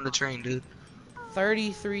 I'm on the train, dude.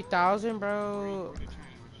 33,000, bro.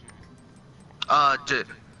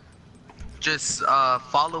 Just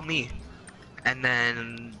follow me, and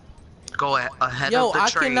then go ahead Yo, of the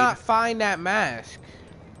train. I cannot find that mask.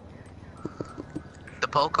 The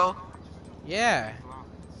Poco? Yeah.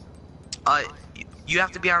 You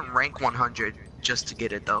have to be on rank 100 just to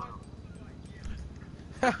get it, though.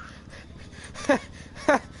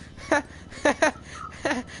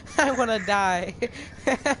 I wanna die.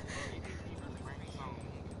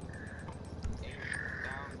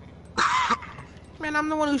 Man, I'm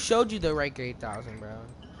the one who showed you the rank 8,000, bro.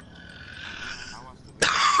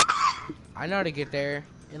 I know how to get there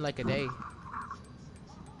in like a day.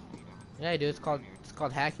 Yeah, dude, it's called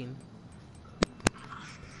hacking.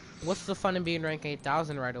 What's the fun in being rank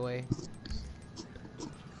 8,000 right away?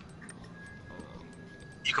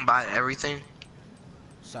 You can buy everything.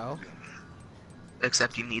 So?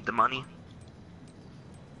 Except you need the money.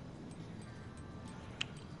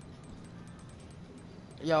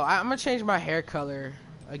 Yo, I'm gonna change my hair color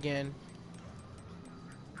again.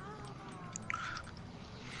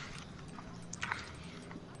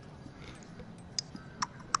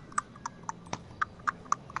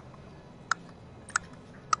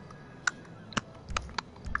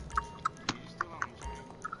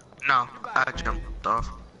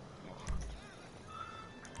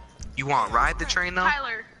 You want to ride the train though?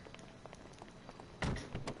 Tyler,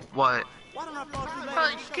 What? bro,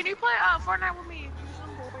 can you play Fortnite with me? I'm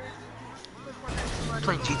bored. Play Fortnite with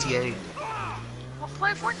Playing GTA. Well,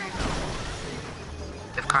 play Fortnite.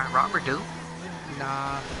 If Kai and Robert do.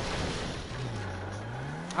 Nah.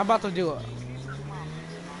 I'm about to do it.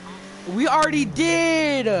 We already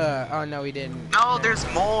did. Oh no, we didn't. No, there's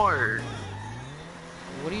more.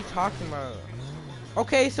 What are you talking about?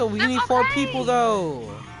 Okay, so we need 4 people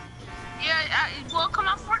though. Yeah, well, come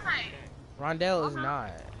on Fortnite. Rondell is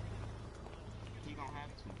not.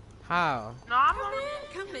 How? No, I'm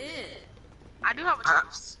Come in. I do have a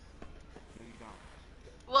choice.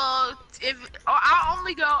 Well, I'll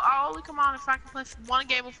only come on if I can play one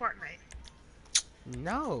game of Fortnite.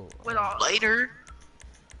 No. With all later.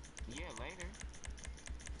 Yeah, later.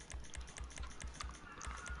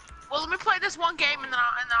 Well, let me play this one game and then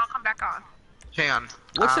I'll come back on. Hang on.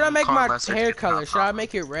 What should I make my Lester hair to color? get Should I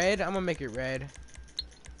make it red? I'm gonna make it red.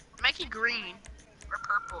 Make it green or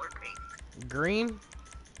purple or pink. Green?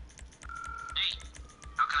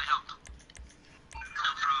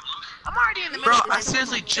 I'm already in the middle. Bro, I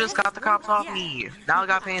seriously just got the cops off me. Now I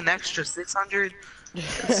got paying an extra $600.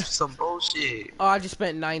 That's some bullshit. Oh, I just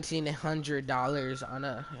spent $1,900 on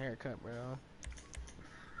a haircut, bro.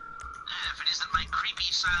 If it isn't my creepy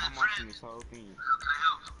silent I'm watching this whole thing.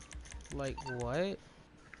 Like what?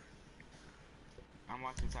 I'm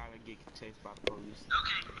watching Tyler get chased by the police.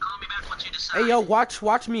 Okay, call me back once you decide. Hey yo, watch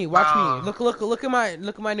me. Look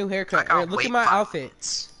at my new haircut. Look at my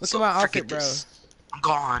outfit. Look at my outfit, bro. I'm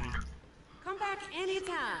gone. Come back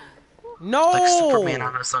anytime. No. Like Superman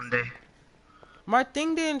on a Sunday. My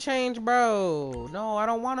thing didn't change, bro. No, I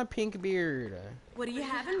don't want a pink beard. What do you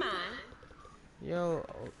have in mind? Yo.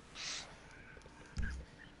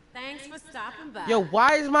 Thanks for stopping by. Yo,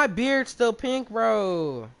 why is my beard still pink,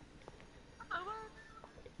 bro?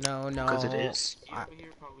 No. Because it is.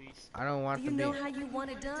 I don't want Do you the know beard. how you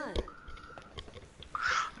want it done?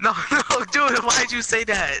 No, dude, why'd you say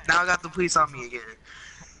that? Now I got the police on me again.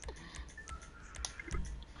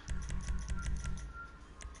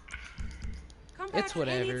 Come back It's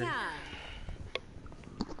whatever. anytime.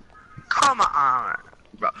 Come on.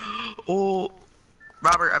 Bro. Oh,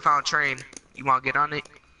 Robert, I found a train. You want to get on it?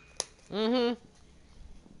 Mm-hmm.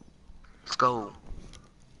 Let's go.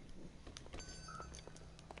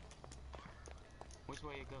 Which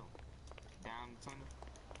way it go? Down the tunnel?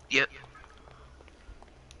 Yep.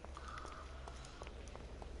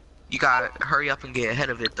 You gotta hurry up and get ahead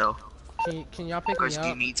of it though. Can y'all pick me Because up?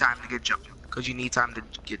 you need time to get jump. Because you need time to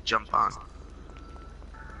get jump on.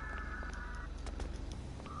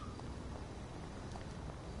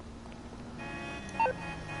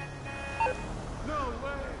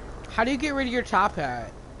 How do you get rid of your top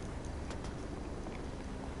hat?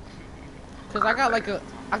 Cause I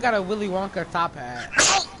got a Willy Wonka top hat.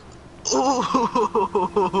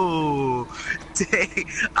 Ooh, dang!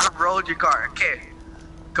 I rolled your car. Okay,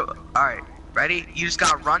 go. All right, ready? You just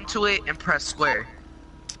gotta run to it and press square.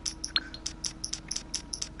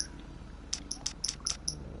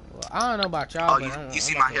 Well, I don't know about y'all. Oh, you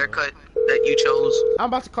see my haircut that you chose? I'm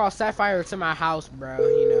about to call Sapphire to my house, bro.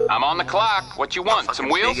 You know. I'm on the clock. What you want? Some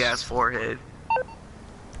wheels? Big ass forehead.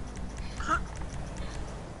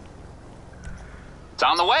 It's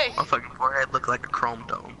on the way. My fucking forehead look like a chrome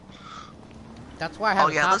dome. That's why I have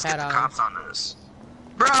Oh yeah, a let's top get hat the on. cops on us.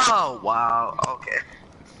 Bro, wow. Okay.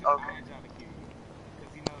 Okay.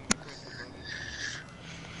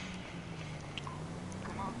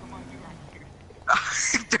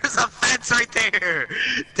 There's a fence right there.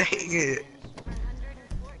 Dang it.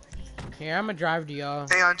 Here, I'm gonna drive to y'all.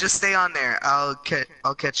 Stay on, just stay on there. I'll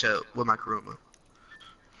catch up with my Kuruma.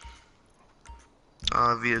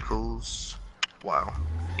 Vehicles. Wow.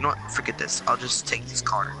 You know what? Forget this. I'll just take this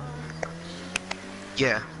car.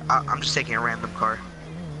 Yeah, I'm just taking a random car.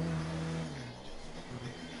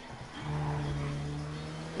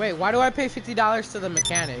 Wait, why do I pay $50 to the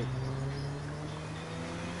mechanic?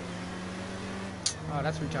 Oh,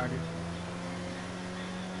 that's retarded.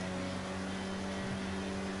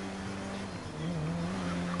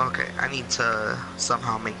 Okay, I need to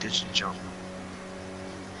somehow make this jump.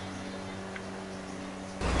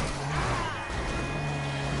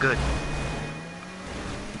 Good.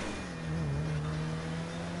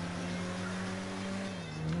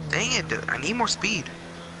 Dang it, dude. I need more speed.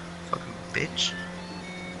 Fucking bitch.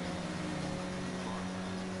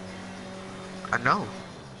 I know.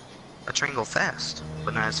 A train go fast,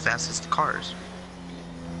 but not as fast as the cars.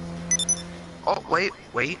 Oh, wait.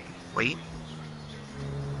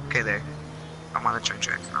 Okay, there. I'm on the train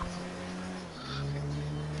tracks now.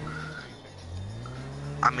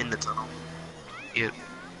 I'm in the tunnel. Yep.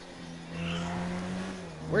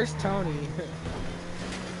 Where's Tony?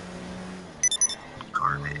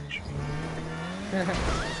 Garbage.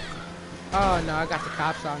 Oh no, I got the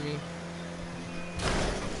cops on me.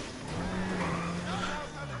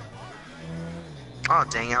 Oh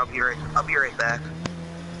dang, I'll be right back.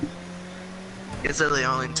 It's literally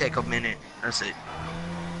only take a minute. That's it.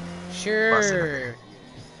 Sure.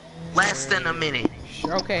 Less than a minute.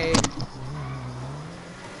 Sure, okay.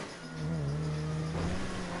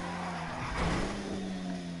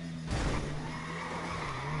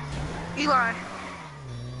 Eli,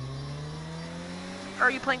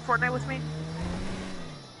 are you playing Fortnite with me?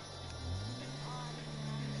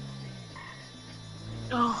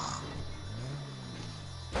 Oh.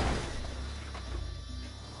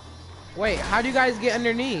 Wait, how do you guys get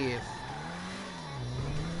underneath?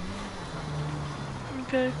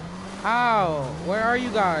 Okay. How? Where are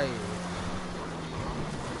you guys?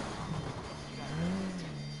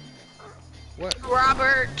 What?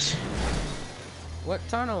 Robert. What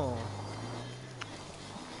tunnel?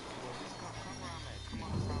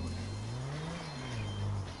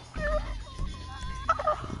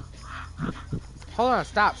 Hold on,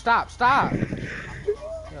 stop. Yo, stop,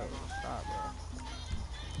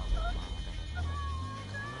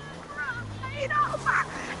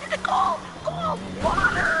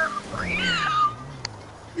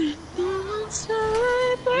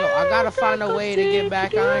 bro. Yo, I gotta find a way to get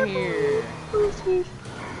back on here.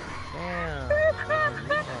 Damn.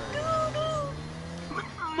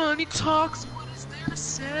 Money talks, what is there to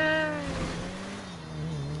say?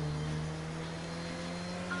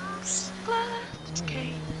 I'm so glad that you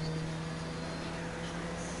came.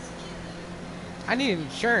 I need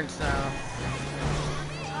insurance now.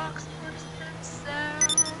 Talks, what is there to say?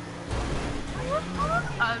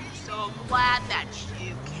 I'm so glad that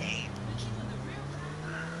you came.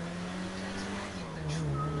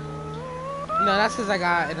 No, that's because I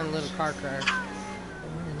got in a little car crash.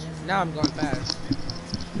 Now I'm going fast.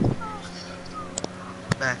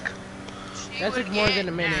 Back. That took more than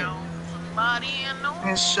a minute. Man,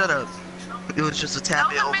 shut up. It was just a tad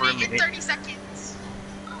bit over a minute. 30 seconds.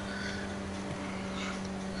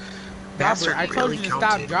 Robert, I told you to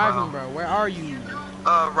stop driving, bro. Where are you?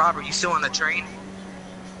 Robert, you still on the train?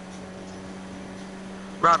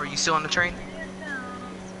 Robert, you still on the train?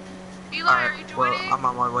 Eli, Alright, are you joining? well, I'm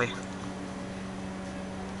on my way.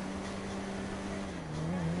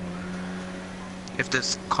 If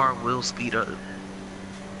this car will speed up.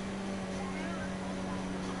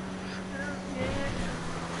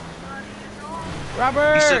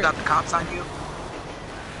 Robert! You still got the cops on you?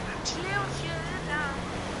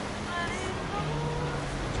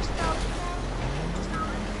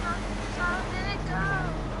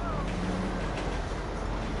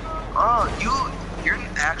 Oh, you're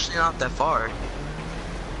actually not that far.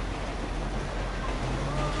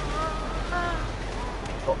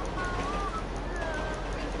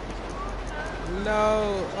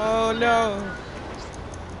 No, oh no.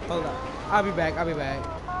 Hold on, I'll be back,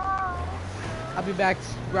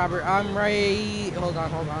 Robert, I'm right. Hold on.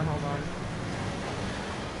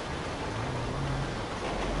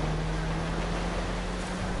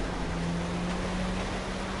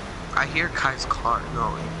 I hear Kai's car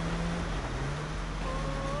going.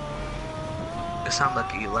 It sounds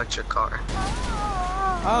like an electric car.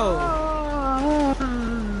 Oh.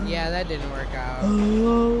 Yeah, that didn't work out.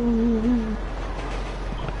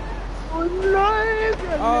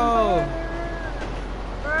 Oh.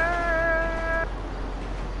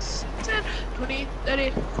 10, 20, 30,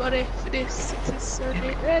 40, 50, 60, 70,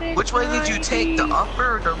 80, Which way did you take, the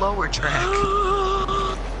upper or the lower track?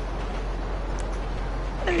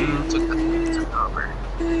 You took the upper.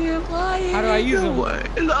 How do I use them?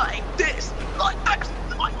 Like this, like that,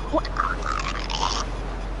 like what?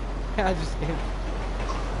 I just kidding.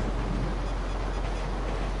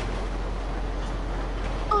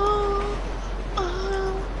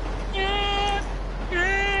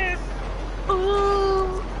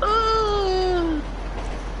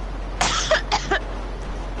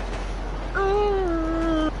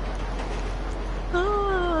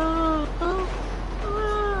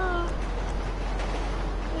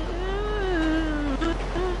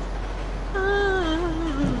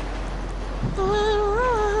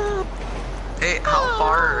 Hey, how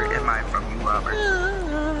far am I from you, Robert?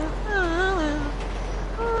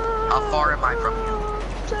 How far am I from you?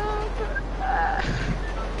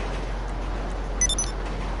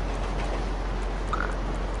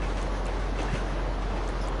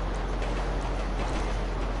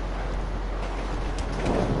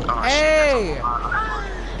 Oh, Hey!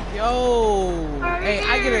 shit, Yo! Hey,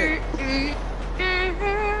 I get it.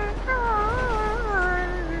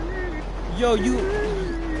 Yo, you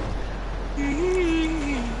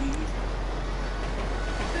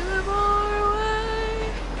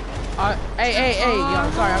Hey, yo,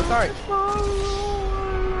 I'm sorry.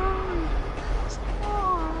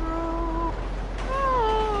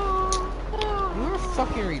 You're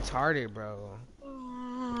fucking retarded, bro.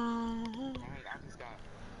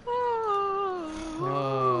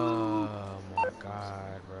 Oh my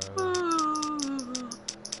god, bro.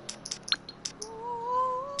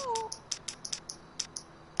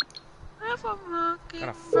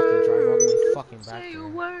 Gotta fucking drive all the way fucking back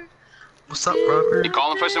there. What's up, Robert? You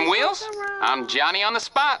calling for some wheels? I'm Johnny on the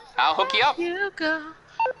spot. I'll hook you up.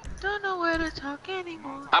 Don't know where to talk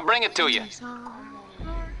anymore. I'll bring it to you.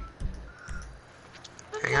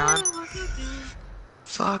 Hang on.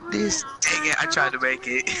 Fuck this. Dang it, I tried to make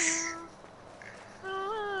it.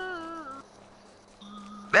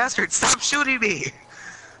 Bastard, stop shooting me!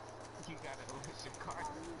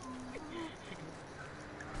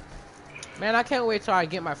 Man, I can't wait till I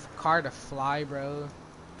get my car to fly, bro.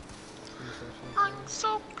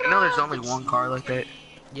 You know there's only one car like that?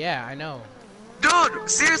 Yeah, I know. Dude,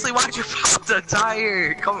 seriously, why'd you pop the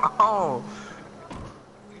tire? Come on.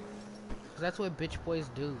 That's what bitch boys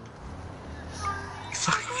do. You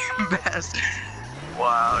fucking bastard.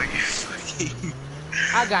 Wow, you fucking...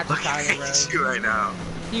 I got you, Look Tyler, bro. at you right now.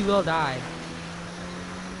 He will die.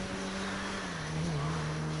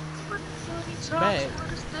 Bet.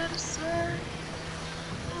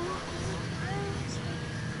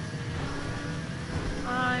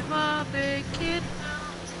 I'm a big kid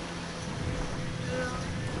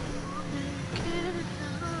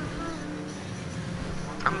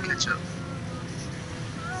I'm gonna catch up.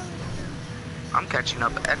 I'm catching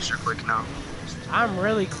up extra quick now. I'm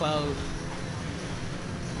really close.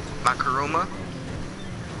 My Kuruma.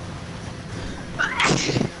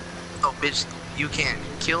 Oh, bitch, you can't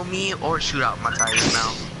kill me or shoot out my tires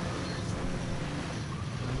now.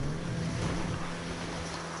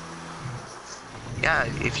 Yeah,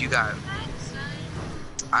 if you got,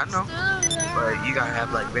 I don't know, but you gotta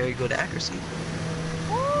have like very good accuracy.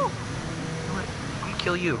 I'm gonna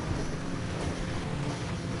kill you.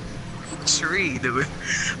 Tree, dude.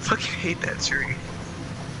 Fucking hate that tree.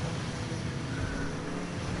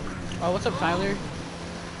 Oh, what's up, Tyler?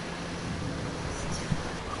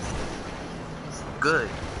 Good.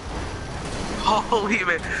 Holy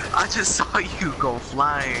man, I just saw you go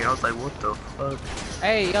flying. I was like, what the fuck?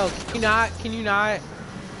 Hey, yo, can you not?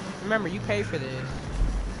 Remember, you pay for this.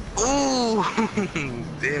 Ooh,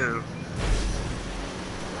 damn.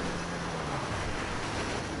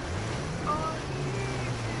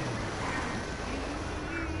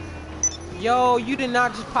 Yo, you did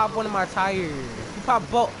not just pop one of my tires. You popped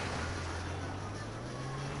both.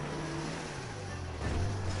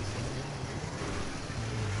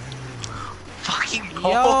 Fucking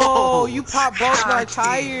Yo, you popped both my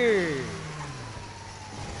tires.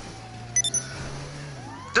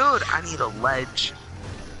 Dude, I need a ledge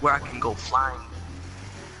where I can go flying.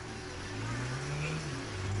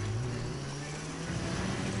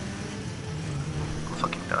 I'm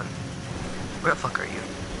fucking done. Where the fuck are you?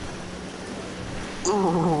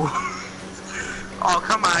 Ooh. Oh,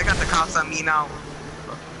 come on, I got the cops on me now.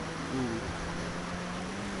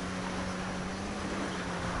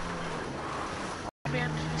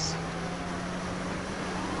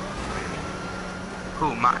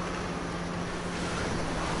 Who, mine?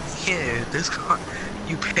 Yeah, this car,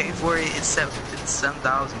 you pay for it, it's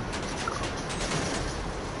 7,000.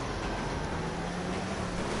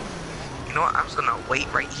 You know what, I'm just gonna wait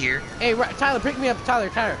right here. Hey, Tyler, pick me up,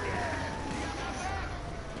 Tyler.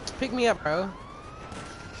 Pick me up, bro.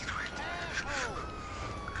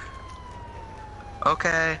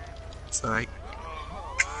 Okay. Sorry.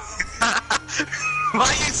 Why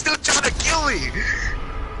are you still trying to kill me?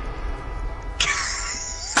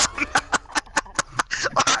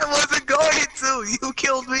 I wasn't going to. You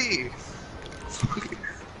killed me.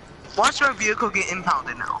 Watch my vehicle get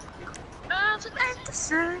impounded now.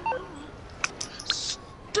 Still.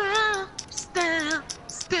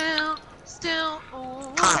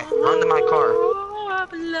 Hi, onto my car.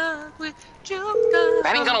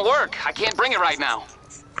 That ain't gonna work. I can't bring it right now.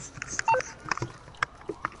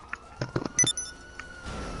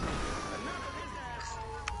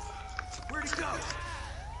 Where'd he go?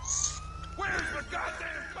 Where's the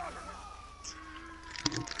goddamn car?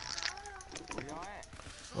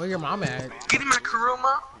 Where your mom at? Get in my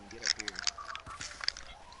Kuruma.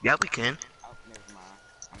 Yeah, we can.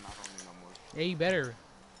 Yeah, you better.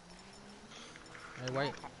 Hey,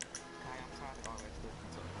 wait.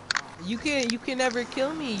 You can never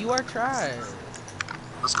kill me. You are trash.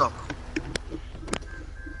 Let's go.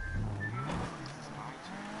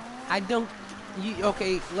 I don't. You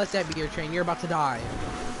okay? Let that be your train. You're about to die.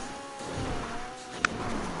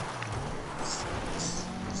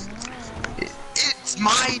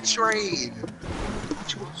 my train.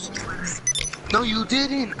 No, you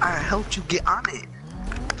didn't. I helped you get on it.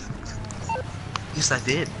 Yes, I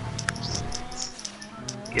did.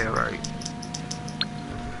 Yeah, right.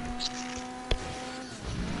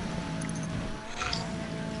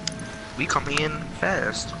 We coming in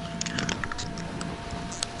fast.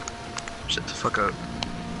 Shut the fuck up.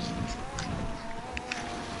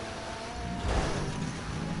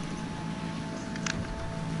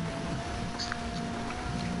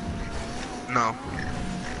 No.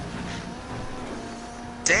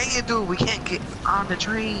 Dang it, dude, we can't get on the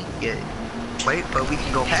train yet. Wait, but we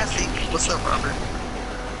can go past it. What's up, Robert?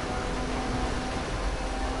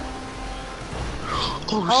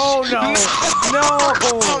 Oh no! No!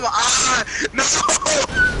 Come on! No!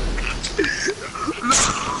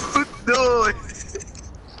 No!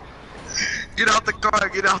 Get out the car!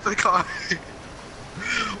 Get out the car!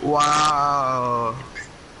 Wow!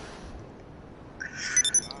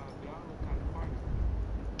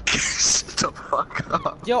 Shut the fuck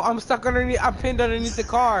up! Yo, I'm stuck underneath. I'm pinned underneath the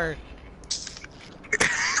car.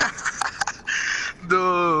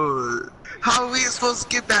 Dude, how are we supposed to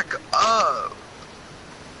get back up?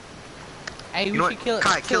 Hey, we should kill it.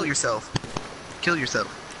 Kai, kill yourself. Kill yourself.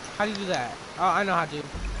 How do you do that? Oh, I know how to.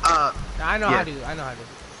 I know how to. I know how to.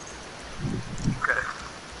 Okay.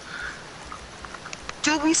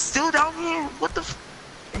 Dude, we still down here? What the f—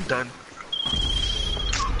 I'm done.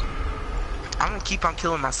 I'm gonna keep on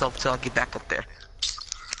killing myself till I get back up there.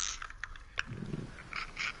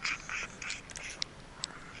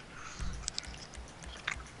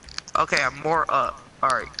 Okay, I'm more up.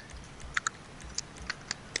 Alright.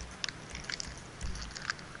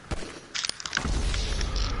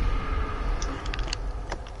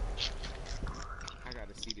 I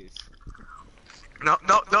gotta see this. No,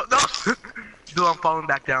 no, no, no! Dude, I'm falling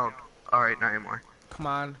back down. Alright, not anymore. Come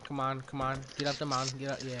on, come on, come on. Get up the mountain.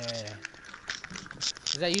 Get up. Yeah.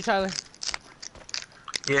 Is that you, Tyler?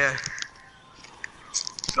 Yeah.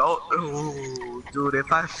 No, ooh, dude,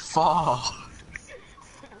 if I fall.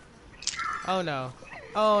 Oh no.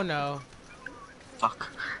 Oh no. Fuck.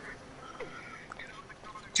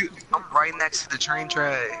 Dude, I'm right next to the train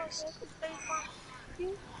tracks.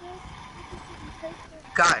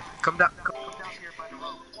 Guy, come down here by the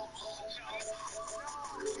road.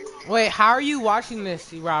 Wait, how are you watching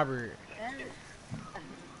this, Robert?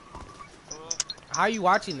 How are you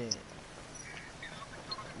watching it?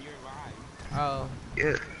 Oh.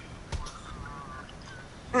 Yeah.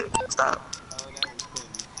 Stop.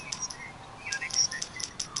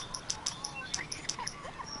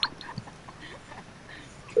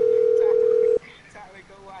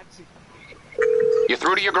 You're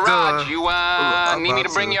through to your garage. You need me to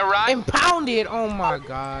bring you a ride? Impounded! Oh my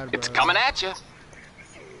god, bro. It's coming at you.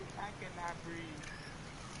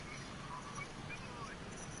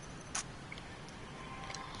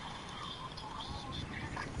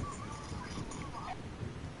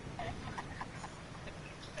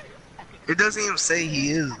 It doesn't even say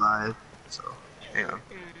he is live, so yeah.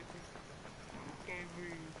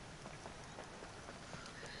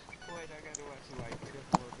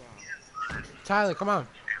 Tyler, come on.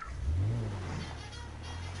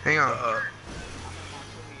 Hang on.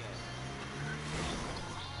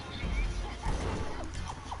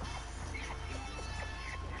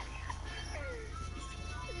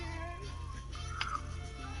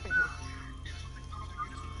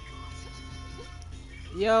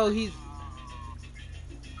 Yo, he's...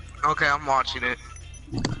 Okay, I'm watching it.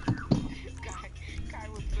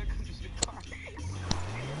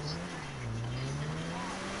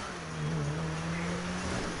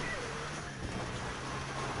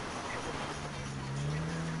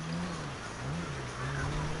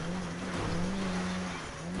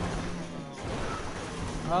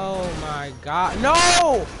 Oh my god.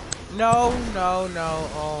 No! No, no, no.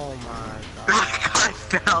 Oh my god. I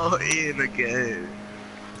fell in again.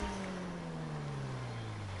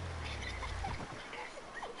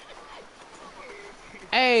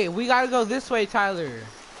 Hey, we gotta go this way, Tyler.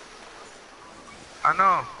 I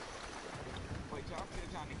know.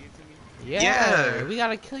 Yeah, we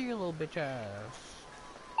gotta kill your little bitch ass.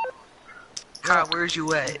 Kyle, where's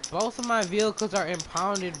you at? Both of my vehicles are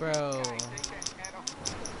impounded, bro.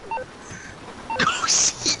 Oh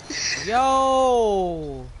shit.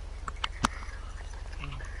 Yo!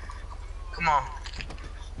 Come on.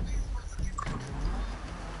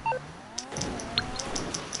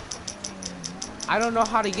 I don't know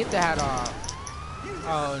how to get the hat off.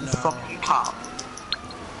 Oh no. Fucking cop.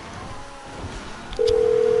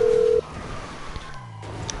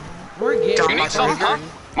 We're getting You need something, huh?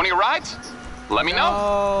 One of your rides? Let me know.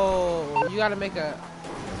 Oh, you gotta make a...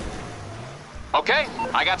 Okay,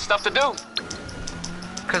 I got stuff to do.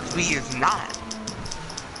 Cause we is not.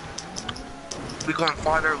 We going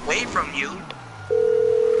farther away from you.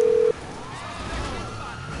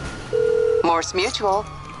 Morse Mutual,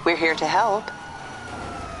 we're here to help.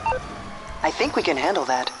 I think we can handle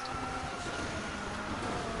that.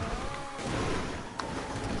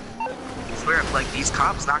 I swear, if like these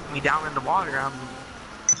cops knock me down in the water, I'm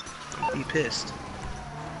be pissed.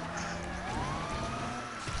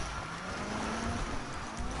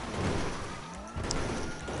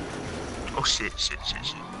 Oh shit.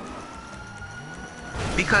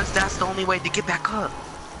 Because that's the only way to get back up.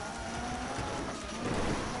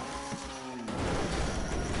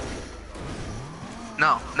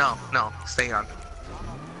 No, stay on.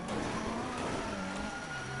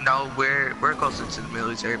 No, we're closer to the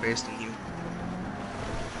military base than you.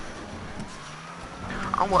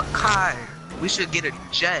 On what, Kai? We should get a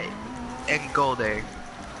jet and go there.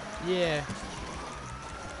 Yeah.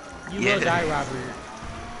 You will die, Robert.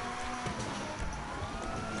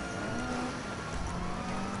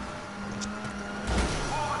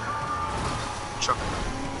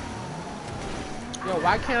 Yo,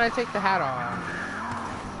 why can't I take the hat off?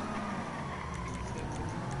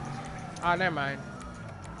 Oh, never mind.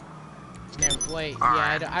 Wait,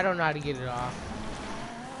 yeah, I don't know how to get it off.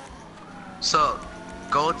 So,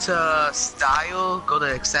 go to style, go to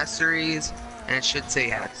accessories, and it should say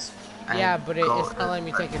hats. Yeah, but it's not letting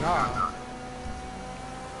me take it off.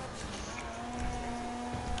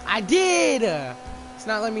 I did! It's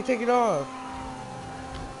not letting me take it off.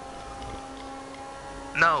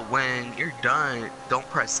 No, when you're done, don't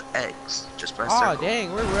press X. Just press circle. circle. Dang,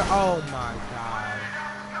 oh my god.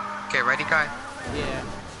 Okay, ready, Kai? Yeah.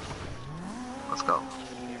 Let's go.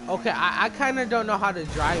 Okay, I kind of don't know how to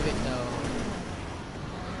drive it though.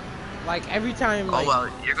 Like every time. Like, oh well,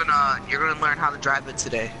 you're gonna learn how to drive it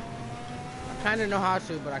today. I kind of know how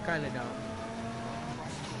to, but I kind of don't.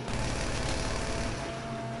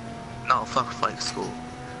 No, fuck flight school.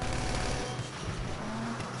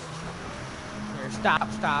 Here, stop.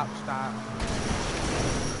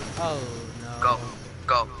 Oh no.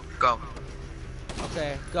 Go.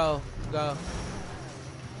 Okay, go.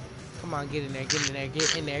 Come on, get in there. Get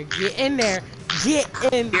in there.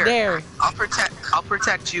 I'll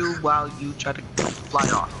protect you while you try to fly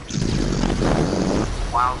off.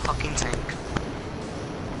 Wow, fucking tank.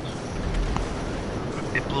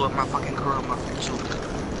 It blew up my fucking Kuruma.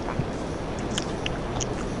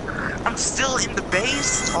 I'm still in the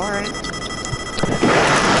base? Alright.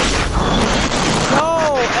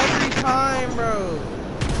 No, every time, bro.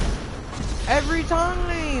 Every time.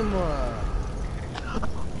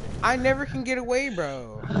 I never can get away,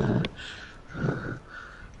 bro.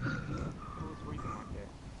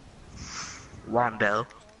 Rondell.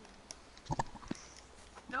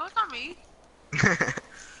 No, it's not me.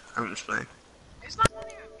 I'm just playing. It's not even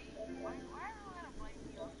me. Why everyone blame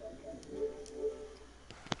me?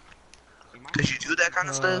 Cause you do that kind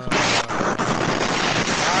of stuff?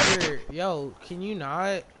 Robert, yo, can you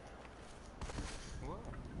not?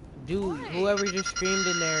 Dude, whoever just screamed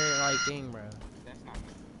in there, like, thing, bro.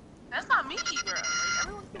 That's not me, bro. Like,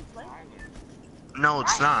 everyone can play. No,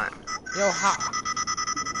 it's not. Yo,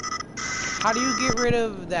 how do you get rid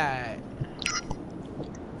of that?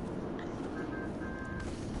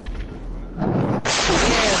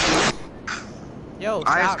 Yeah, yo,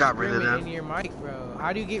 I just stop got rid of them. in your mic, bro.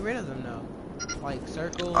 How do you get rid of them, though? Like,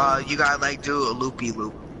 circle? You gotta, like, do a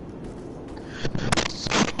loopy-loop.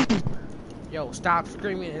 Yo, stop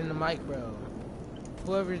screaming in the mic, bro.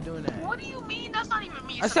 Whoever's doing that. What do you mean? That's not even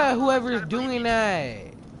me. I said whoever's doing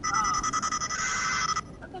that.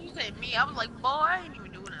 I thought you said me. I was like, boy, I ain't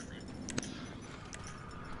even doing nothing.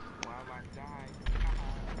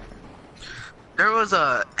 There was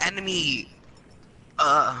a enemy,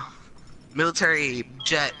 military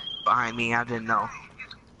jet behind me. I didn't know.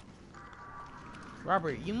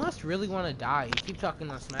 Robert, you must really want to die. You keep talking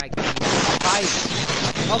on smack. Fight.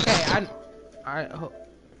 Okay,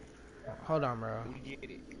 hold on, bro.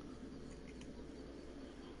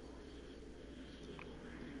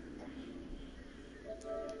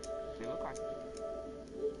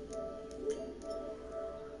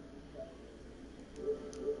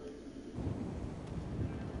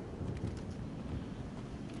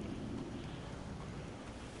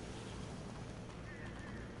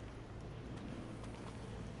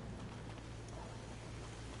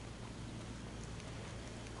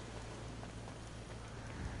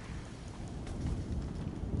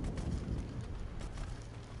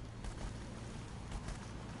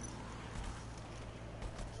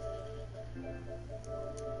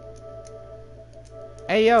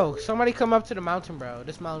 Hey yo, somebody come up to the mountain, bro.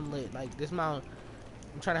 This mountain lit. Like this mountain.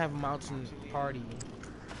 I'm trying to have a mountain party.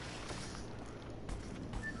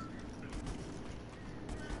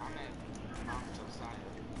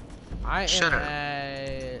 I am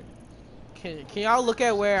at. Can y'all look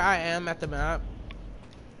at where I am at the map?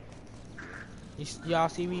 Y'all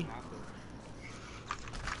see me?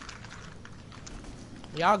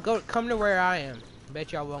 Y'all come to where I am.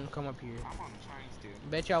 Bet y'all won't come up here.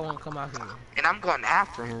 Bet y'all won't come out here. And I'm going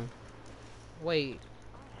after him. Wait.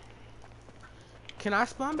 Can I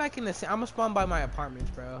spawn back in the? I'm gonna spawn by my apartments,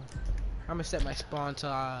 bro. I'm gonna set my spawn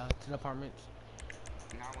to the apartments.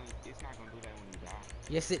 It's not gonna do that when you die.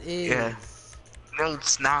 Yes, it is. Yeah. No,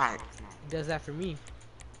 it's not. It does that for me.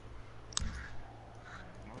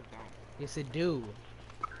 No, it don't. Yes, it do.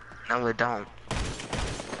 No, it don't.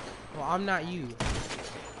 Well, I'm not you.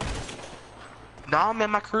 No, I'm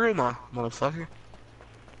in my career now, motherfucker.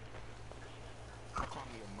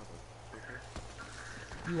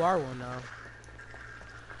 You are one now.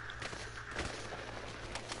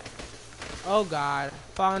 Oh God,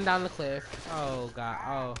 falling down the cliff. Oh God,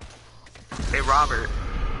 oh. Hey Robert.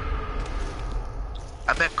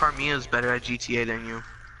 I bet Carmilla's better at GTA than you.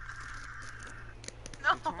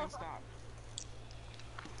 No.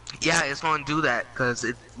 Yeah, it's gonna do that because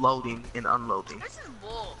it's loading and unloading. This is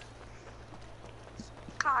bull.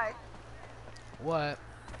 Kai. What?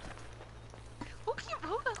 Who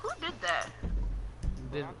did that?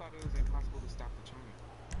 I thought it was impossible to stop the train.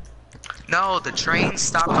 No, the train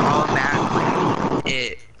stopped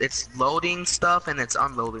automatically. It's loading stuff and it's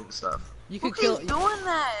unloading stuff. You could Who keeps doing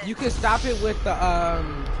that? You can stop it with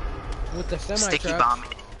the semi sticky truck. bomb.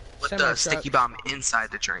 With the sticky bomb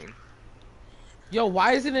inside the train. Yo,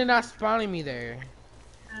 why isn't it not spawning me there?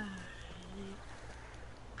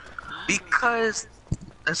 Because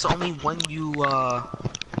that's only when you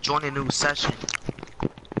join a new session.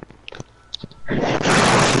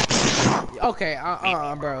 Okay,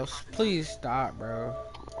 bro. Please stop, bro.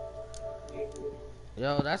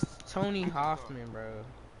 Yo, that's Tony Hoffman, bro.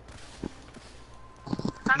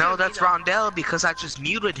 No, that's Rondell because I just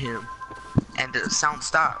muted him and the sound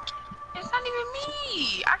stopped. It's not even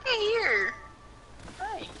me. I can't hear.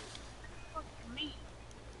 Hey. Me.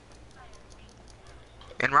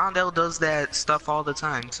 And Rondell does that stuff all the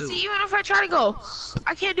time too. See, even if I try to go,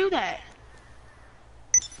 I can't do that.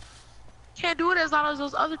 Can't do it as loud as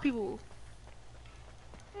those other people.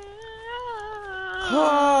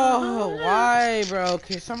 Oh, why, bro?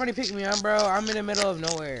 Can somebody pick me up, bro? I'm in the middle of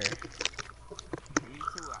nowhere. Me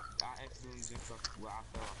too. I accidentally jumped off. Well, I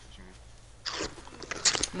fell off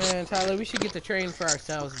the train. Man, Tyler, we should get the train for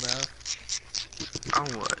ourselves, bro. On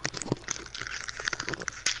what?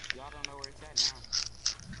 Y'all don't know where it's at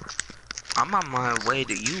now. I'm on my way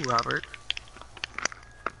to you, Robert.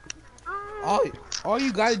 All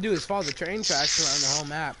you gotta do is follow the train tracks around the whole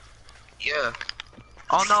map. Yeah.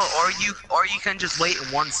 Oh no, or you can just wait in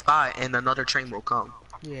one spot and another train will come.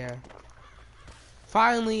 Yeah.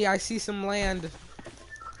 Finally, I see some land.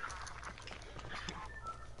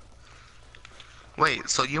 Wait,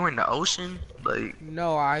 so you were in the ocean? Like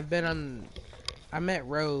No, I'm at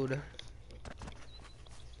road.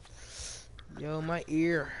 Yo, my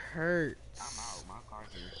ear hurts. I'm out. My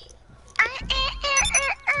car's here.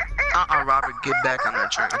 Robert, get back on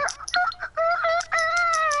that train.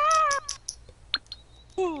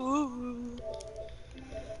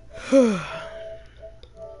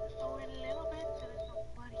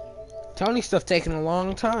 Tony stuff taking a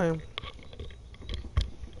long time.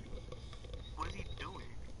 What is he doing?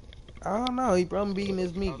 I don't know. He probably beating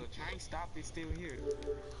his meat. Oh, the train stopped. It's still here.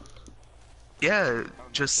 Yeah,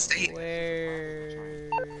 just stay. Where?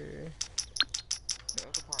 The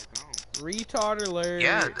other part gone. Retard alert.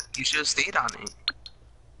 Yeah, you should have stayed on it.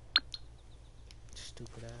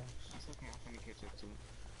 Stupid ass. That's okay. I'm finna catch up to it.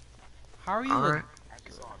 How are you? Alright. I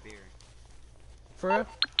just saw a bear. For real?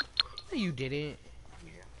 No, you didn't.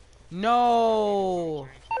 No.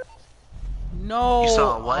 No. You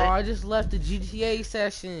saw what? Oh, I just left the GTA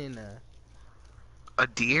session. A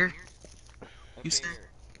deer? You said?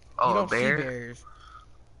 Oh, you don't a bear? see bears.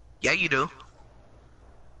 Yeah, you do.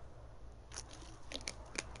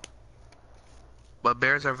 But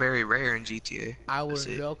bears are very rare in GTA. I was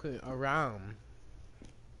joking around.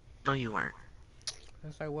 No, you weren't.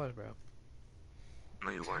 Yes, I was, bro.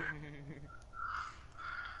 No, you weren't.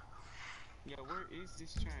 Yo, where is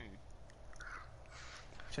this train?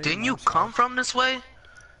 Didn't you come from this way?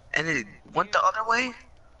 And it went the other way?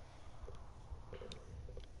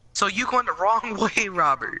 So you going the wrong way,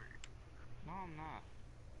 Robert. No, I'm not.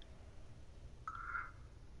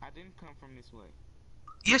 I didn't come from this way.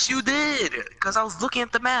 Yes, you did. Because I was looking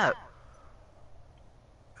at the map.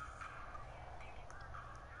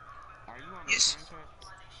 Nice.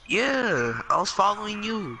 Yeah, I was following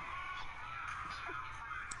you.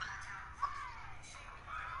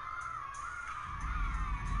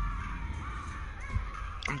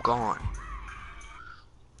 I'm gone.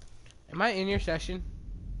 Am I in your session?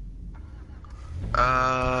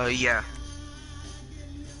 Yeah.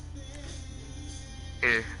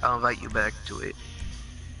 Here, I'll invite you back to it.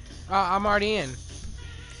 I'm already in.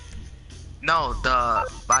 No, the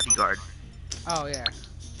bodyguard. Oh, yeah.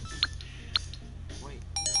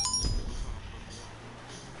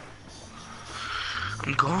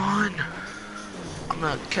 I'm gone. I'm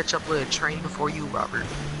gonna catch up with a train before you, Robert.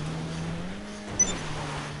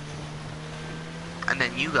 And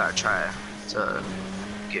then you gotta try to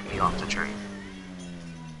get me off the train.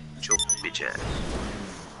 Your bitch ass.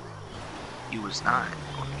 You was not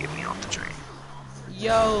gonna get me off the train.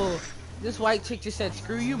 Yo, this white chick just said,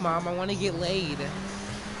 "Screw you, mom. I want to get laid."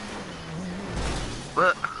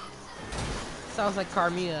 What? Sounds like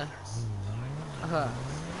Carmia.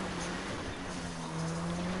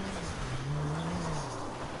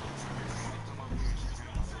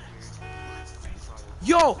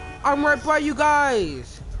 Yo, I'm right by you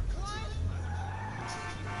guys.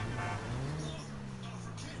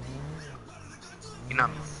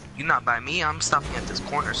 You're not by me. I'm stopping at this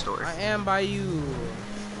corner store. I am by you.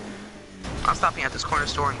 I'm stopping at this corner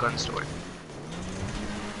store and gun store.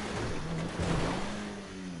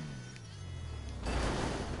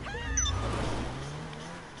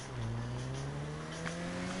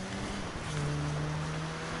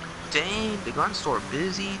 Dang, the gun store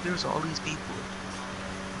busy. There's all these people.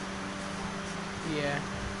 Yeah.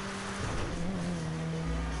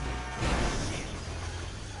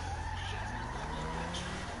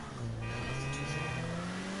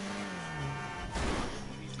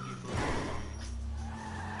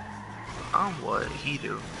 What he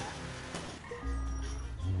do?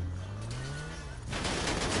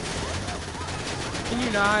 Can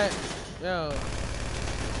you not? Yo.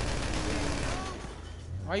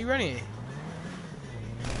 Why are you running?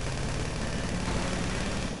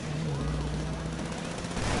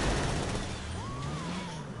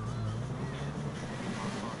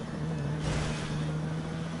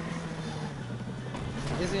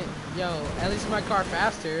 Isn't, yo, at least my car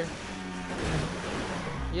faster.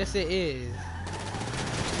 Yes, it is.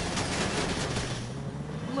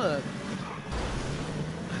 Look.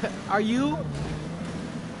 Are you?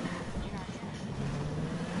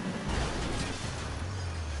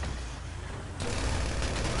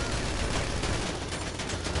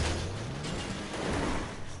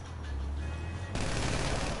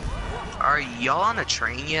 Are y'all on a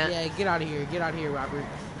train yet? Yeah, get out of here. Get out of here, Robert.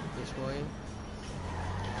 Bitch boy.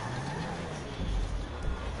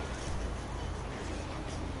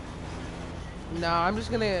 No, I'm just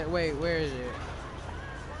gonna wait. Where is it?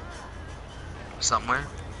 Somewhere.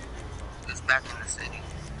 It's back in the city.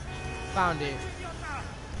 Found it.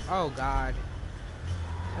 Oh God.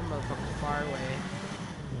 That motherfucker's far away.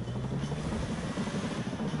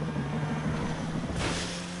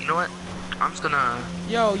 You know what? I'm just gonna.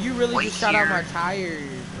 Yo, you really just shot out my here. tires,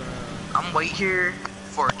 bro. I'm wait here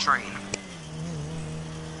for a train.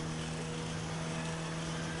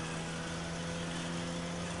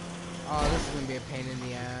 Oh, this is gonna be a pain in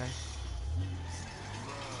the ass.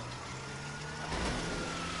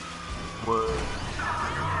 Whoa.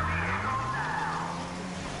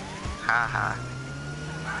 Haha.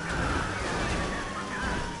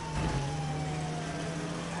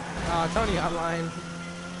 Oh, Tony online.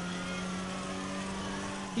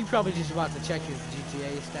 He probably just about to check his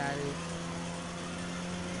GTA status.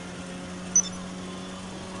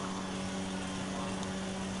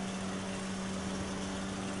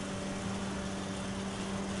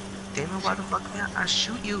 Damn it, why the fuck man? I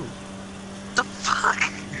shoot you. The fuck?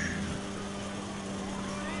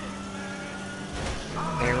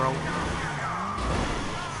 Arrow.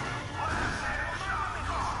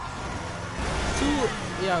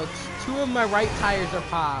 Two of my right tires are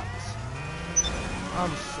popped.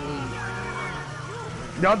 I'm asleep.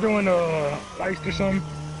 Y'all doing ice or something?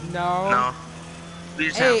 No. No. We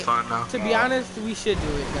just have fun now. To be honest, we should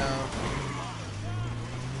do it though.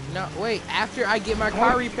 No, wait. After I get my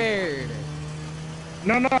car repaired.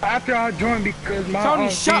 No, after I join because my Tony,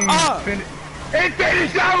 shut up! It's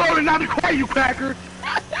finished downloading, not recording, you cracker!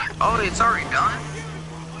 Oh, it's already done?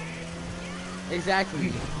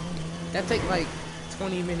 Exactly. That take like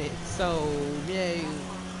 20 minutes, so yay.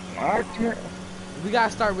 We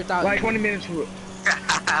gotta start without like 20 minutes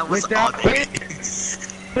without it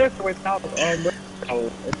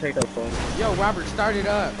take up phone. Yo, Robert, start it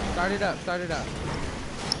up. Start it up. Start it up.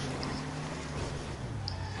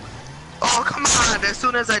 Oh, Oh, come on. As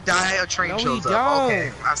soon as I die, a train No, we shows up. don't.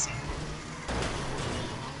 Okay, I see.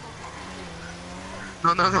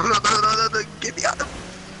 No, no, no, no, no, no, no, no. Get me out the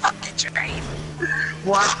fucking train.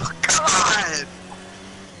 Wow, God.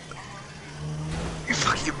 You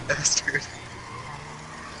fucking bastard.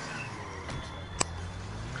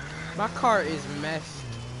 My car is messed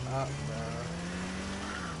up, bro.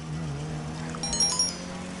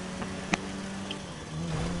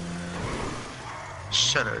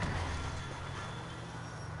 Shut up.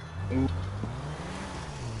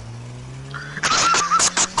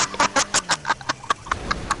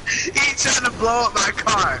 He's trying to blow up my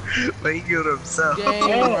car, but he killed himself.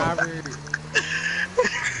 Dang, Robert.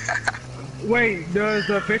 Wait, does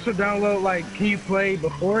the official download, like, can you play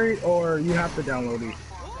before it, or you have to download it?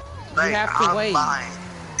 Like, you have to wait.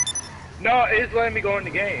 No, it's letting me go in the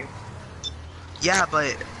game. Yeah,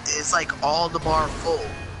 but it's like all the bar full.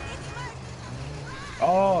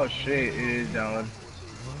 Oh shit, it is downloaded.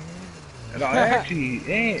 No, actually,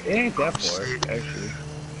 it ain't that far, actually.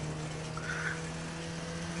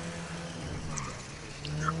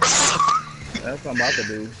 That's what I'm about to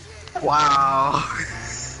do. Wow.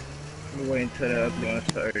 I'm waiting until the upload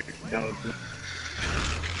start.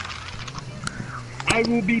 I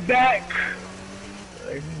will be back.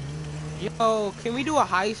 Yo, can we do a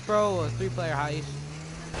heist, bro? A 3-player heist?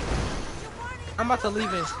 I'm about to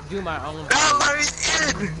leave and do my own.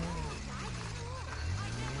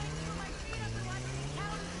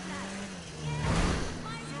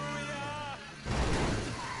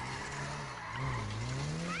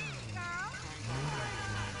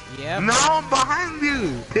 Yep. No, I'm behind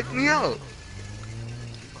you. Pick me up.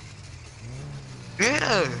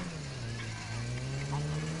 Yeah.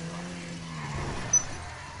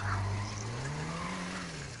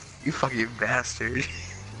 You fucking bastard.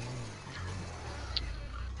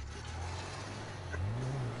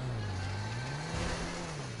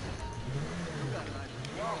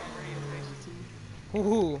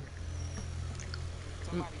 Ooh.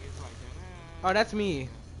 Oh, that's me.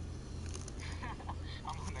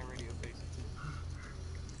 I'm on that radio station too.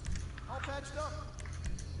 All patched up.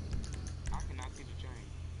 I cannot see the train.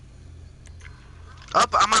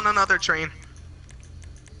 Up, I'm on another train.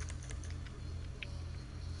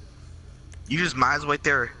 You just might as well wait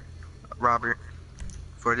there, Robert,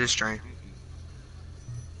 for this train.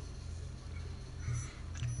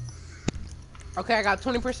 Okay, I got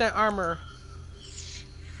 20% armor.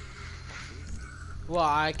 Well,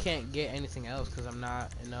 I can't get anything else because I'm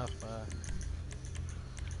not enough,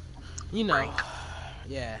 you know. Rank.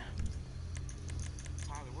 Yeah.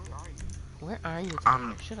 Tyler, where are you? Where are you?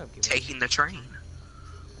 I'm Shut up, Gilbert. taking the train.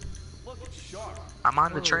 Looking sharp. I'm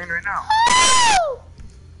on the train right now.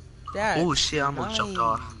 That's Oh shit, I almost nice. jumped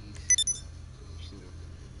off.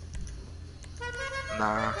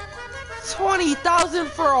 Nah, 20,000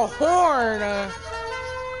 for a horn.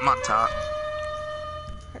 I'm on top.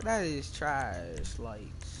 That is trash,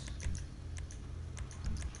 lights.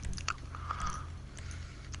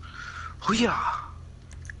 Oh yeah.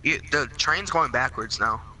 The train's going backwards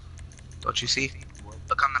now. Don't you see?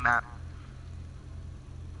 Look on the map.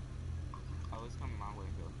 Oh, it's coming my way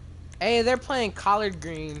though. Hey, they're playing collard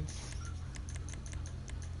greens.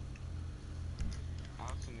 I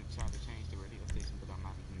was gonna try to change the radio station, but I'm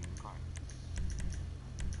not even in the car.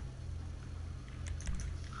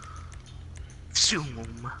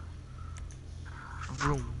 Zoom.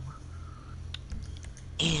 Vroom.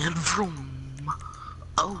 And vroom.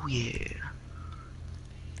 Oh yeah.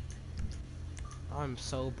 I'm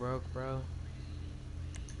so broke, bro.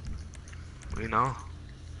 You know.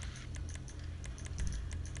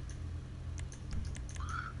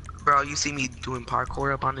 Bro, you see me doing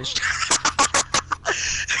parkour up on this.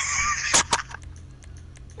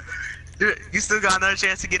 You still got another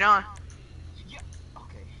chance to get on. Yeah.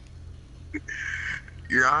 Okay.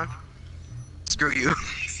 You're on? Screw you.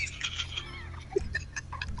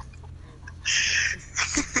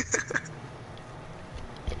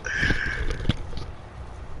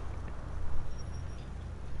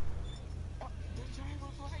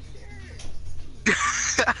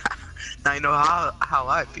 Now you know how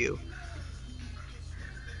I feel.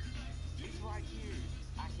 It's right here.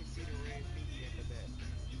 I can see the red thingy at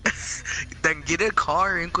the back. Then get a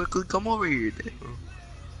car and quickly come over here.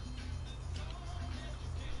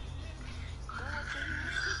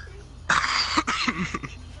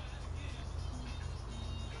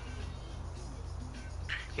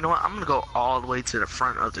 You know what? I'm gonna go all the way to the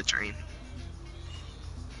front of the train.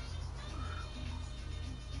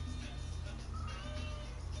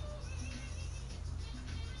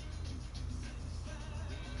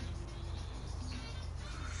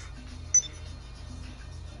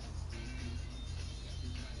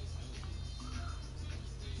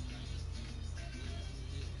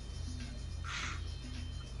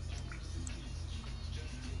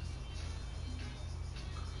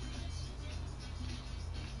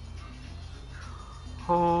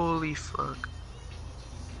 Holy fuck.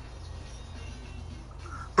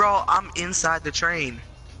 Bro, I'm inside the train.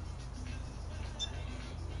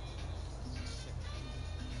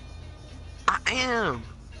 I am.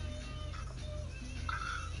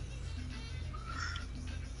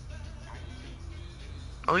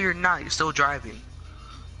 Oh, you're not. You're still driving.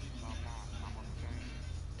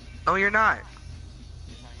 No, you're not.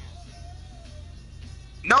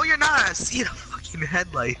 No, you're not. I see the fucking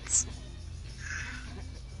headlights.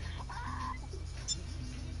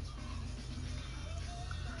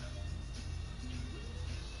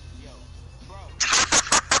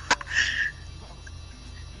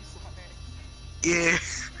 Yeah,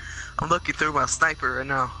 I'm looking through my sniper right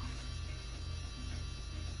now.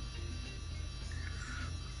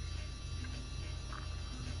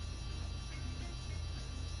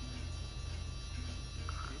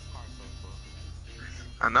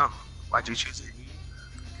 I know. Why'd you choose it?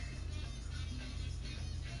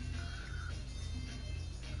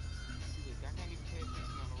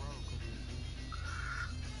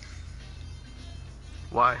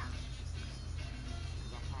 Why?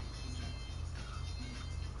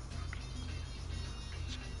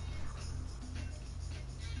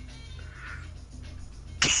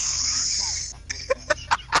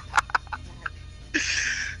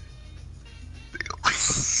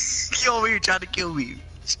 You over here trying to kill me.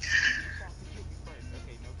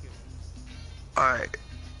 Alright.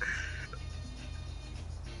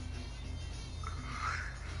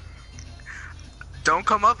 Don't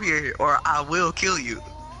come up here or I will kill you.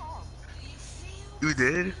 You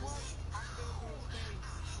did?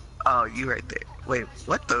 Oh, you right there. Wait,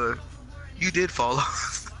 what the? You did fall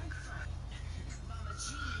off.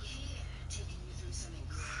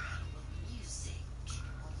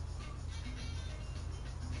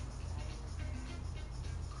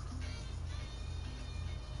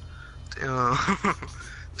 Damn.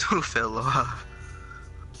 Two fell off.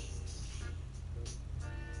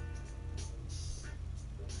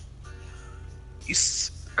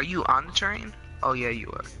 Are you on the train? Oh yeah, you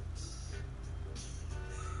are.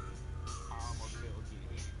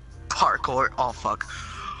 Parkour. Oh fuck.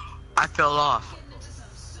 I fell off.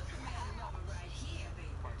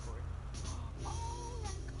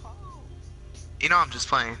 You know I'm just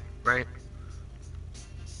playing, right?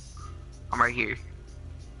 I'm right here.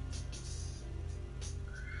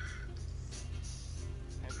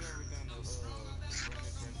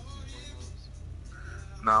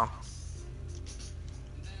 No.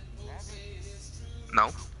 No.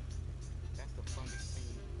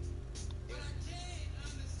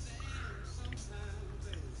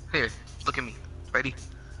 Here, look at me. Ready?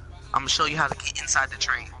 I'm gonna show you how to get inside the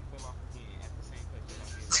train.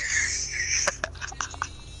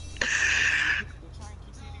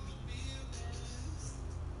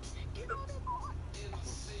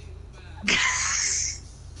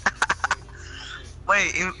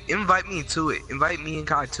 Wait, invite me to it. Invite me and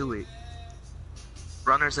Kai to it.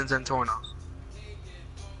 Runners and Zentornos.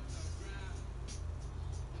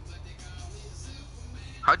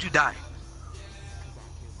 How'd you die?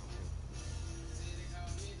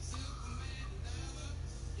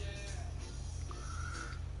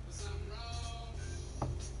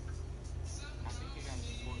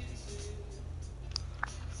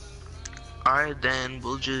 Alright, then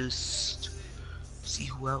we'll just see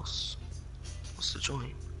who else wants to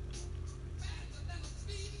join.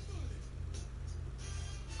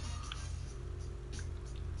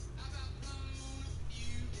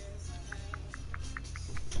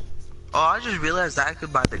 Oh, I just realized that I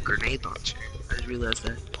could buy the grenade launcher. I just realized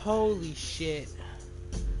that. Holy shit.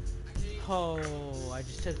 Oh, I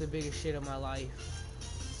just took the biggest shit of my life.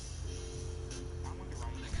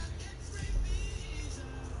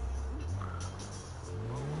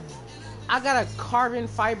 I got a carbon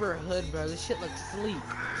fiber hood, bro. This shit looks sleek.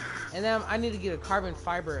 And then I need to get a carbon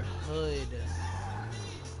fiber hood.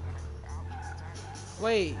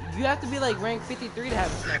 Wait, you have to be like rank 53 to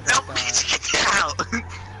have a sniper. No, bitch, get out.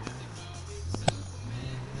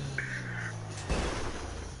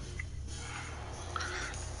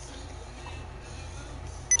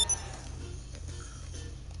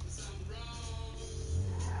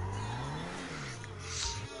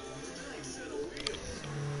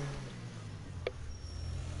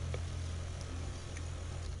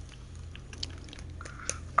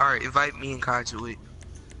 Alright, invite me and Kai to it.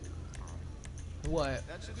 What?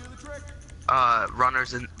 That should do the trick.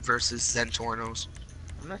 Runners versus Zentornos.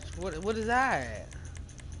 I'm not. What is that?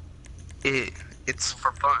 It's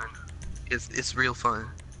for fun. It's real fun,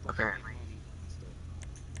 apparently.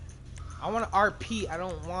 I want an RP. I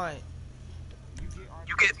don't want.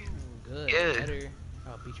 You get Good. yeah. Better.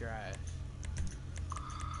 I'll beat your ass.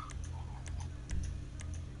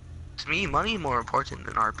 me, money more important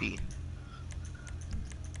than RP.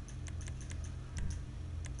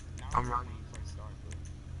 I'm wrong.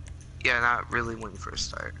 Yeah, not really when you first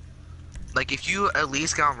start. Like, if you at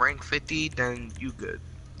least got rank 50, then you good.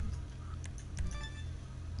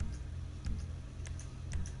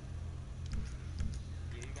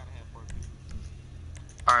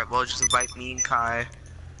 Alright, well, just invite me and Kai,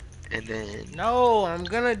 and then... No, I'm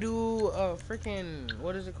gonna do a freaking...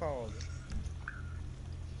 What is it called?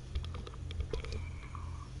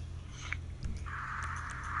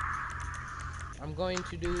 I'm going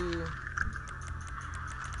to do...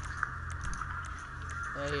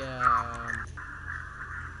 a,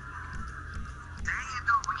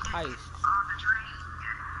 heist.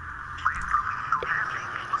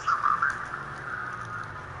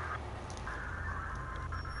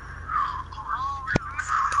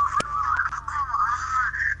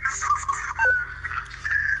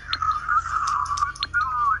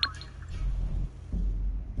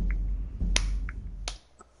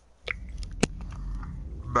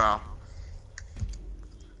 Bro.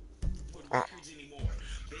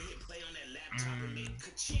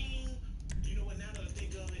 You know what, now that I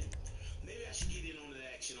think of it, maybe I should get in on the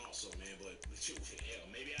action also, man, but hell,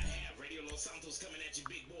 maybe I have. Radio Los Santos coming at you,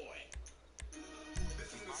 big boy.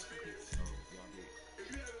 This is the spirit.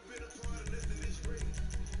 If you haven't been a part of this, then it's great.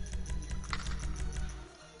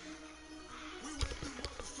 We went through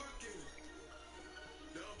motherfucking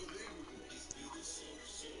the unbelievable.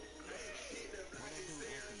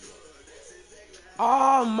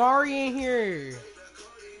 Oh, Mari in here.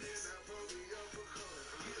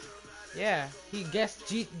 Yeah, he guessed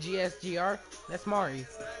GSGR. That's Mari.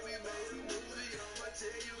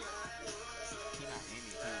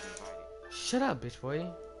 Shut up, bitch boy.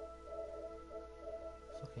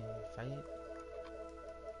 Fucking fight.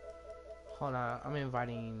 Hold on, I'm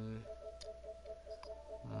inviting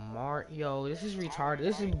Yo, this is retarded.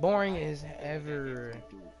 This is boring as ever.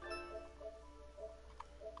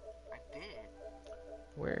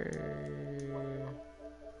 Where?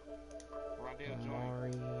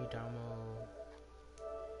 Mari Damo.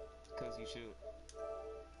 Cause you should.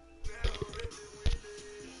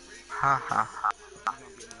 Ha ha ha.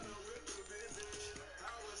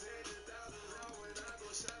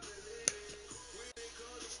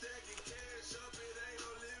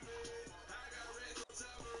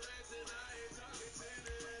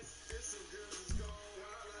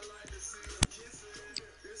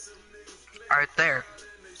 Alright, there.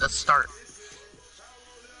 Let's start.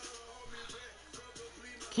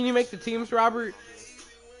 Can you make the teams, Robert?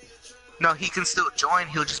 No, he can still join.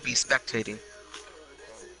 He'll just be spectating.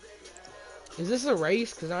 Is this a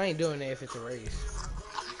race? Cause I ain't doing it if it's a race.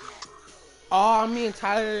 Oh, me and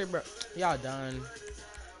Tyler, bro, y'all done.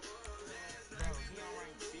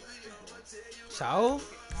 So?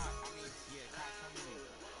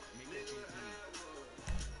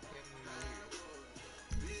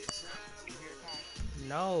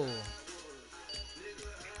 No.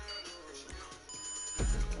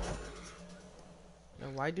 Now,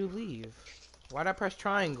 why'd you leave? Why'd I press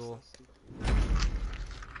triangle?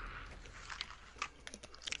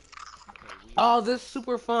 Oh, this is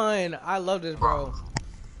super fun. I love this, bro.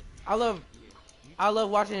 I love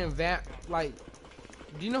watching Van. Like,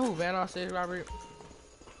 do you know who Vanos is, Robert?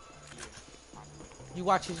 You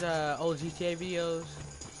watch his old GTA videos.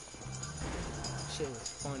 Shit was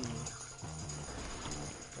funny.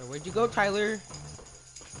 Where'd you go, Tyler?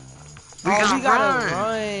 We gotta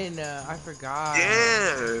run. I forgot.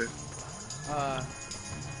 Yeah.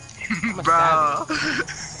 I'm a bro.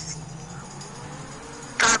 savage.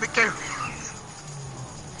 Gotta be careful.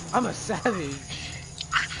 I'm a savage.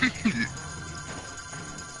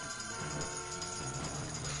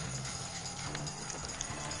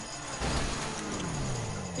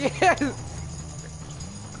 Yes.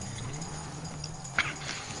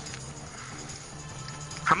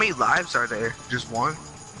 How many lives are there? Just one?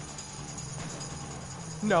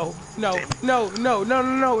 No. Okay.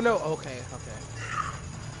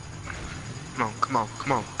 Come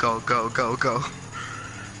on. Go.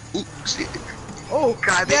 Ooh, shit. Oh,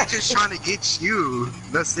 God, they're just trying to get you.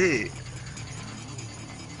 That's it.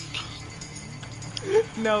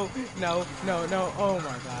 No. Oh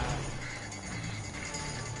my god.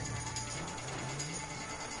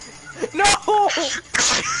 No!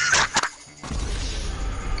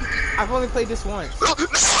 I've only played this once.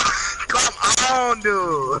 Come on,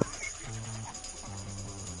 dude.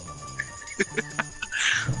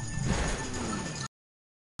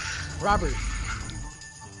 Robert,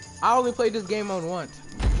 I only played this game on once.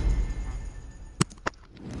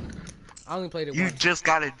 I only played it once. You just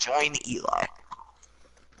gotta join Eli.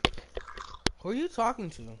 Who are you talking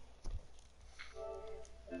to?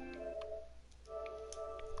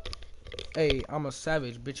 Hey, I'm a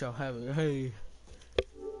savage, bitch. I'll have it. Hey.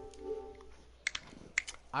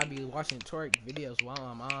 I be watching twerk videos while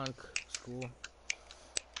I'm on school.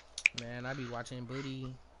 Man, I be watching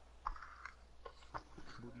booty.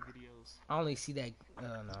 Booty videos. I only see that. Oh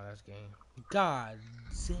no, that's game. God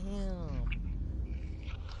damn.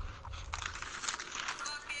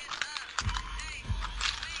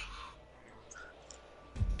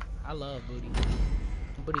 I love booty.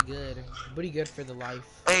 Booty good. Booty good for the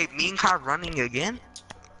life. Hey, me and Kai running again?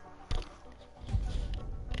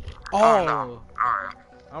 Oh, no. Alright.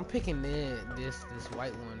 I'm picking this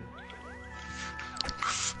white one.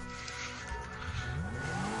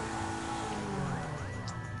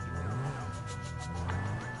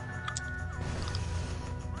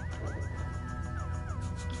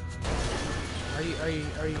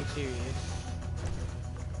 Are you serious?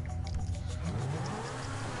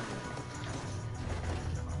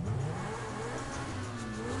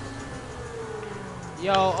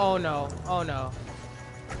 Yo, oh no, oh no.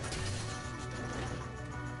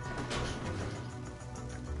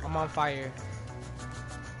 I'm on fire.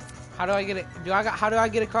 How do I get it? How do I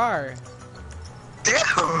get a car?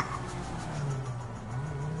 Damn.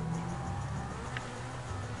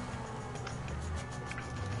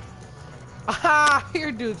 Ah,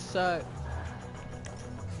 your dude suck.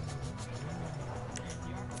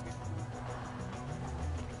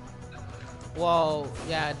 Well,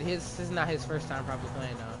 yeah, this is not his first time probably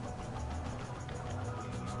playing though.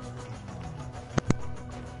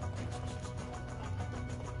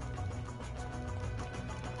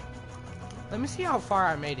 Let me see how far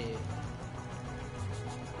I made it.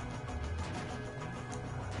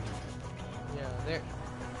 Yeah, there.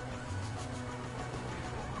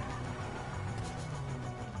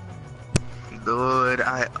 Dude,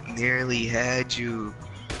 I nearly had you.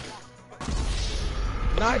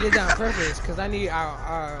 No, I did that on purpose because I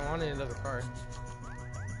wanted another car.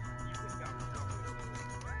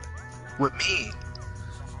 With me.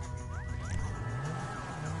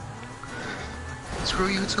 Screw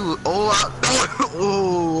you too. Oh,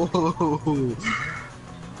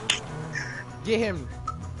 Get him.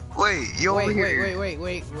 Wait, you over here. Wait.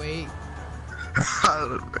 Wait.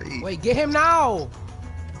 Wait, get him now.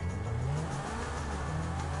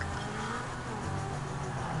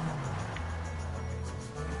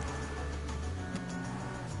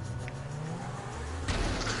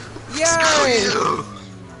 Yay!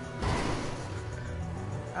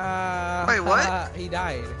 Wait, what? He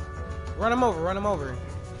died. Run him over.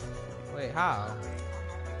 Wait, how?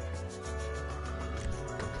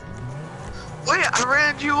 Wait, I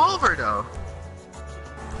ran you over though.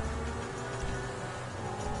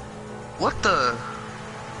 What the?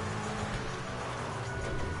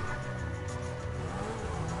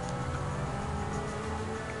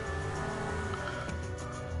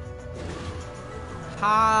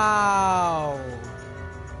 How?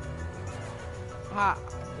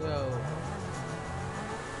 Yo.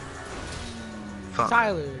 Fuck.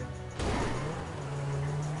 Tyler.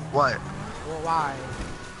 What? Well, why?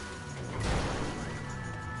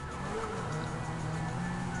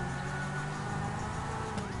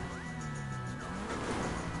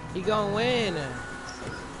 He gonna win.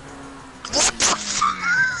 What the fuck?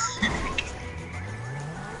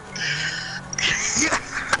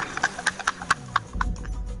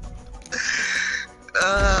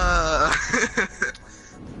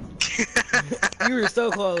 You were so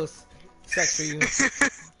close. Sex for you.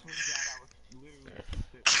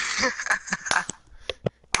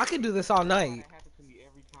 I could do this all night.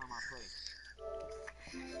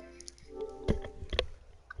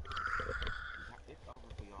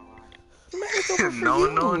 Man, it's over for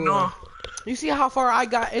you. No. You see how far I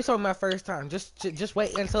got? It's on my first time. Just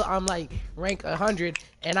wait until I'm like rank 100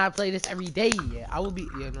 and I play this every day. I will be.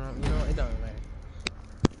 You know, it doesn't matter.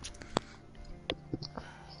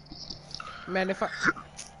 Man, if I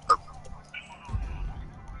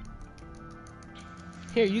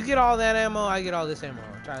here, you get all that ammo, I get all this ammo.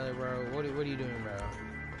 Tyler, bro, what are you doing, bro?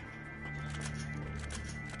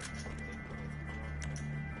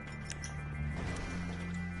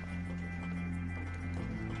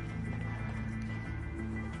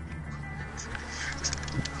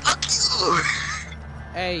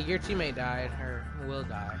 Hey, your teammate died, or will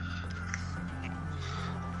die.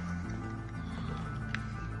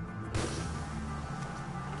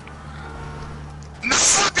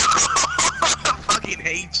 I fucking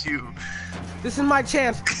hate you. This is my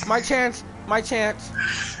chance. My chance.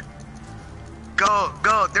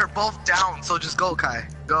 Go. They're both down, so just go, Kai.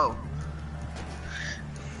 Go.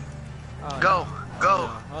 Oh, Go. no.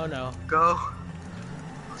 Go. Oh no. Go.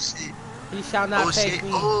 Oh shit. He shall not Oh take shit.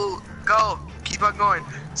 me. Oh, go. Keep keep on going.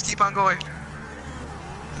 Just keep on going.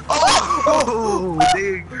 Oh,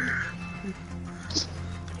 dang.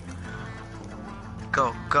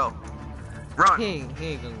 Go, go. Run. He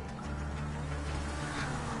ain't gonna.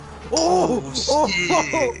 Oh,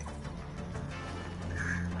 shit.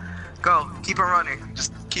 Go, keep on running.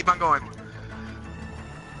 Just keep on going.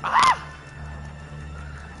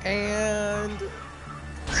 And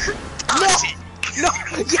no,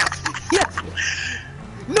 yes.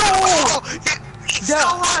 No! Oh, he's still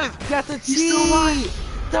alive. That's a cheat!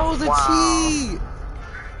 That was a cheat!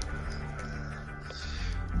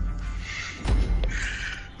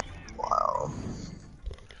 Wow.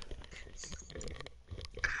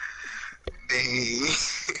 Dang.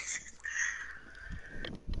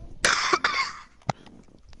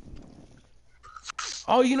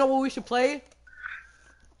 Oh, you know what we should play?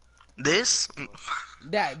 This?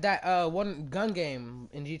 That one gun game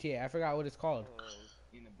in GTA. I forgot what it's called.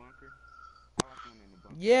 In the bunker? I like the one in the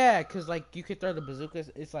bunker. Yeah, cause like you could throw the bazookas.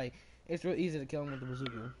 It's like it's real easy to kill them with the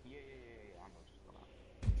bazooka. Yeah. I know what you're talking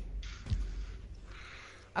about.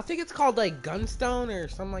 I think it's called like Gunstone or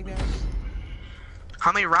something like that.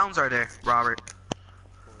 How many rounds are there, Robert?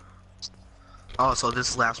 Oh, so this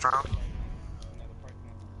is last round?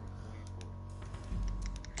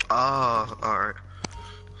 Oh, alright.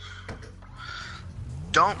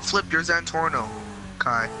 Don't flip your Zentorno,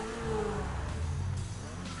 Kai.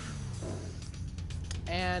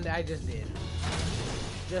 And I just did.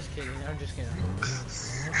 Just kidding. I'm just kidding.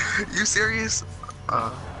 You serious?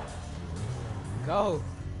 Go.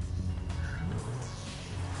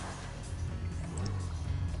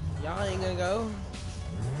 Y'all ain't gonna go?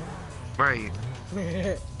 Right.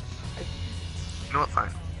 You know what?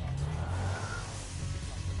 Fine.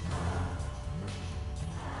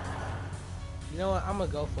 You know what? I'm gonna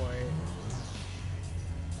go for it.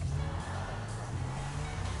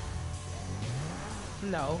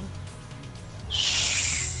 No.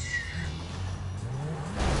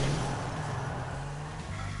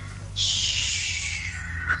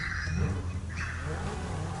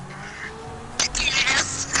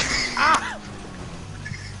 Yes! Ah!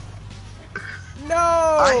 No!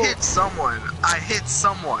 I hit someone. I hit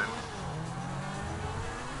someone.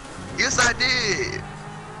 Yes, I did.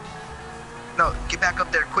 No, get back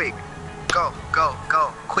up there quick. Go, go,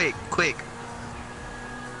 go. Quick, quick.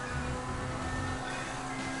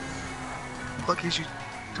 What the fuck is you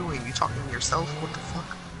doing? You talking to yourself? What the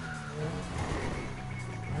fuck?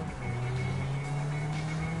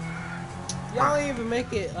 Y'all didn't even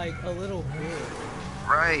make it like a little bit.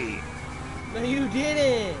 Right. No, you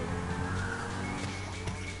didn't.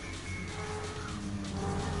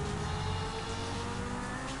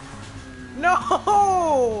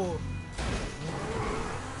 No!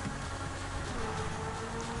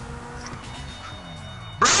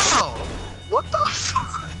 Bro! What the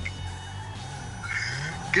fuck?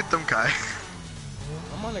 Get them, Kai.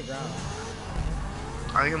 I'm on the ground.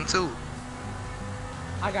 I am too.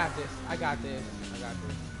 I got this. I got this. I got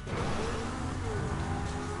this.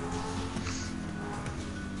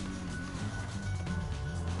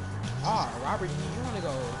 Ah, Robert, you wanna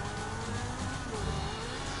go?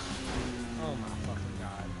 Oh my fucking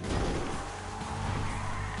god.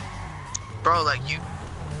 Bro, like you.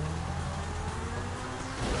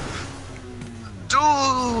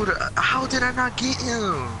 Dude, how did I not get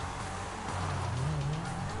him?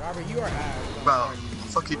 Robert, you are ass. Bro, I'm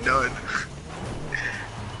fucking done.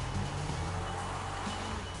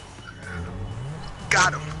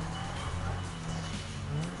 Got him.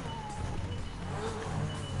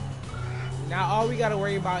 Now all we gotta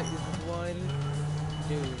worry about is this one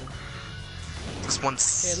dude. This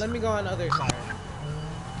one's. Here, let me go on the other side.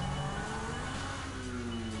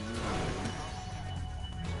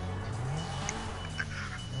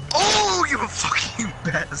 Oh, you fucking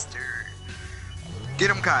bastard. Get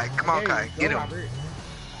him, Kai. Come on, Kai. Get him. Robert.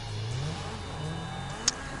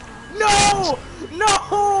 No!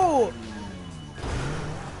 No!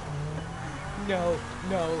 No,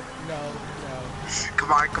 no, no, no.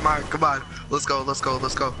 Come on, come on, come on. Let's go, let's go,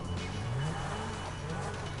 let's go.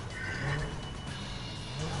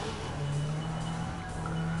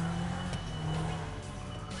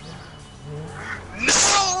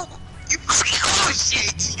 No! You, oh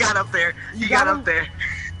shit! He got up there. He got up there.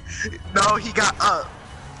 No, he got up.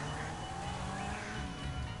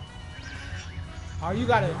 Oh, you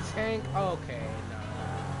got a tank? Okay, no.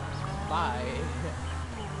 Bye.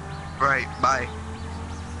 Right, bye.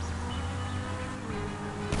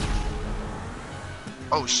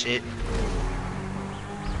 Oh shit.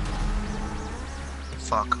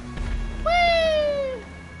 Fuck. Whee!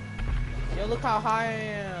 Yo, look how high I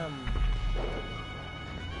am.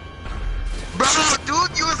 Bro,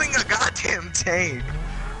 dude using a goddamn tank.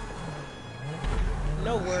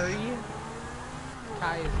 No worry.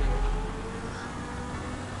 Kai is here.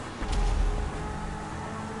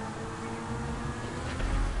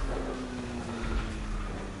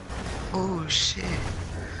 Oh shit.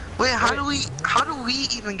 Wait, how do we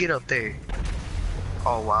even get up there?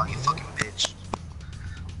 Oh wow, you fucking bitch.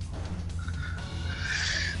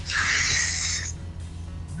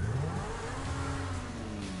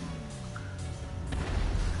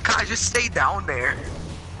 Kai, just stay down there.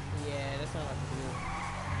 Yeah, that's not what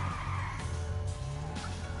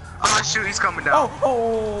Oh shoot, he's coming down.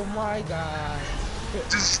 Oh my god.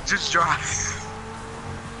 Just drive.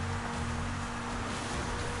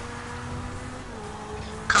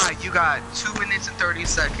 Kai, you got 2 minutes and 30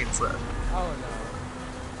 seconds left. Oh no.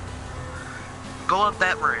 Go up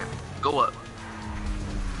that ramp. Go up.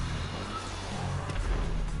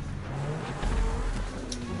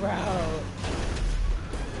 Bro.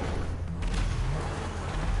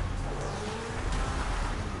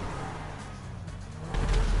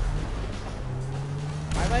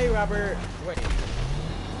 Bye, Robert. Wait.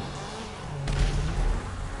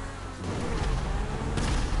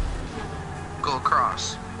 Go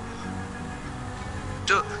across.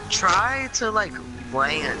 Try to like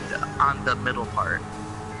land on the middle part.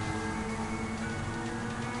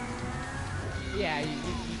 Yeah, you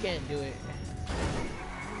can't do it.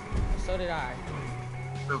 So did I.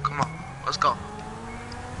 No, come on. Let's go.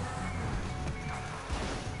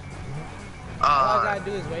 All I gotta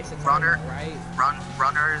do is waste the time, right?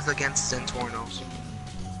 Runners against Centornos.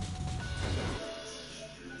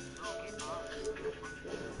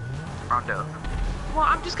 Rondo. Well,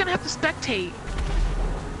 I'm just gonna have to spectate.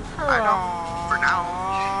 I know. For now.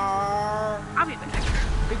 I'll be back.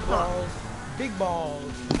 Big balls. Big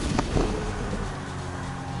balls.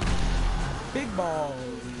 Big balls.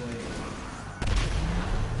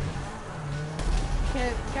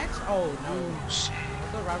 Can't catch. Oh no. Shit.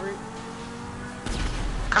 What's up, Robert?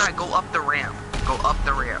 Kai, go up the ramp. Go up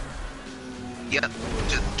the ramp. Yep.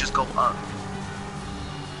 Just go up.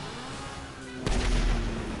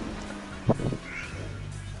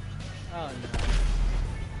 Oh no.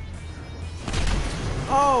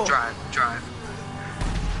 Oh. Drive.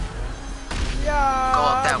 Yeah. Go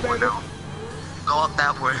up that one now. Go up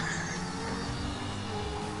that one.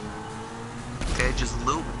 Okay, just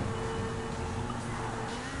loop.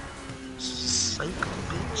 Psycho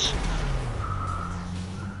bitch.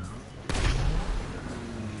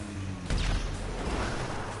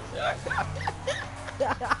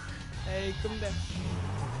 Hey, come down.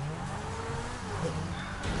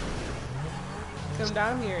 Come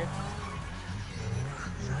down here.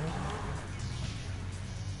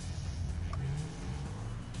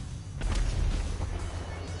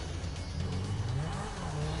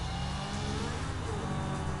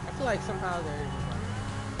 I feel like somehow there's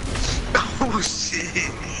Oh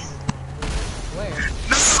shit. Where?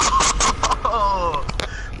 No!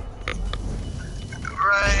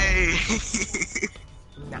 Right.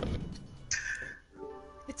 Nah.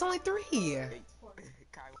 It's only 3.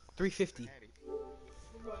 350.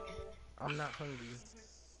 I'm not hungry.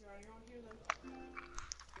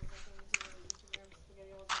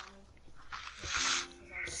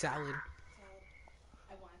 Salad.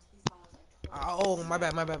 Oh, my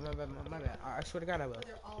bad. I swear to God I will.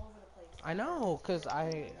 I know, cause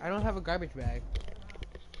I don't have a garbage bag.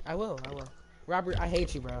 I will. Robert, I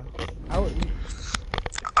hate you, bro.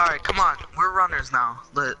 Alright, come on. We're runners now.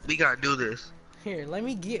 We gotta do this. Here, let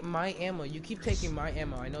me get my ammo. You keep taking my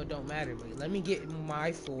ammo. I know it don't matter, but let me get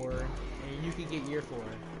my 4, and you can get your 4.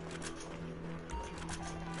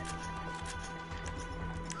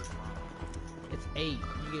 It's 8.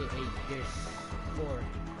 You get 8. There's 4.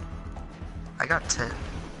 I got 10.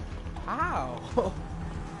 How?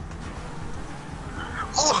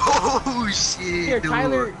 Oh shit! Here, dude.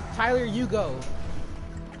 Tyler, you go.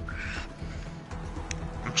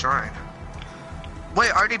 I'm trying.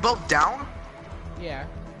 Wait, are they both down? Yeah.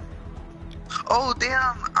 Oh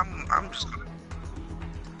damn! I'm just gonna.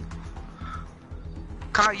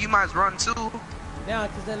 Kai, you might run too. No,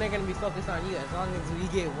 because then they're gonna be focused on you. As long as we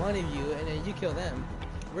get one of you and then you kill them,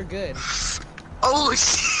 we're good. Oh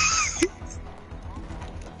shit!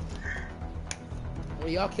 Well,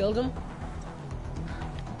 y'all killed him.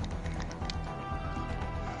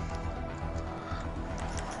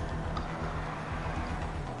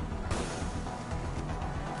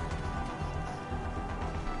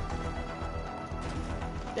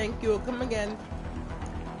 Thank you. Come again.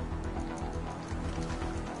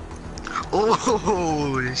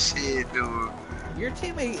 Oh shit, dude. Your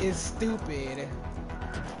teammate is stupid.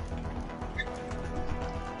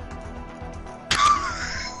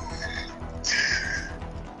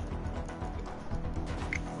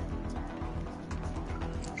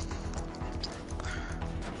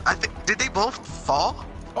 I think did they both fall?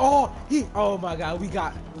 Oh, oh my God, we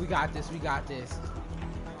got this. We got this.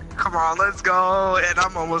 Come on, let's go. And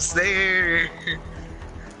I'm almost there.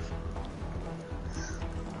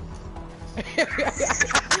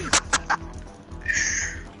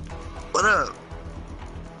 What up?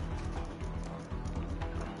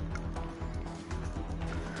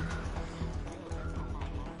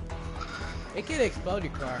 It can explode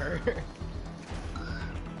your car. You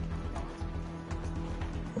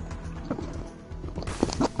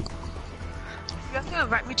have to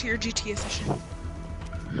invite me to your GTA session.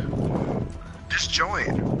 Just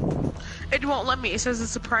join. It won't let me. It says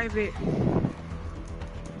it's a private.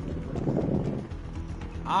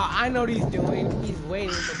 I know what he's doing. He's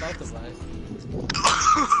waiting for both of us.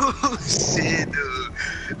 Oh shit, dude.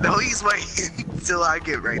 No, he's waiting until I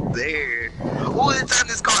get right there. Oh, it's on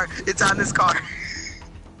this car. It's on this car.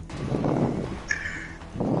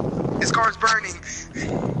 His car's burning.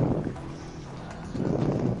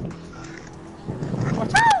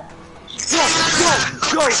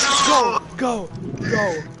 Go.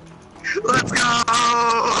 Let's go.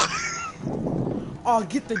 Oh,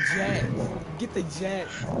 get the jet. Get the jet.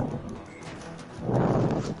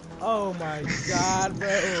 Oh my God,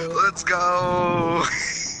 bro. Let's go.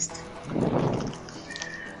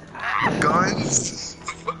 Guns.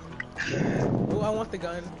 Oh, I want the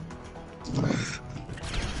gun.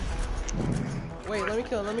 Wait, let me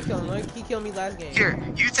kill him. He killed me last game. Here,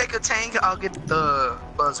 you take a tank, I'll get the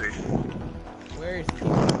buzzard. Where is he?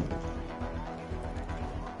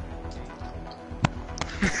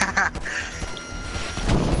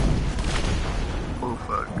 Oh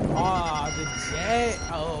fuck. Oh, the jet.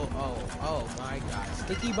 Oh my God.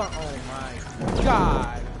 Sticky bomb. Oh my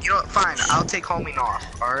God. You know what? Fine, I'll take homing off.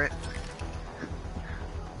 All right.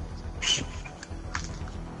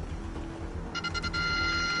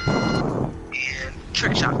 And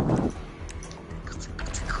trick shot.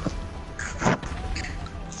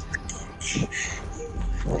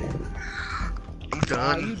 I'm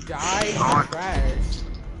done. You died. You're trash.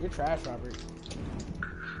 You're trash, Robert.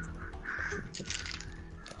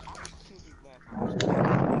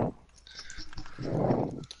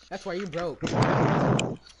 That's why you broke.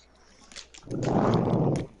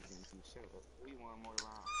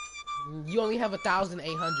 You only have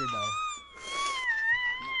 1,800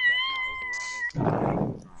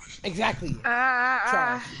 though. Exactly.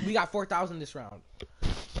 Trash. We got 4,000 this round.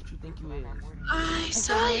 What you think you is? I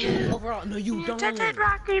saw you. Overall, no, you don't. Tatted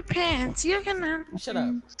rocky pants. You're gonna. Shut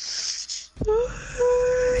up.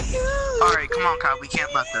 All right, come on, Kyle. We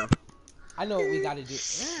can't let them. I know what we gotta do.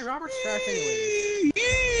 Robert's trash anyway.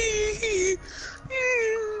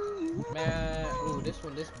 Man, ooh, this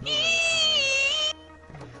building.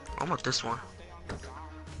 I want this one.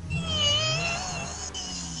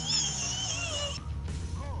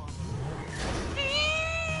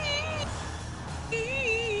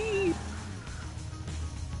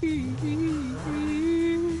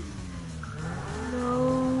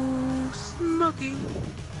 No smoking.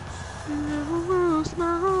 No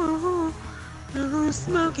smoke. No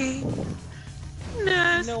smoking.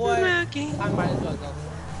 No You know what? smoking. I might as well go for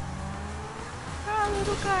Oh,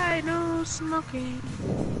 little guy, no smoking. it.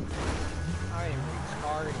 I am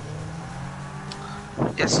retarded.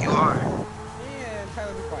 Yes, you are. Yeah, try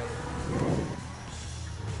to be quiet.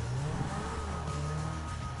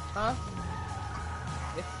 Huh?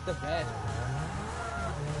 It's the best, bro.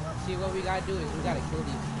 See, what we gotta do is we gotta kill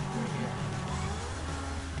these people right here.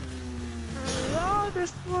 Oh,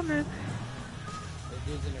 this woman. The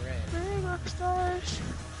dudes in the red. Big rock stars.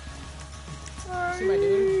 See my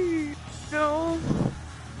dude? No.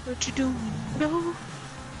 What you doing? No.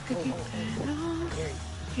 Keep that on.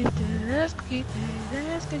 Keep that. Keep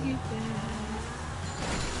that. Keep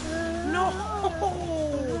that. No,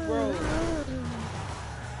 bro.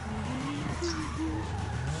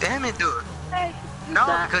 Damn it, dude. Hey, No,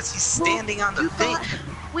 because he's standing on the thing.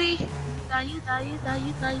 We die, you die, you die,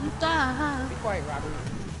 you die, you die. Be quiet, Robert.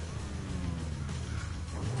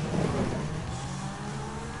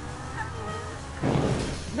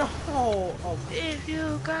 No. Oh, if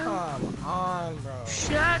you go, come on, bro.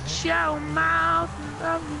 shut your mouth.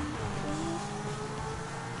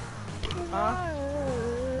 Huh?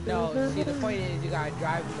 No, see, the point is you gotta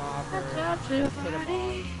drive them off or hit them off.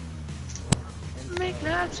 Make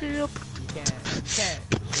love to your. You can't.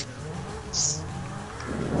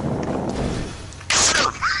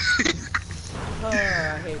 Oh,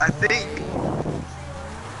 I think.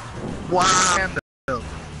 Wow.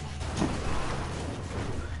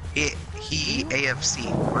 He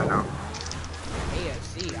AFC right now.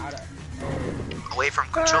 AFC out of. Away from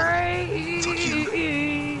control. Fuck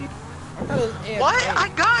you. I'm What? I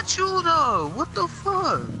got you though. What the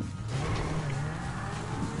fuck?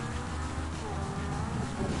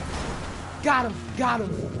 Got him. Got him.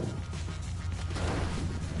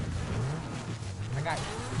 I got you.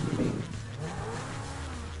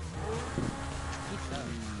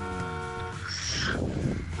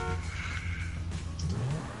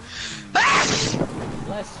 Bless.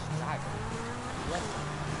 Bless.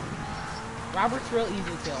 Robert's real easy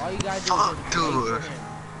to kill. All you gotta do is just wait for him.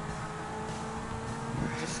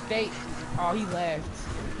 Just stay. Oh, he left.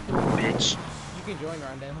 Bitch. You can join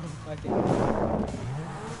Rondo.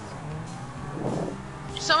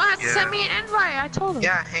 Someone has to send me an invite. I told him.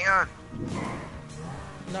 Yeah, hang on.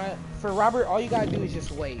 No, for Robert, all you gotta do is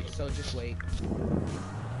just wait. So just wait.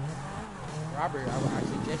 Robert, I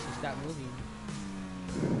suggest you stop moving.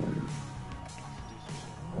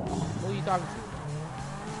 Who are you talking to?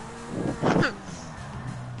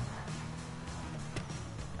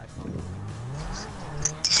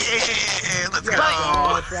 Yeah, let's go.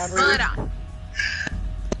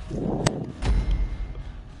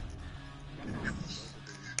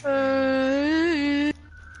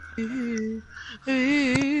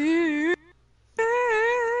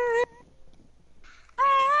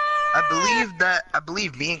 I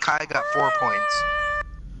believe me and Kai got 4 points.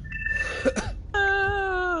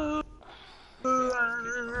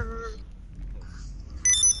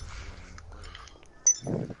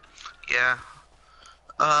 Yeah.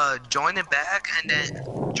 Join it back and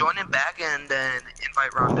then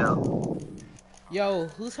invite Rondo. Yo,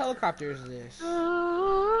 whose helicopter is this?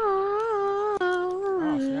 Oh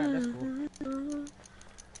snap, that's cool.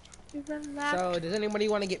 So, does anybody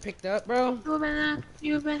want to get picked up, bro? I'm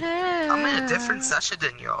in a different session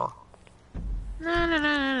than y'all.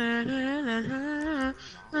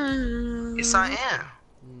 Yes, I am.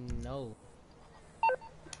 No.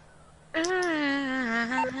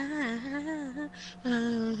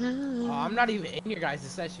 Oh, I'm not even in your guys'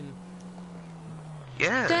 session.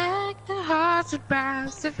 Yeah. Deck the hearts of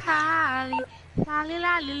brass of Holly.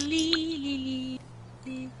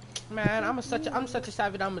 Man, I'm such a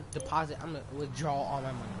savage. I'm gonna withdraw all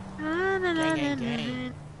my money. Gang, gang,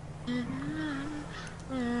 gang.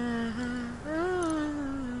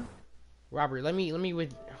 Robert, let me oh,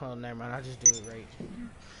 never mind. I'll just do it right.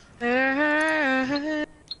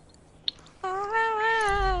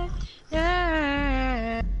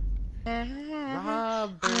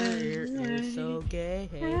 Robert, you're so gay.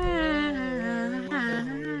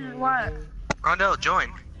 What? Rondo,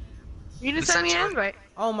 join. You didn't send me an invite.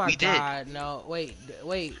 Oh my god, no, wait. I'm in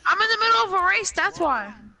the middle of a race, that's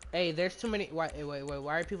why. Hey, there's too many, why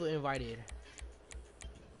are people invited?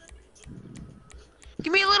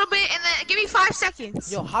 Give me a little bit and then give me 5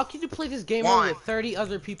 seconds. Yo, how can you play this game with 30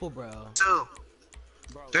 other people, bro? 2,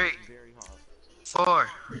 3, 4.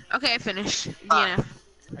 Okay, I finished. Yeah.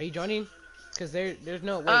 Are you joining? Cause there's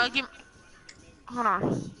no wait. Hold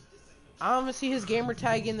on. I don't even see his gamer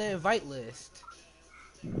tag in the invite list.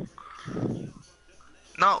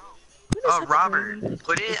 No. Robert,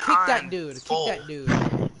 put it kick on that dude. full. Kick that dude.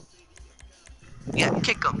 Yeah,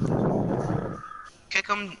 kick him. Kick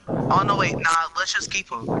him. Oh no, wait. Nah, let's just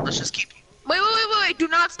keep him. Let's just keep him. Wait. Do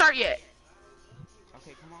not start yet.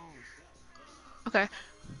 Okay, come on. Okay.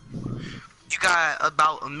 You got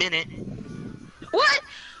about a minute. What?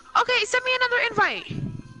 Okay, send me another invite.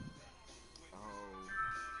 Oh.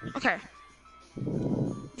 Okay.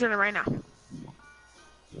 Doing it right now.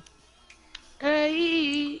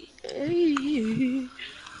 Hey.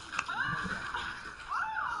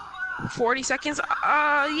 40 seconds.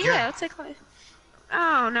 Yeah, it'll take like.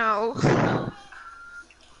 Oh no.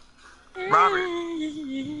 Robert.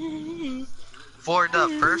 For the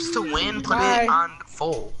first to win, put it on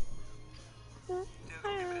full.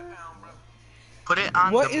 Put it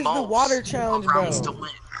on what the is most the water challenge, bro? To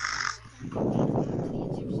win.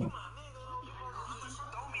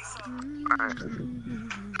 Alright.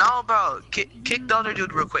 No, bro. Kick the other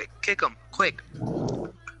dude real quick. Kick him. Quick.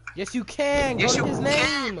 Yes, you can. Yes, Go to you his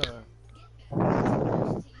can. name.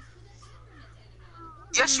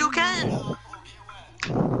 Yes, you can.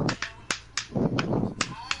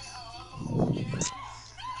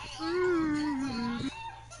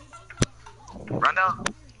 Rondo.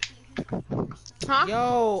 Huh?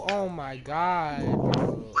 Yo, oh my god,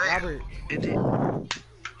 bro. Wait, Robert.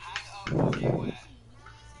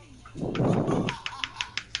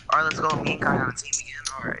 Alright, let's go. Me and Kai on a team again.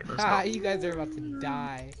 Alright, let's go. You guys are about to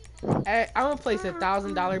die. Hey, I'm gonna place a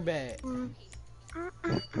 $1,000 bet.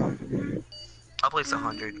 I'll place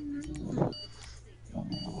 100.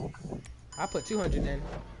 I'll put 200 then.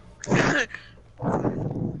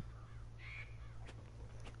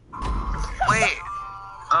 Wait.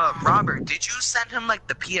 Robert, did you send him like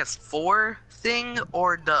the PS4 thing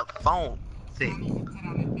or the phone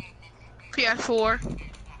thing? PS4.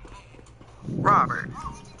 Robert.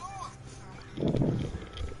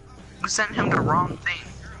 You sent him the wrong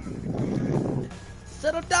thing.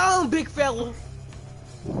 Settle down, big fella.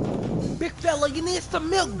 Big fella, you need some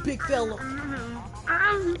milk, big fella.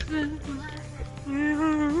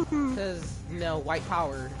 Because, no, white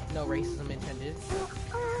power, no racism intended.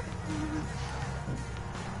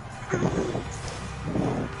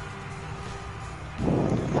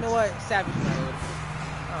 You know what? Savage mode.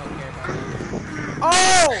 I don't care about that.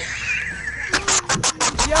 Oh!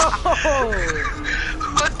 Yo!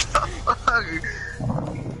 What the fuck?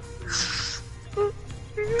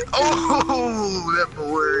 Oh, that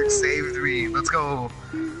word saved me. Let's go.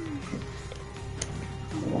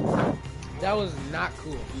 That was not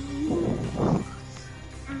cool.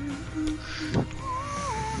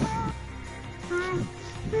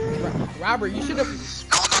 Robert, you should have.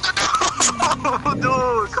 Oh,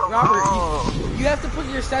 dude, come Robert, on. you have to put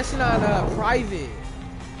your session on private.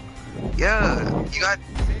 Yeah, you got.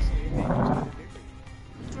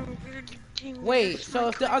 Wait, so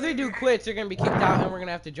if the other dude quits, they're gonna be kicked out, and we're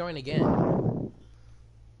gonna have to join again.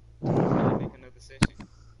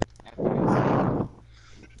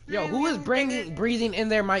 Yo, who is breathing in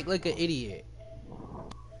their mic like an idiot?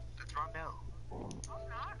 That's Rondell.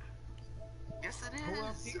 Yes, it is. Who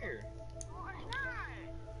else here?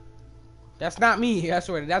 That's not me. I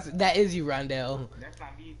swear. That is you, Rondell. That's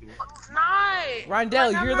not me, dude. It's not.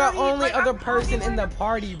 Rondell, Like, you're the only other person in the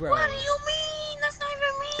party, bro. What do you mean? That's not even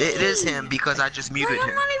me. It is him because I just muted Like, I'm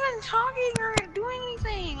him. not even talking or doing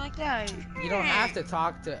anything like that. You don't have to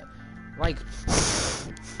talk to, like.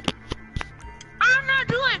 I'm not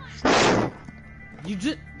doing. You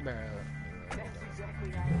just, bro.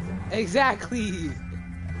 Exactly.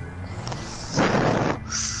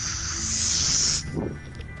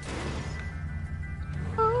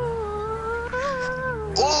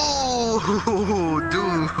 Oh,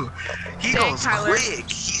 dude. He Dang, goes Tyler. quick.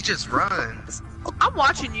 He just runs. I'm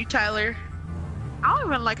watching you, Tyler. I don't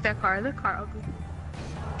even like that car. That car ugly.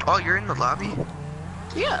 Oh, you're in the lobby?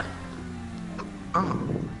 Yeah. Oh.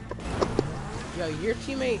 Yo, your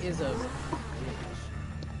teammate is a.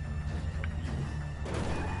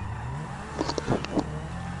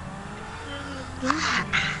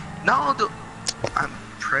 No, dude. I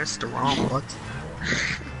pressed the wrong button.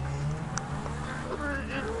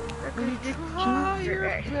 Try your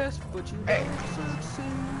best, but you won't succeed.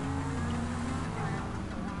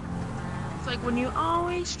 It's like when you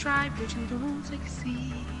always try, but you don't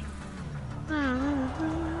succeed.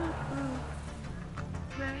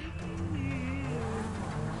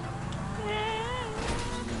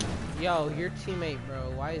 Yo, your teammate,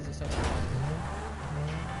 bro. Why is it so hard?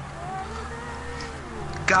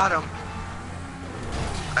 Got him.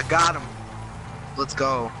 I got him. Let's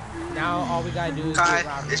go. Now all we gotta do is Kai, get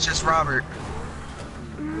Robert. it's just Robert.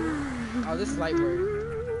 Oh, this is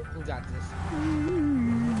Lightbird. Who got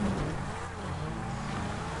this?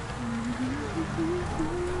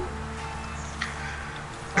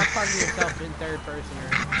 Stop talking to yourself in third person or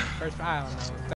first. I don't know.